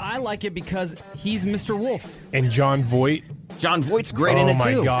 I like it because he's Mr. Wolf. And John Voight. John Voight's great in it too.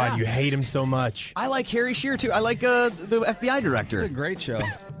 Oh my God, you hate him so much. I like Harry Shearer too. I like the FBI director. It's a great show.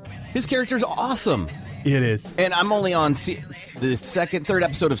 His character's awesome. It is. And I'm only on the third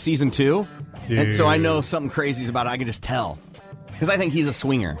episode of season 2. Dude. And so I know something crazy's about it. I can just tell. Because I think he's a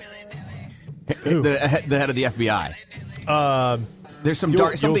swinger. The head of the FBI. There's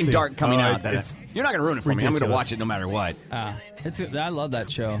something dark coming out. You're not going to ruin it for me. I'm going to watch it no matter what. I love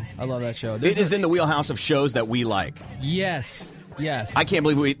that show. I love that show. It is in the wheelhouse of shows that we like. Yes. I can't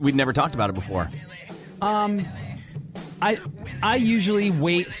believe we'd never talked about it before. I usually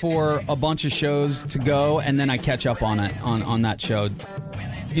wait for a bunch of shows to go, and then I catch up on it on that show.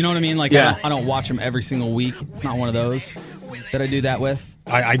 You know what I mean? Like, Yeah. I don't watch them every single week. It's not one of those that I do that with.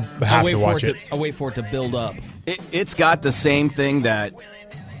 I have to watch it. I wait for it to build up. It's got the same thing that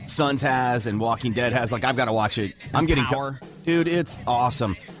Sons has and Walking Dead has. Like, I've got to watch it. I'm getting Power. Dude, it's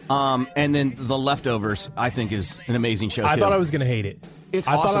awesome. And then The Leftovers, I think, is an amazing show, too. I thought I was going to hate it. It's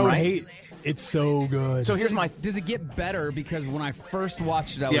I awesome, thought I would right? hate. It's so good. So here's my... Does it get better? Because when I first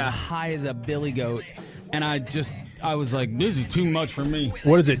watched it, I was high as a billy goat. And I was like, this is too much for me.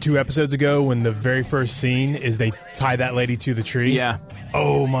 What is it, 2 episodes ago when the very first scene is they tie that lady to the tree? Yeah.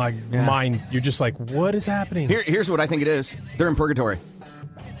 Oh, my mind. You're just like, what is happening? Here's what I think it is. They're in purgatory.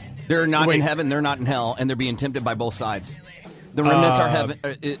 They're not in heaven, they're not in hell, and they're being tempted by both sides. The remnants are heaven.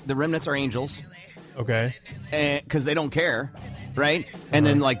 The remnants are angels. Okay. Because they don't care, right? And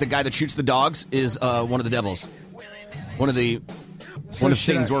then, like, the guy that shoots the dogs is one of the devils. One of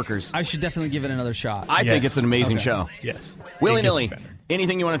Satan's workers. I should definitely give it another shot. I think it's an amazing show. Yes. Willy-nilly.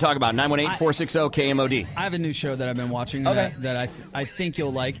 Anything you want to talk about? 918-460-KMOD. I have a new show that I've been watching Okay. that I think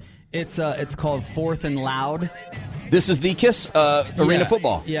you'll like. It's called Fourth and Loud. This is the KISS Arena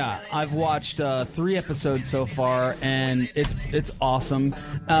Football. Yeah, I've watched 3 episodes so far, and it's awesome.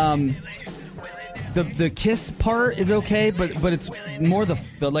 The KISS part is okay, but it's more the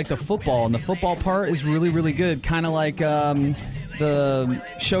football, and the football part is really, really good. Kind of like the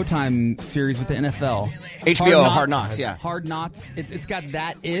Showtime series with the NFL. HBO Hard Knocks, yeah. Hard Knocks. It's got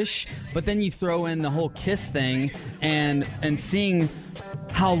that ish, but then you throw in the whole KISS thing and seeing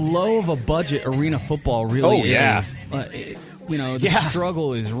how low of a budget arena football really is. The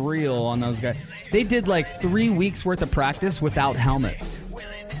struggle is real on those guys. They did like 3 weeks worth of practice without helmets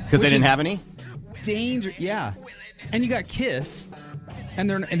because they didn't have any. Danger, yeah. And you got KISS, and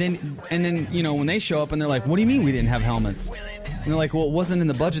then when they show up and they're like, "What do you mean we didn't have helmets?" And they're like, "Well, it wasn't in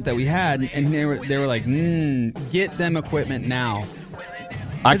the budget that we had." And they were like, "Get them equipment now."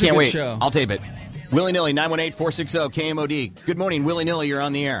 I can't wait. Show. I'll tape it. Willy-nilly, 918-460-KMOD. Good morning, Willy-nilly. You're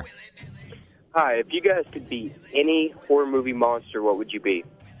on the air. Hi, if you guys could be any horror movie monster, what would you be?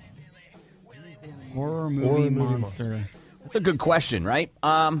 Horror movie monster. That's a good question, right?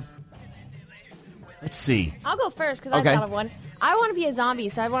 Let's see. I'll go first because I thought of one. I want to be a zombie,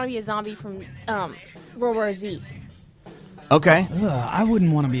 so I want to be a zombie from World War Z. Okay. I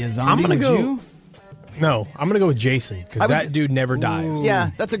wouldn't want to be a zombie. I'm gonna would go. you? No, I'm gonna go with Jason because that dude never dies.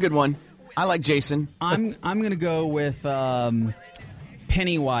 Yeah, that's a good one. I like Jason. I'm gonna go with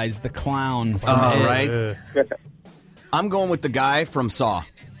Pennywise the clown. From It. Right. I'm going with the guy from Saw.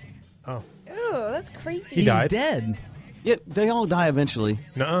 Oh. Ew, that's creepy. He died. Dead. Yeah, they all die eventually.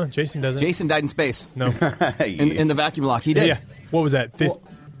 Nuh-uh, Jason doesn't. Jason died in space. No. in the vacuum lock. He did. Yeah. What was that?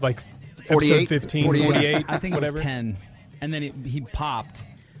 48? Episode 15, 48? I think whatever. it was 10. And then he popped.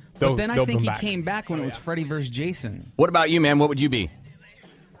 But then I think he came back when it was Freddy versus Jason. What about you, man? What would you be?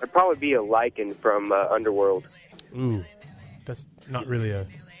 I'd probably be a lichen from Underworld. Ooh, that's not really a...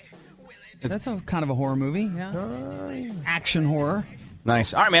 That's a kind of a horror movie, yeah. Action horror.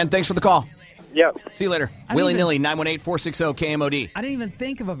 Nice. All right, man. Thanks for the call. Yep. See you later. Willy-nilly, 918-460-KMOD. I didn't even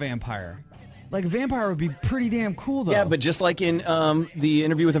think of a vampire. Like, a vampire would be pretty damn cool, though. Yeah, but just like in the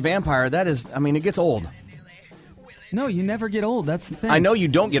interview with a vampire, that is, I mean, it gets old. No, you never get old. That's the thing. I know you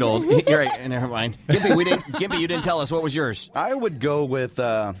don't get old. You're right. Never mind. Gimpy, you didn't tell us. What was yours? I would go with,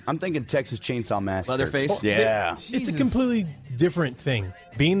 I'm thinking Texas Chainsaw Massacre. Leatherface? Yeah. It's a completely different thing.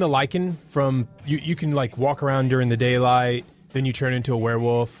 Being the lichen from, you can like walk around during the daylight, then you turn into a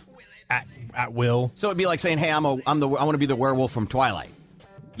werewolf at will. So it'd be like saying, hey, I want to be the werewolf from Twilight.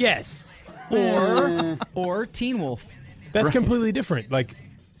 Yes. Or Teen Wolf. That's completely different. Like,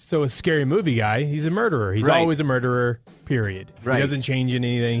 so a scary movie guy, he's a murderer. He's always a murderer, period. Right. He doesn't change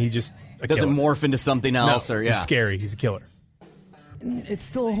anything. He just doesn't morph into something else. No, he's scary. He's a killer. It's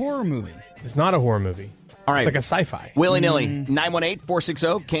still a horror movie. It's not a horror movie. All right. It's like a sci-fi. Willy-nilly,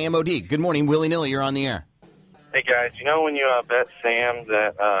 918-460-KMOD. Good morning, Willy-nilly. You're on the air. Hey, guys, you know when you bet Sam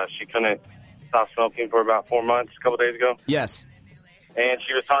that she couldn't stop smoking for about 4 months a couple days ago? Yes. And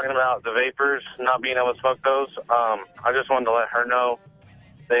she was talking about the vapors, not being able to smoke those. I just wanted to let her know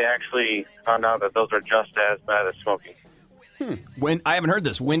they actually found out that those are just as bad as smoking. When I haven't heard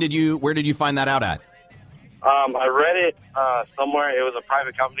this. Where did you find that out at? I read it somewhere. It was a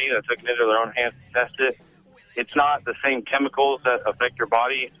private company that took it into their own hands to test it. It's not the same chemicals that affect your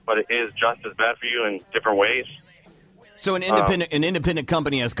body, but it is just as bad for you in different ways. So an independent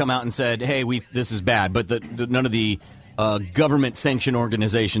company has come out and said, "Hey, this is bad," but none of the government-sanctioned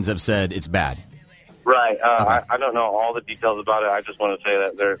organizations have said it's bad. Right. I don't know all the details about it. I just want to say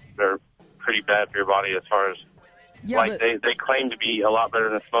that they're pretty bad for your body as far as Yeah, like but- they claim to be a lot better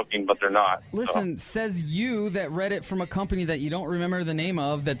than smoking, but they're not. Listen, says you that read it from a company that you don't remember the name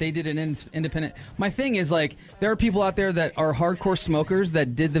of, that they did an independent. My thing is, like, there are people out there that are hardcore smokers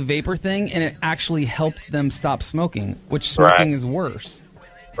that did the vapor thing, and it actually helped them stop smoking, which smoking Right. is worse.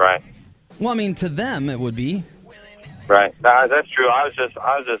 Right. Well, I mean, to them it would be. Right. That's true. I was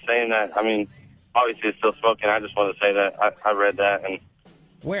just saying that. I mean, obviously it's still smoking. I just want to say that I read that, and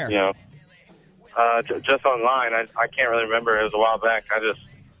Where? you know, just online. I can't really remember. It was a while back. I just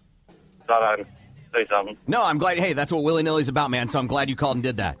thought I'd say something. No, I'm glad. Hey, that's what Willy Nilly's about, man. So I'm glad you called and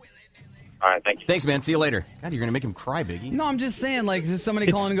did that. All right, thank you. Thanks, man. See you later. God, you're gonna make him cry, Biggie. No, I'm just saying, like, just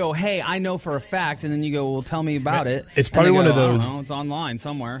somebody calling and go, "Hey, I know for a fact," and then you go, "Well, tell me about it." It's And probably they one go, of "I don't those- know, it's online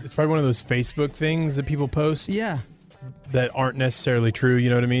somewhere. It's probably one of those Facebook things that people post. Yeah. That aren't necessarily true. You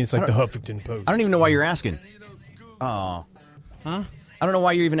know what I mean? It's like the Huffington Post. I don't even know why you're asking. Oh. Huh? I don't know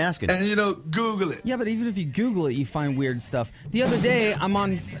why you're even asking. And, Google it. Yeah, but even if you Google it, you find weird stuff. The other day, I'm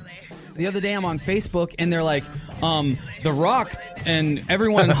on Facebook, and they're like, The Rock and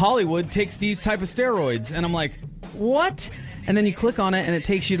everyone in Hollywood takes these type of steroids, and I'm like, what? And then you click on it, and it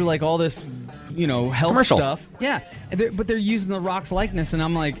takes you to like all this, health Commercial. stuff. Yeah, but they're using The Rock's likeness, and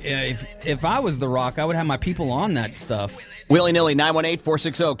I'm like, if I was The Rock, I would have my people on that stuff. Willy Nilly,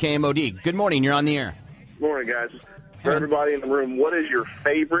 918-460-KMOD. Good morning. You're on the air. Morning, guys. For everybody in the room, what is your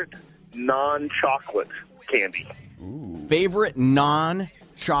favorite non-chocolate candy? Favorite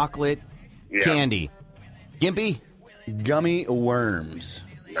non-chocolate Yeah. candy? Gimpy? Gummy worms.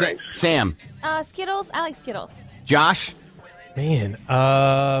 Sam? Skittles. I like Skittles. Josh? Man,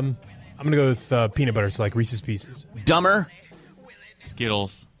 I'm gonna go with peanut butter, so like Reese's Pieces. Dumber?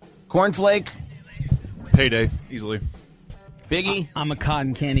 Skittles. Cornflake? Payday, easily. Biggie? I'm a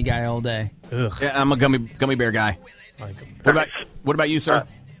cotton candy guy all day. Ugh. Yeah, I'm a gummy bear guy. What about you, sir?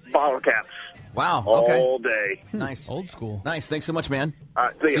 Bottle caps. Wow. Okay. All day. Nice. Old school. Nice. Thanks so much, man. All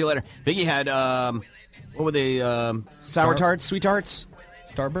right, See you later. Biggie had what were they? Sour tarts, sweet tarts,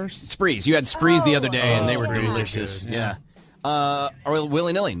 Starburst, Sprees. You had Sprees the other day, and they were Sprees are delicious. good, Yeah.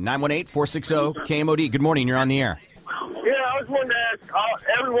 Willy Nilly, 918-460-KMOD. Good morning. You're on the air. Yeah, I was wanting to ask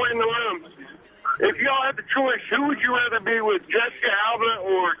everyone in the room, if y'all had the choice, who would you rather be with, Jessica Alba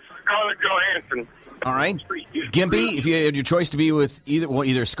or Scarlett Johansson? All right. Gimpy, if you had your choice to be with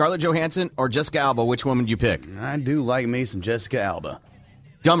either Scarlett Johansson or Jessica Alba, which one would you pick? I do like me some Jessica Alba.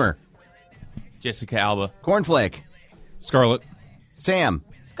 Dumber. Jessica Alba. Cornflake. Scarlett. Sam.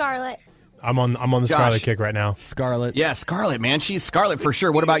 Scarlet. I'm on the Josh. Scarlet kick right now. Scarlet. Yeah, Scarlett, man. She's Scarlett for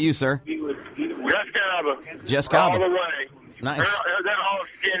sure. What about you, sir? Jessica Alba. Jessica Alba. All the way. Nice. That olive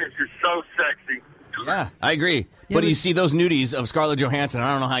skin is just so sexy. Yeah, I agree. But you see those nudies of Scarlett Johansson.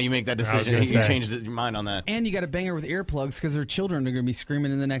 I don't know how you make that decision. gonna You say. changed your mind on that. And you got to bang her with earplugs because her children are going to be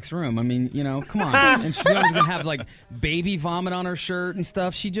screaming in the next room. I mean, come on. And she's going to have like baby vomit on her shirt and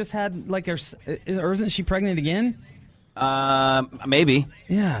stuff. She just had like or isn't she pregnant again? Maybe.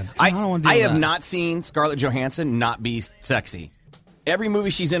 Yeah. I don't want to do I have that. not seen Scarlett Johansson not be sexy. Every movie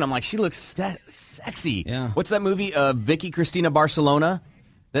she's in, I'm like, she looks sexy. Yeah. What's that movie? Vicky Cristina Barcelona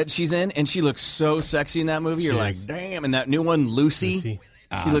that she's in, and she looks so sexy in that movie. You're like, damn. And that new one, Lucy.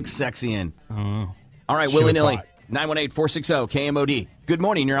 She looks sexy in. Oh. All right, She Willy looks Nilly, hot. 918-460-KMOD. Good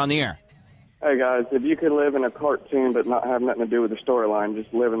morning. You're on the air. Hey guys, if you could live in a cartoon but not have nothing to do with the storyline,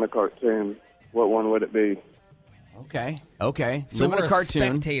 just live in the cartoon, what one would it be? Okay. So Live in we're a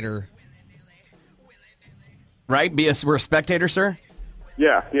cartoon. spectator. Right? We're a spectator, sir?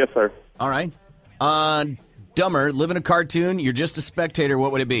 Yeah, yes, sir. All right. Dumber, live in a cartoon. You're just a spectator.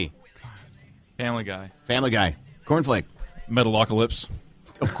 What would it be? Family Guy. Family Guy. Cornflake. Metalocalypse.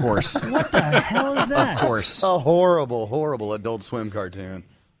 Of course. What the hell is that? Of course. A horrible, horrible Adult Swim cartoon.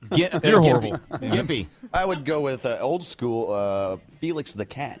 You're horrible. Gimpy. I would go with old school Felix the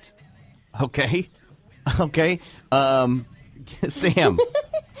Cat. Okay. Sam.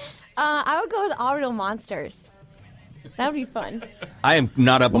 I would go with All Real Monsters. That would be fun. I am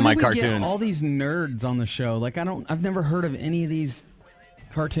not up on my When did we get cartoons. all these nerds on the show. Like I've never heard of any of these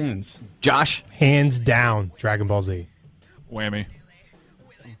cartoons. Josh. Hands down, Dragon Ball Z. Whammy.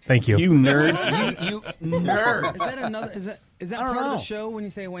 Thank you. You nerds. you nerds. Is that another? Is that part of the show when you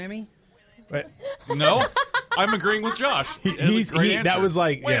say whammy? No, I'm agreeing with Josh. That was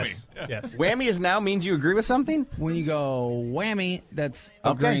like Whammy. yes. Whammy is now means you agree with something? When you go whammy, that's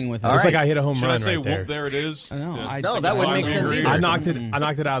Okay. agreeing with it. All It's right. like I hit a home Should run I say right there. whoop, there it is? I know. Yeah. No, that wouldn't make sense either. I knocked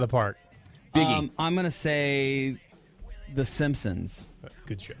it out of the park. Biggie. I'm gonna say The Simpsons.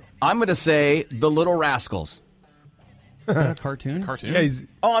 Good show. I'm going to say The Little Rascals. Is that a cartoon? Cartoon? Yeah,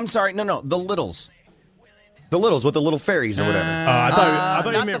 Oh, I'm sorry. No, The Littles. The Littles with the little fairies or whatever. I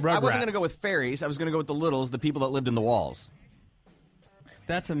thought you meant I wasn't Rugrats. going to go with fairies. I was going to go with the Littles, the people that lived in the walls.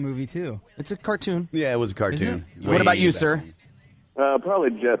 That's a movie too. It's a cartoon. Yeah, it was a cartoon. What about you, sir?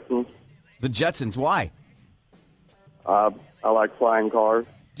 Probably Jetsons. The Jetsons. Why? I like flying cars.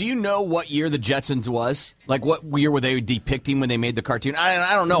 Do you know what year the Jetsons was? Like, what year were they depicting when they made the cartoon?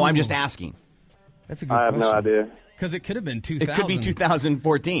 I don't know. I'm just asking. That's a good I have question. no idea. Because it could have been 2000. It could be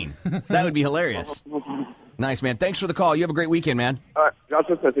 2014. That would be hilarious. Nice, man. Thanks for the call. You have a great weekend, man. All right.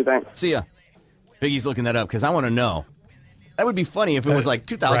 Gotcha, Sissy. Thanks. See ya. Biggie's looking that up because I want to know. That would be funny if it was like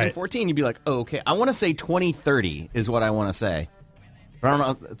 2014. You'd be like, oh, okay. I want to say 2030 is what I want to say. But I don't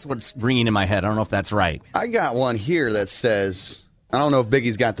know. That's what's ringing in my head. I don't know if that's right. I got one here that says, I don't know if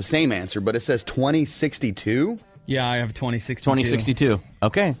Biggie's got the same answer, but it says 2062. Yeah, I have 2062. 2062.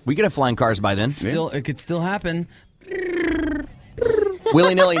 Okay. We could have flying cars by then. It could still happen.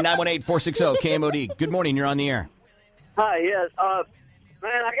 Willy-nilly, 918-460, KMOD. Good morning. You're on the air. Hi, yes. Man,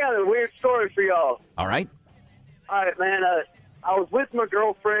 I got a weird story for y'all. All right. All right, man. I was with my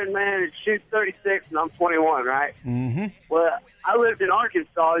girlfriend, man, and she's 36 and I'm 21, right? Mm-hmm. Well, I lived in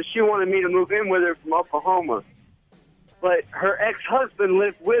Arkansas and she wanted me to move in with her from Oklahoma. But her ex-husband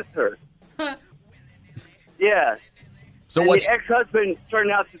lived with her. Yeah. So and what's... the ex-husband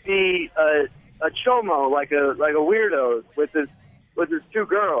turned out to be a chomo, like a weirdo with his two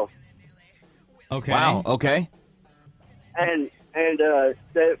girls. Okay. Wow. Okay. And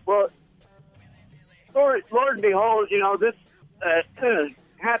well, Lord and behold, you know, this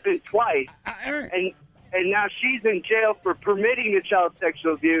happened twice, and now she's in jail for permitting the child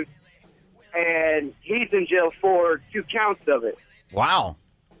sexual abuse, and he's in jail for 2 counts of it. Wow.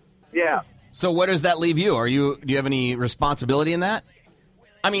 Yeah. So where does that leave you? Do you have any responsibility in that?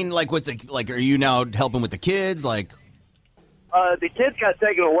 I mean, like are you now helping with the kids? Like, the kids got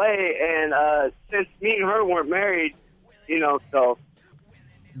taken away, and since me and her weren't married, you know, so.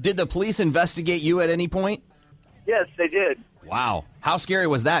 Did the police investigate you at any point? Yes, they did. Wow. How scary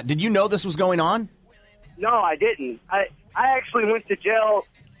was that? Did you know this was going on? No, I didn't. I actually went to jail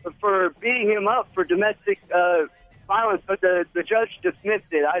for beating him up for domestic violence, but the judge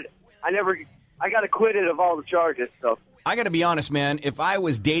dismissed it. I got acquitted of all the charges, so. I got to be honest, man. If I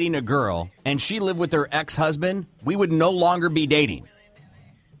was dating a girl and she lived with her ex-husband, we would no longer be dating.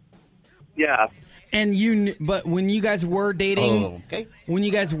 Yeah. And but when you guys were dating, when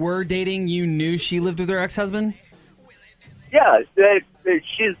you guys were dating, you knew she lived with her ex-husband? Yeah,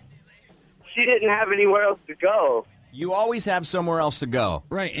 she didn't have anywhere else to go. You always have somewhere else to go.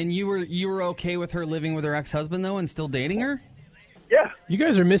 Right, and you were okay with her living with her ex-husband, though, and still dating her? Yeah. You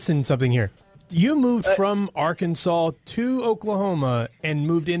guys are missing something here. You moved from Arkansas to Oklahoma and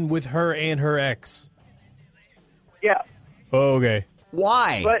moved in with her and her ex. Yeah. Oh, okay.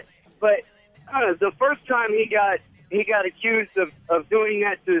 Why? But the first time he got accused of doing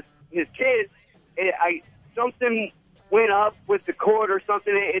that to his kids, something went up with the court or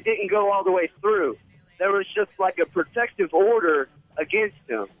something. It didn't go all the way through. There was just like a protective order against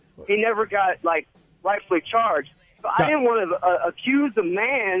him. He never got like rightfully charged. But I didn't want to accuse a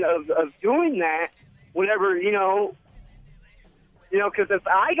man of doing that whenever, you know, because if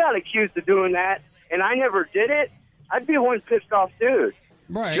I got accused of doing that and I never did it, I'd be one pissed off dude.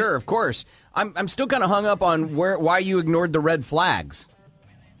 Right. Sure, of course. I'm still kind of hung up on why you ignored the red flags.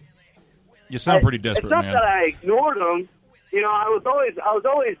 You sound pretty desperate, It's not man. that I ignored them. You know, I was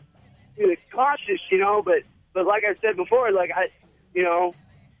always cautious, you know, but like I said before, like I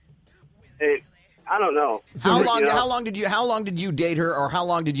don't know. How long did you date her, or how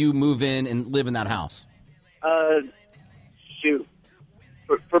long did you move in and live in that house?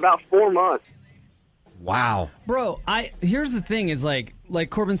 For about 4 months. Wow. Bro, here's the thing is like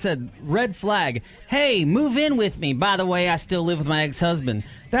Corbin said, red flag. Hey, move in with me. By the way, I still live with my ex-husband.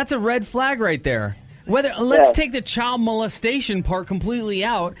 That's a red flag right there. Let's take the child molestation part completely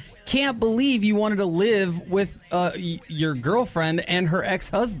out. Can't believe you wanted to live with your girlfriend and her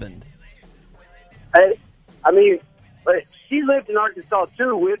ex-husband. I mean, but she lived in Arkansas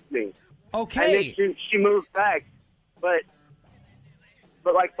too with me. Okay. And then she moved back, but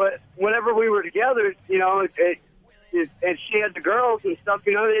whenever we were together, you know, and she had the girls and stuff,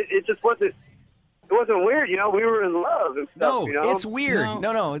 you know, it just wasn't. It wasn't weird, you know. We were in love and stuff. No, you know? it's weird.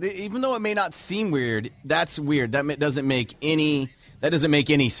 No. Even though it may not seem weird, that's weird. That doesn't make any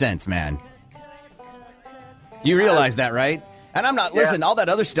sense, man. You realize that, right? And I'm not. Listen, all that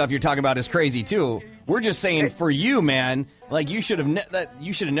other stuff you're talking about is crazy too. We're just saying for you, man. Like you should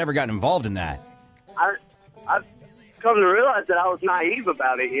have never gotten involved in that. I've come to realize that I was naive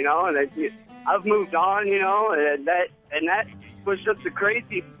about it, you know, and I've moved on, you know, and that was just a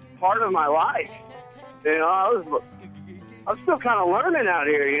crazy part of my life. You know, I'm still kind of learning out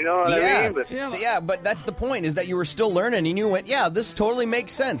here. You know what I mean? But, but that's the point, is that you were still learning, and you went, yeah, this totally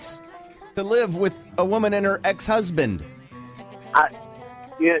makes sense to live with a woman and her ex-husband.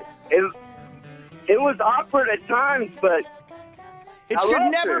 It was awkward at times, but it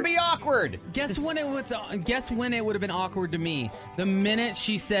should never be awkward. Guess when it would have been awkward to me? The minute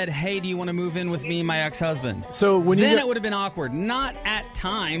she said, "Hey, do you want to move in with me and my ex-husband?" So when it would have been awkward. Not at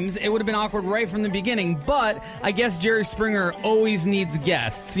times. It would have been awkward right from the beginning. But I guess Jerry Springer always needs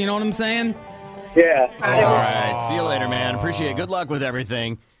guests. You know what I'm saying? Yeah. All right. See you later, man. Appreciate it. Good luck with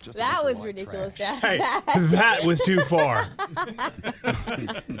everything. That was ridiculous. That was too far.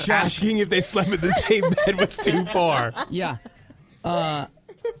 Asking if they slept in the same bed was too far. Yeah.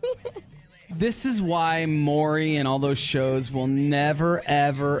 This is why Maury and all those shows will never,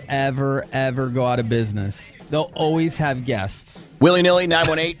 ever, ever, ever go out of business. They'll always have guests. Willy-nilly,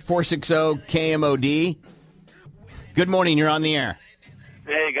 918-460-KMOD. Good morning. You're on the air.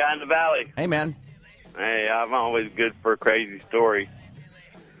 Hey, guy in the valley. Hey, man. Hey, I'm always good for a crazy story.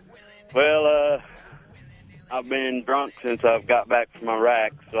 Well, I've been drunk since I've got back from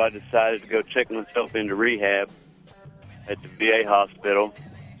Iraq, so I decided to go check myself into rehab at the VA hospital.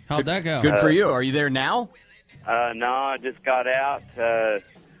 How'd that go? Good for you. Are you there now? No, I just got out. I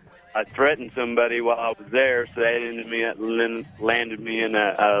threatened somebody while I was there, so they landed me in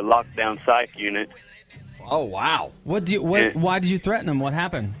a lockdown psych unit. Oh, wow. Why did you threaten him? What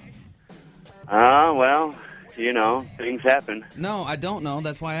happened? Well, you know, things happen. No, I don't know.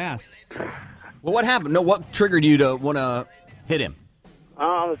 That's why I asked. Well, what happened? No, what triggered you to want to hit him?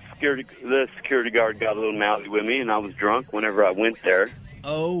 The security guard got a little mouthy with me, and I was drunk whenever I went there.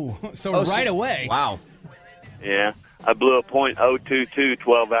 Oh, right away. Wow. Yeah, I blew a .022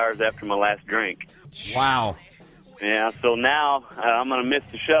 12 hours after my last drink. Wow. Yeah, so now I'm going to miss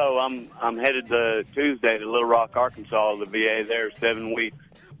the show. I'm headed to Tuesday to Little Rock, Arkansas, the VA there, 7 weeks.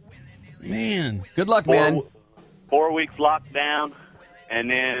 Man. Good luck, man. 4 weeks locked down,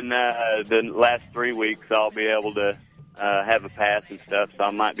 and then the last 3 weeks I'll be able to have a pass and stuff, so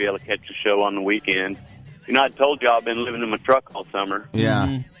I might be able to catch a show on the weekend. You know, I told you I've been living in my truck all summer. Yeah.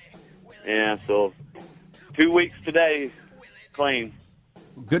 Mm-hmm. Yeah, so 2 weeks today, clean.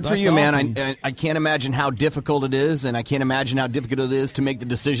 Good for you, awesome. Man. I can't imagine how difficult it is, and I can't imagine how difficult it is to make the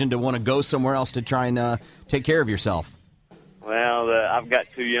decision to want to go somewhere else to try and take care of yourself. Well, I've got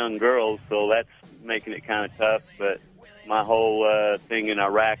 2 young girls, so that's making it kind of tough, but my whole thing in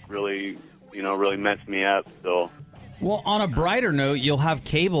Iraq really messed me up, so... Well, on a brighter note, you'll have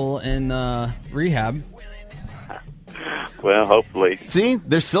cable in rehab. Well, hopefully. See,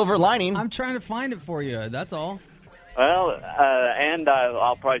 there's silver lining. I'm trying to find it for you. That's all. Well, and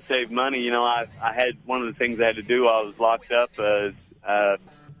I'll probably save money. You know, I had one of the things I had to do while I was locked up is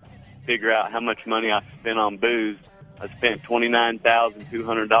figure out how much money I spent on booze. I spent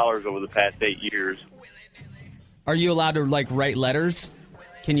 $29,200 over the past 8 years. Are you allowed to write letters?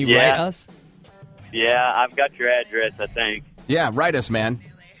 Can you Yeah. write us? Yeah, I've got your address, I think. Yeah, write us, man.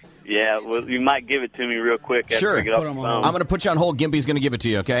 Yeah, well, you might give it to me real quick after Sure. I get off the phone. I'm going to put you on hold. Gimpy's going to give it to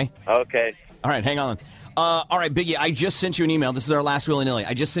you, okay? Okay. All right, hang on. All right, Biggie, I just sent you an email. This is our last willy-nilly.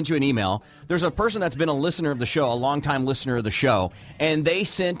 I just sent you an email. There's a person that's been a listener of the show, a longtime listener of the show, and they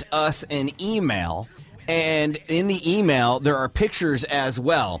sent us an email. And in the email, there are pictures as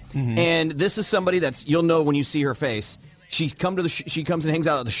well. Mm-hmm. And this is somebody that's, you'll know when you see her face. She comes and hangs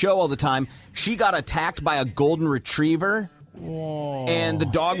out at the show all the time. She got attacked by a golden retriever. Whoa. And the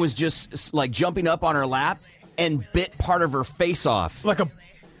dog was just jumping up on her lap and bit part of her face off. Like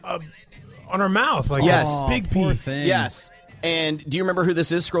on her mouth. Yes. Big piece. Yes. And do you remember who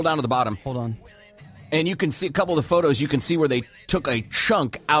this is? Scroll down to the bottom. Hold on. And you can see a couple of the photos. You can see where they took a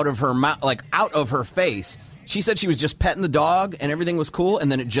chunk out of her mouth, out of her face. She said she was just petting the dog and everything was cool,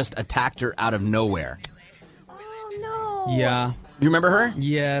 and then it just attacked her out of nowhere. Oh, no. Yeah. You remember her?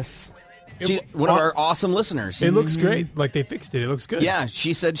 Yes. She's one of our awesome listeners. It looks great. Like they fixed it. It looks good. Yeah,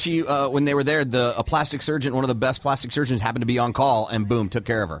 she said when they were there, a plastic surgeon, one of the best plastic surgeons, happened to be on call, and boom, took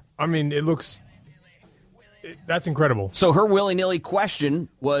care of her. I mean, that's incredible. So her willy-nilly question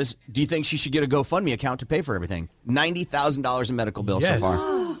was, do you think she should get a GoFundMe account to pay for everything? $90,000 in medical bills so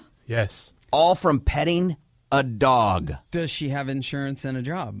far. Yes. All from petting a dog. Does she have insurance and a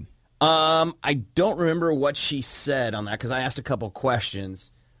job? I don't remember what she said on that because I asked a couple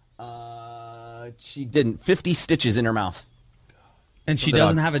questions. She didn't. 50 stitches in her mouth. And she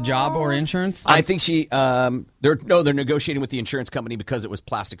doesn't have a job or insurance? I think they're negotiating with the insurance company because it was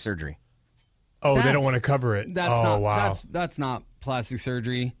plastic surgery. Oh, they don't want to cover it. That's oh, not. wow. That's not plastic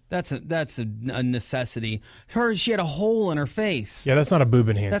surgery. That's a necessity. She had a hole in her face. Yeah, that's not a boob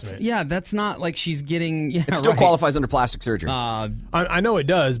enhancement. That's not like she's getting. Yeah, It still right. qualifies under plastic surgery. I know it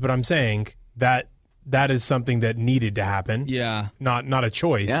does, but I'm saying that is something that needed to happen. Yeah. Not a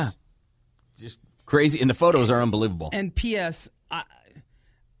choice. Yeah. Just crazy. And the photos are unbelievable. And P.S.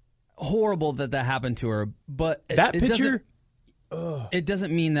 Horrible that happened to her, but that picture. It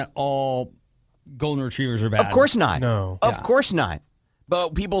doesn't mean that all golden retrievers are bad. Of course not. No. Of course not.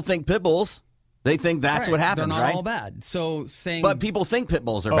 But people think pit bulls. They think that's Right. what happens, They're not right? all bad. So saying, But people think pit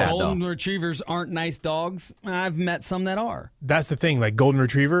bulls are bad, though. golden retrievers aren't nice dogs. I've met some that are. That's the thing. Like golden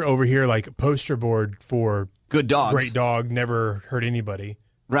retriever over here, like poster board for good dogs. Great dog, never hurt anybody.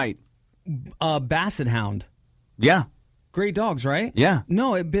 Right. Basset hound. Yeah. Great dogs, right? Yeah.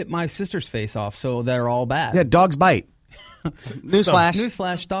 No, it bit my sister's face off, so they're all bad. Yeah, dogs bite. Newsflash.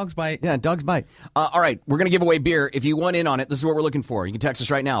 Newsflash, dogs bite. Yeah, dogs bite. All right, we're going to give away beer. If you want in on it, this is what we're looking for. You can text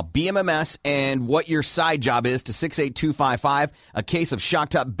us right now. BMMS and what your side job is to 68255. A case of Shock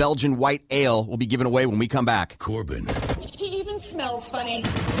Top Belgian White Ale will be given away when we come back. Corbin, He even smells funny.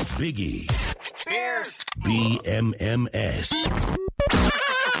 Biggie, BMMS.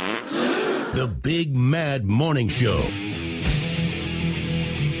 The Big Mad Morning Show.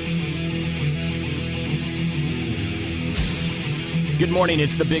 Good morning.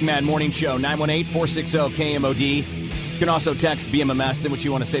 It's the Big Mad Morning Show. 918-460-KMOD. You can also text BMMS, then what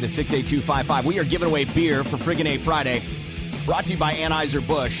you want to say to 68255. We are giving away beer for Friggin' A Friday. Brought to you by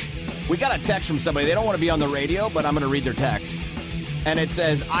Anheuser-Busch. We got a text from somebody. They don't want to be on the radio, but I'm going to read their text. And it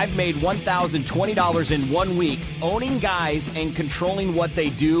says, I've made $1,020 in 1 week owning guys and controlling what they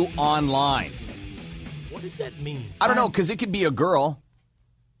do online. What does that mean? I don't know, because it could be a girl.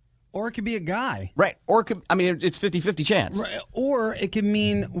 Or it could be a guy. Right. Or, it's 50-50 chance. Right. Or it could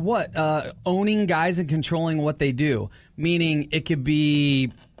mean what? Owning guys and controlling what they do. Meaning it could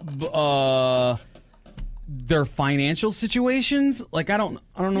be their financial situations. Like, I don't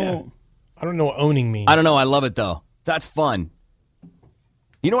know. Yeah. I don't know what owning means. I don't know. I love it, though. That's fun.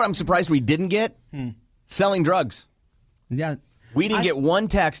 You know what I'm surprised we didn't get? Selling drugs. Yeah. We didn't get one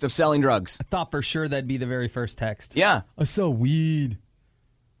text of selling drugs. I thought for sure that'd be the very first text. Yeah. I sell weed.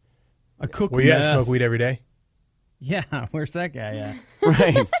 I cook Well, you meth. smoke weed every day? Yeah, where's that guy at?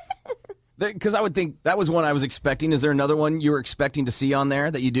 Right. Because I would think that was one I was expecting. Is there another one you were expecting to see on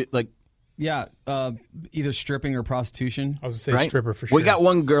there that you do? Like, Yeah, either stripping or prostitution. I was going to say stripper for sure. We got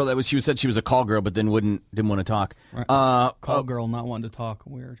one girl that she said she was a call girl, but then didn't want to talk. Right. Call girl, not wanting to talk.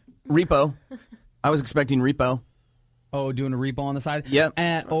 Weird. Repo. I was expecting repo. Oh, doing a repo on the side? Yep.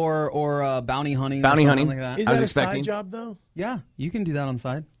 Or bounty hunting. Bounty or hunting. something like that. Is I was that expecting. a side job, though? Yeah, you can do that on the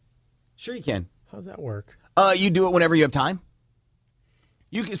side. Sure you can. How's that work? You do it whenever you have time.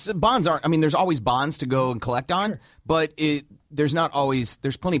 Bonds aren't. I mean, there's always bonds to go and collect on, but there's not always.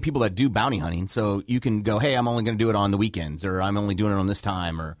 There's plenty of people that do bounty hunting, so you can go, hey, I'm only going to do it on the weekends, or I'm only doing it on this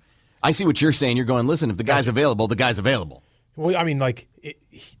time, or I see what you're saying. You're going, listen, if the guy's available, the guy's available. Well, I mean, like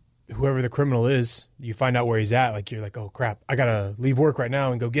whoever the criminal is, you find out where he's at. Like you're like, oh crap, I gotta leave work right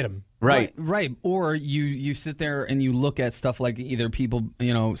now and go get him. Right. Or you sit there and you look at stuff like either people,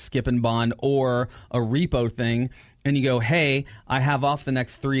 skipping bond or a repo thing, and you go, hey, I have off the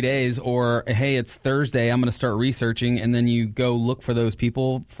next 3 days, or hey, it's Thursday, I'm going to start researching, and then you go look for those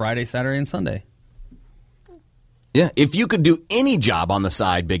people Friday, Saturday, and Sunday. Yeah. If you could do any job on the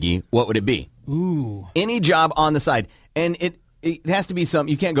side, Biggie, what would it be? Ooh. Any job on the side. And it has to be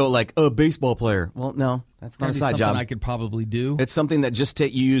something. You can't go like a baseball player. Well, no, that's not a side job. I could probably do. It's something that just you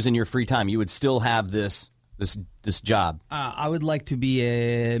use in your free time. You would still have this job. I would like to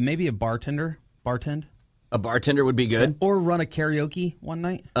be maybe a bartender. Bartend. A bartender would be good. Or run a karaoke one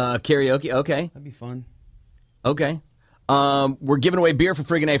night. Karaoke, okay. That'd be fun. Okay. We're giving away beer for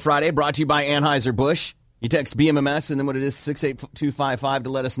Friggin' A Friday, brought to you by Anheuser-Busch. You text BMMS and then what it is, 68255 to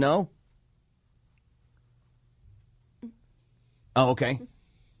let us know. Oh, okay.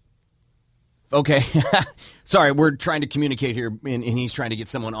 Okay. Sorry, we're trying to communicate here, and he's trying to get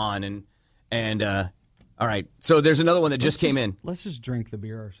someone on. And all right. So there's another one that just came in. Let's just drink the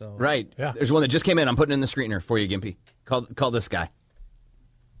beer ourselves. Right. Yeah. There's one that just came in. I'm putting in the screener for you, Gimpy. Call this guy.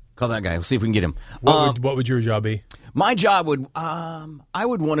 Call that guy. We'll see if we can get him. What would your job be? My job would, I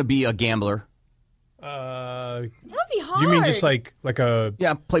would want to be a gambler. That'd be hard. You mean just like a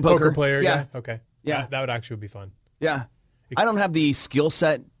play poker player? Yeah. Okay. Yeah. That would actually be fun. Yeah. I don't have the skill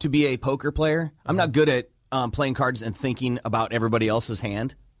set to be a poker player. I'm not good at playing cards and thinking about everybody else's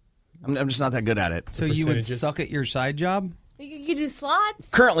hand. I'm just not that good at it. So you would suck at your side job? You do slots?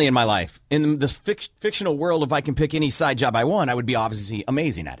 Currently in my life, in this fictional world, if I can pick any side job I want, I would be obviously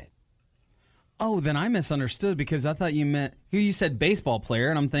amazing at it. Oh, then I misunderstood because I thought you said baseball player,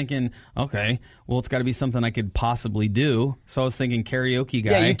 and I'm thinking, okay, well, it's got to be something I could possibly do. So I was thinking karaoke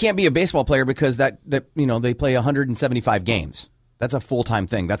guy. Yeah, you can't be a baseball player because that they play 175 games. That's a full-time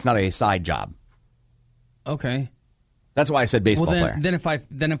thing. That's not a side job. Okay. That's why I said baseball player.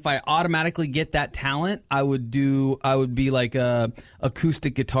 Then if I automatically get that talent, I would be like a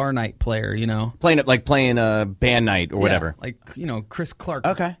acoustic guitar night player, Playing a band night or whatever. Like Chris Clark.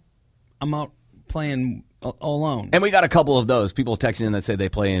 Okay. I'm out playing alone. And we got a couple of those people texting in that say they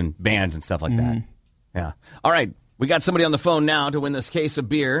play in bands and stuff like that. Yeah. All right. We got somebody on the phone now to win this case of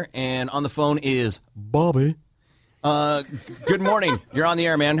beer, and on the phone is Bobby. Good morning. You're on the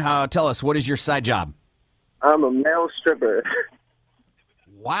air, man. Tell us, what is your side job? I'm a male stripper.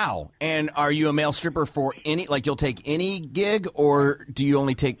 Wow. And are you a male stripper for you'll take any gig, or do you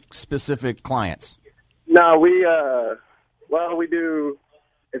only take specific clients? No, we do.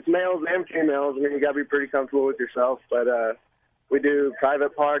 It's males and females. I mean, you got to be pretty comfortable with yourself. But we do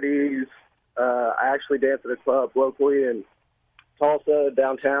private parties. I actually dance at a club locally in Tulsa,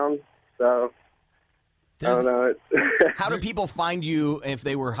 downtown. So, I don't know. How do people find you if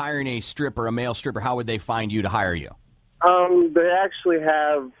they were hiring a stripper, a male stripper? How would they find you to hire you? They actually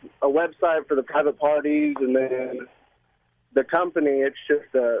have a website for the private parties, and then the company, it's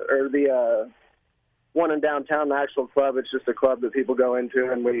just the one in downtown, the actual club, it's just a club that people go into,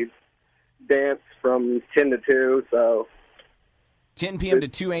 and we dance from 10 to 2, so. 10 p.m. to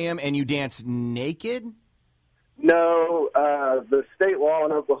 2 a.m., and you dance naked? No, the state law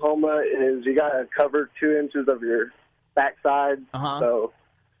in Oklahoma is you got to cover 2 inches of your backside, so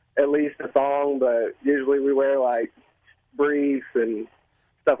at least a thong, but usually we wear, briefs and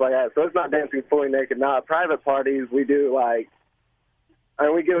stuff like that, so it's not dancing fully naked. Now, at private parties, we do,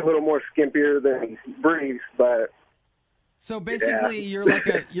 we get a little more skimpier than briefs, but so basically, you're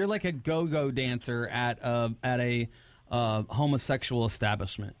like a go-go dancer at a homosexual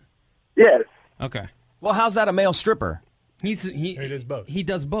establishment. Yes. Okay. Well, how's that a male stripper? He does both. He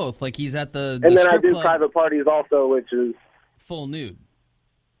does both. Like he's at the and then I strip do club, private parties also, which is full nude.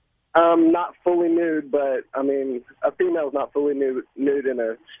 Not fully nude, but I mean, a female's not fully nude in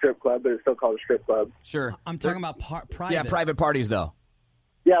a strip club, but it's still called a strip club. Sure. I'm talking about private. Yeah, private parties though.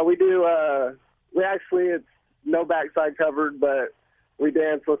 Yeah, we do. It's no backside covered, but we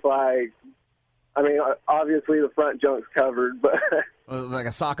dance with obviously the front junk's covered, but like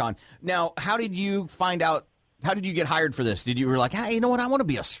a sock on. Now, how did you find out? How did you get hired for this? You were like, hey, you know what? I want to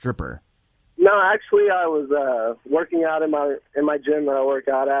be a stripper. No, actually, I was working out in my gym that I work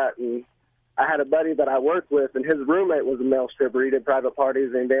out at, and I had a buddy that I worked with, and his roommate was a male stripper. He did private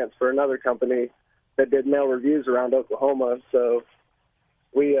parties and danced for another company that did male reviews around Oklahoma, so.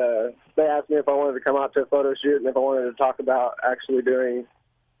 They asked me if I wanted to come out to a photo shoot and if I wanted to talk about actually doing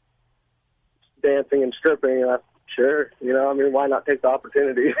dancing and stripping. And I sure, why not take the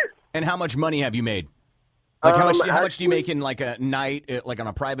opportunity? And how much money have you made? How much do you make in a night, on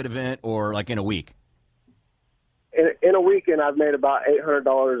a private event, or in a week? In a weekend, I've made about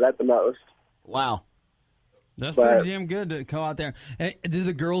 $800 at the most. Wow, that's pretty damn good to go out there. Hey, do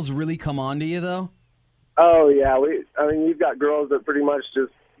the girls really come on to you though? Oh, yeah. You've got girls that pretty much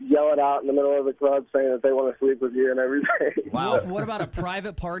just yell it out in the middle of the club saying that they want to sleep with you and everything. Wow. What about a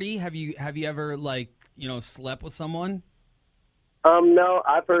private party? Have you ever, slept with someone? No,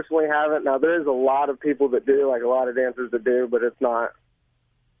 I personally haven't. Now, there's a lot of people that do, a lot of dancers that do, but it's not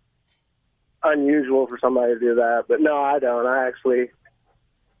unusual for somebody to do that. But no, I don't. I actually...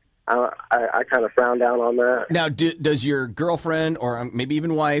 I kind of frown down on that. Now, does your girlfriend or maybe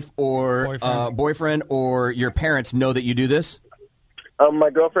even wife or boyfriend or your parents know that you do this? My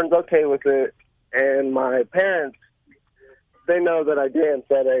girlfriend's okay with it, and my parents, they know that I dance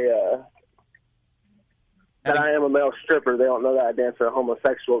that I am a male stripper. They don't know that I dance at a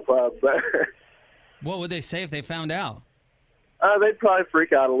homosexual club. But what would they say if they found out? They'd probably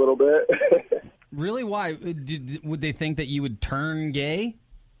freak out a little bit. Really? Why? Would they think that you would turn gay?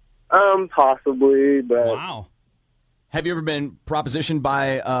 Possibly, but wow. Have you ever been propositioned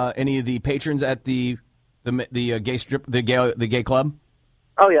by any of the patrons at the gay strip, the gay club?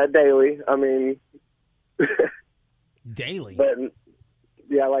 Oh yeah, daily. I mean, daily. But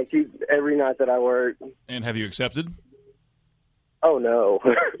yeah, every night that I work. And have you accepted? Oh no.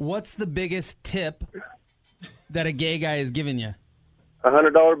 What's the biggest tip that a gay guy has given you?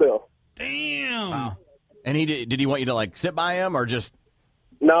 $100 bill. Damn. Wow. And did he want you to sit by him or just?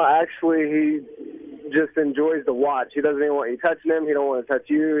 No, actually, he just enjoys the watch. He doesn't even want you touching him. He don't want to touch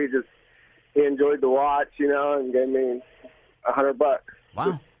you. He enjoyed the watch, and gave me $100.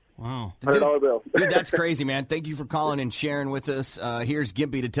 Wow. Wow. $100 bill. Dude, that's crazy, man. Thank you for calling and sharing with us. Here's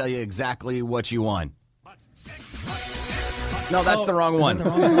Gimpy to tell you exactly what you won. No, that's the wrong one.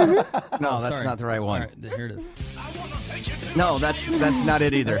 No, that's not the right one. All right, here it is. No, that's not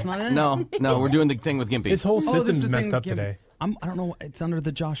it either. That's not it? No, we're doing the thing with Gimpy. His whole this system's is the messed thing up with today. I don't know. It's under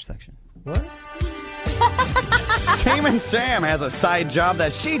the Josh section. What? Sam and Sam has a side job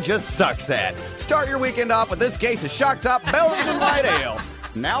that she just sucks at. Start your weekend off with this case of Shock Top Belgian White Ale.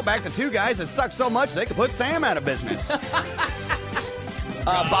 Now back to two guys that suck so much they could put Sam out of business.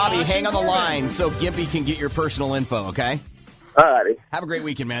 Bobby, hang on the line so Gimpy can get your personal info, okay? Alrighty. Have a great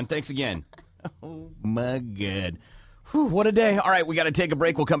weekend, man. Thanks again. Oh, my God. Whew, what a day. All right, we got to take a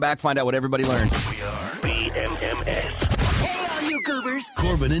break. We'll come back, find out what everybody learned. We are BMMS. Hey, all you goobers.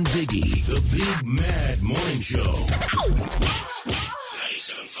 Corbin and Biggie, the Big Mad Morning Show.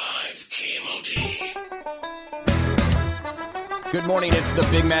 97.5 KMOD. Good morning. It's the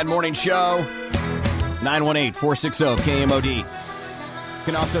Big Mad Morning Show. 918-460-KMOD. You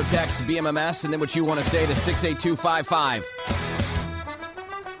can also text BMMS and then what you want to say to 68255.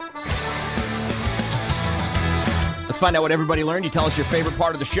 Let's find out what everybody learned. You tell us your favorite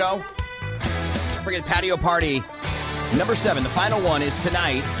part of the show. Friggin' patio party number 7. The final one is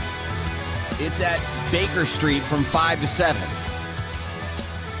tonight. It's at Baker Street from 5 to 7.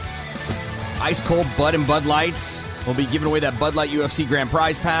 Ice cold Bud and Bud Lights. We'll be giving away that Bud Light UFC Grand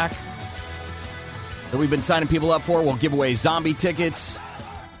Prize pack that we've been signing people up for. We'll give away zombie tickets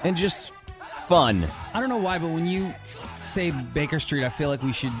and just fun. I don't know why, but when you say Baker Street, I feel like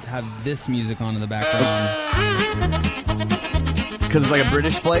we should have this music on in the background. Because it's like a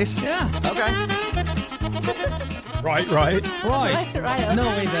British place? Yeah. Okay. Right. Right. No,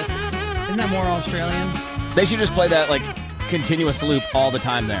 wait, isn't that more Australian? They should just play that like continuous loop all the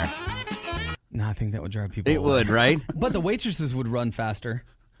time there. No, I think that would drive people It away. would, right? But the waitresses would run faster.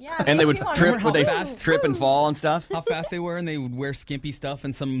 Yeah, And they would trip, would they fast? trip and fall and stuff? How fast they were, and they would wear skimpy stuff,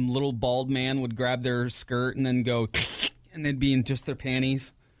 and some little bald man would grab their skirt and then go, and they'd be in just their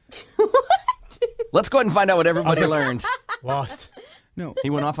panties. Let's go ahead and find out what everybody learned. Lost. No, He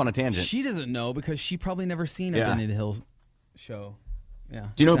went off on a tangent. she doesn't know because she probably never seen a Yeah. Benny Hill show. Yeah.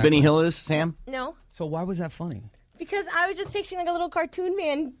 Do you know who exactly. Benny Hill is, Sam? No, So why was that funny? because I was just picturing like a little cartoon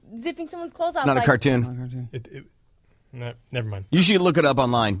man zipping someone's clothes off. Not a like, cartoon. No, never mind. You should look it up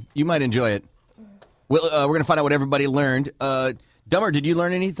online. You might enjoy it. We're going to find out what everybody learned. Dumber, did you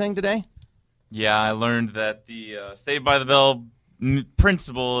learn anything today? Yeah, I learned that the Saved by the Bell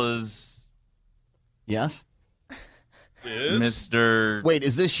principal is Yes? Mr. Wait,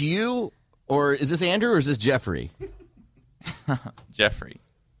 is this you? Or is this Andrew or is this Jeffrey? Jeffrey.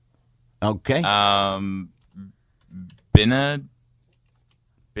 Okay. Binna.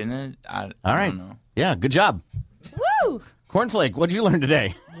 All right. don't know. Yeah, good job. Woo! Cornflake, what did you learn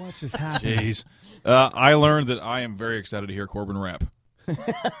today? What just happened? Jeez. I learned that I am very excited to hear Corbin rap.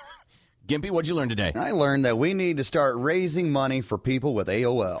 Gimpy, what did you learn today? I learned that we need to start raising money for people with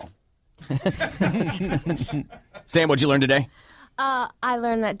AOL. Sam, what did you learn today? I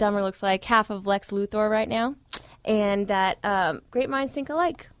learned that Dumber looks like half of Lex Luthor right now, and that great minds think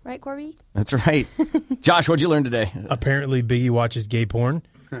alike. Right, Corby? That's right. Josh, what did you learn today? Apparently, Biggie watches gay porn.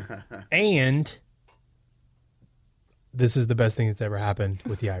 And this is the best thing that's ever happened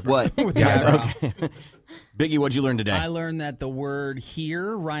with the eyebrow. What? With the eyebrow. Okay. Biggie, what did you learn today? I learned that the word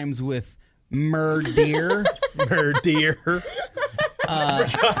here rhymes with murder. Murder.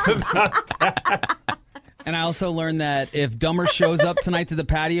 And I also learned that if Dumber shows up tonight to the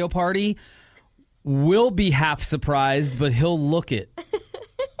patio party, we'll be half surprised, but he'll look it.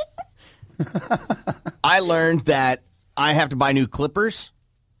 I learned that I have to buy new clippers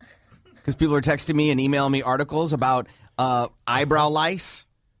because people are texting me and emailing me articles about eyebrow lice.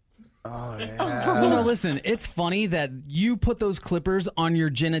 Oh, yeah. Well, no, listen, it's funny that you put those clippers on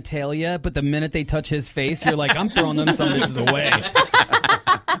your genitalia, but the minute they touch his face, you're like, I'm throwing them some bitches away.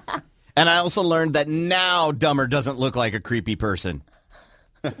 And I also learned that now Dumber doesn't look like a creepy person.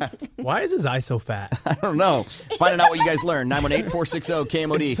 Why is his eye so fat? I don't know. Finding out what you guys learned.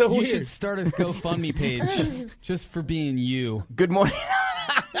 918-460-KMOD. So You weird. should start a GoFundMe page just for being you. Good morning.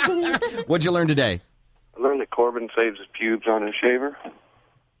 What'd you learn today? I learned that Corbin saves his pubes on his shaver.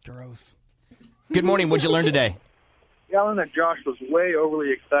 Gross. Good morning. What'd you learn today? Yeah, I learned that Josh was way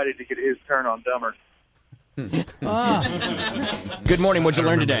overly excited to get his turn on Dumber. Good morning. What'd you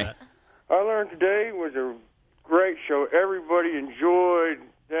learn today? I learned today was a great show. Everybody enjoyed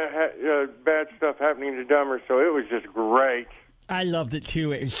that bad stuff happening to Dumber, so it was just great. I loved it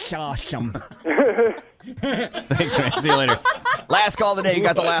too. It was awesome. Thanks, man. See you later. Last call of the day. You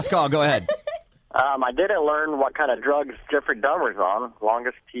got the last call. Go ahead. I didn't learn what kind of drugs Jeffrey Dahmer's on.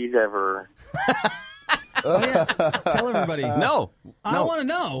 Longest tease ever. Tell everybody. No. I want to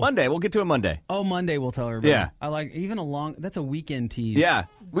know. Monday. We'll get to it Monday. Oh, Monday we'll tell everybody. Yeah. I like even that's a weekend tease. Yeah.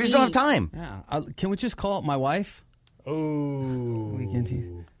 We just don't have time. Yeah. Can we just call up my wife? Oh. Weekend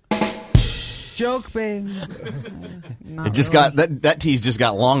tease. Joke, babe. It just got that tease just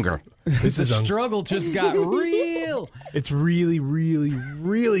got longer. The struggle just got real. It's really, really,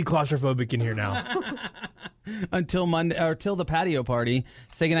 really claustrophobic in here now. Until Monday, or till the patio party.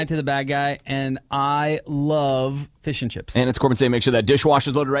 Say goodnight to the bad guy, and I love fish and chips. And it's Corbin saying, make sure that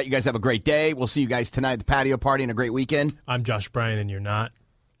dishwasher's loaded right. You guys have a great day. We'll see you guys tonight at the patio party and a great weekend. I'm Josh Bryan, and you're not.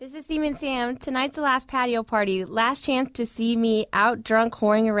 This is Seaman Sam. Tonight's the last patio party. Last chance to see me out drunk,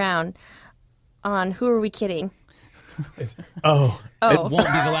 whoring around. On Who Are We Kidding? Oh. It won't be the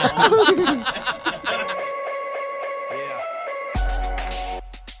last time.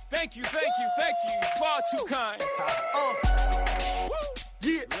 Thank you. Far too kind.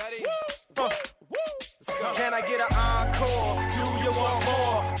 Yeah. Ready? Let's go. Can I get an encore? Do you want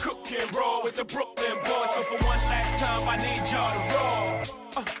more? Cook and roll with the Brooklyn boys. So for one last time, I need y'all to roll.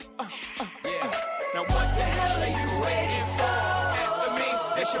 Yeah. Now what the hell are you waiting for? After me,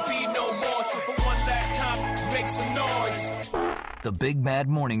 there should be no more. So for one last time, make some noise. The Big Mad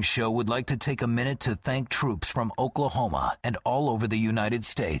Morning Show would like to take a minute to thank troops from Oklahoma and all over the United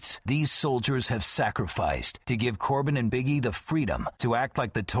States. These soldiers have sacrificed to give Corbin and Biggie the freedom to act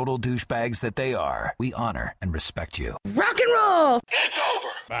like the total douchebags that they are. We honor and respect you. Rock and roll! It's over.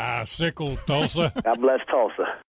 Bicycle, Tulsa. God bless Tulsa.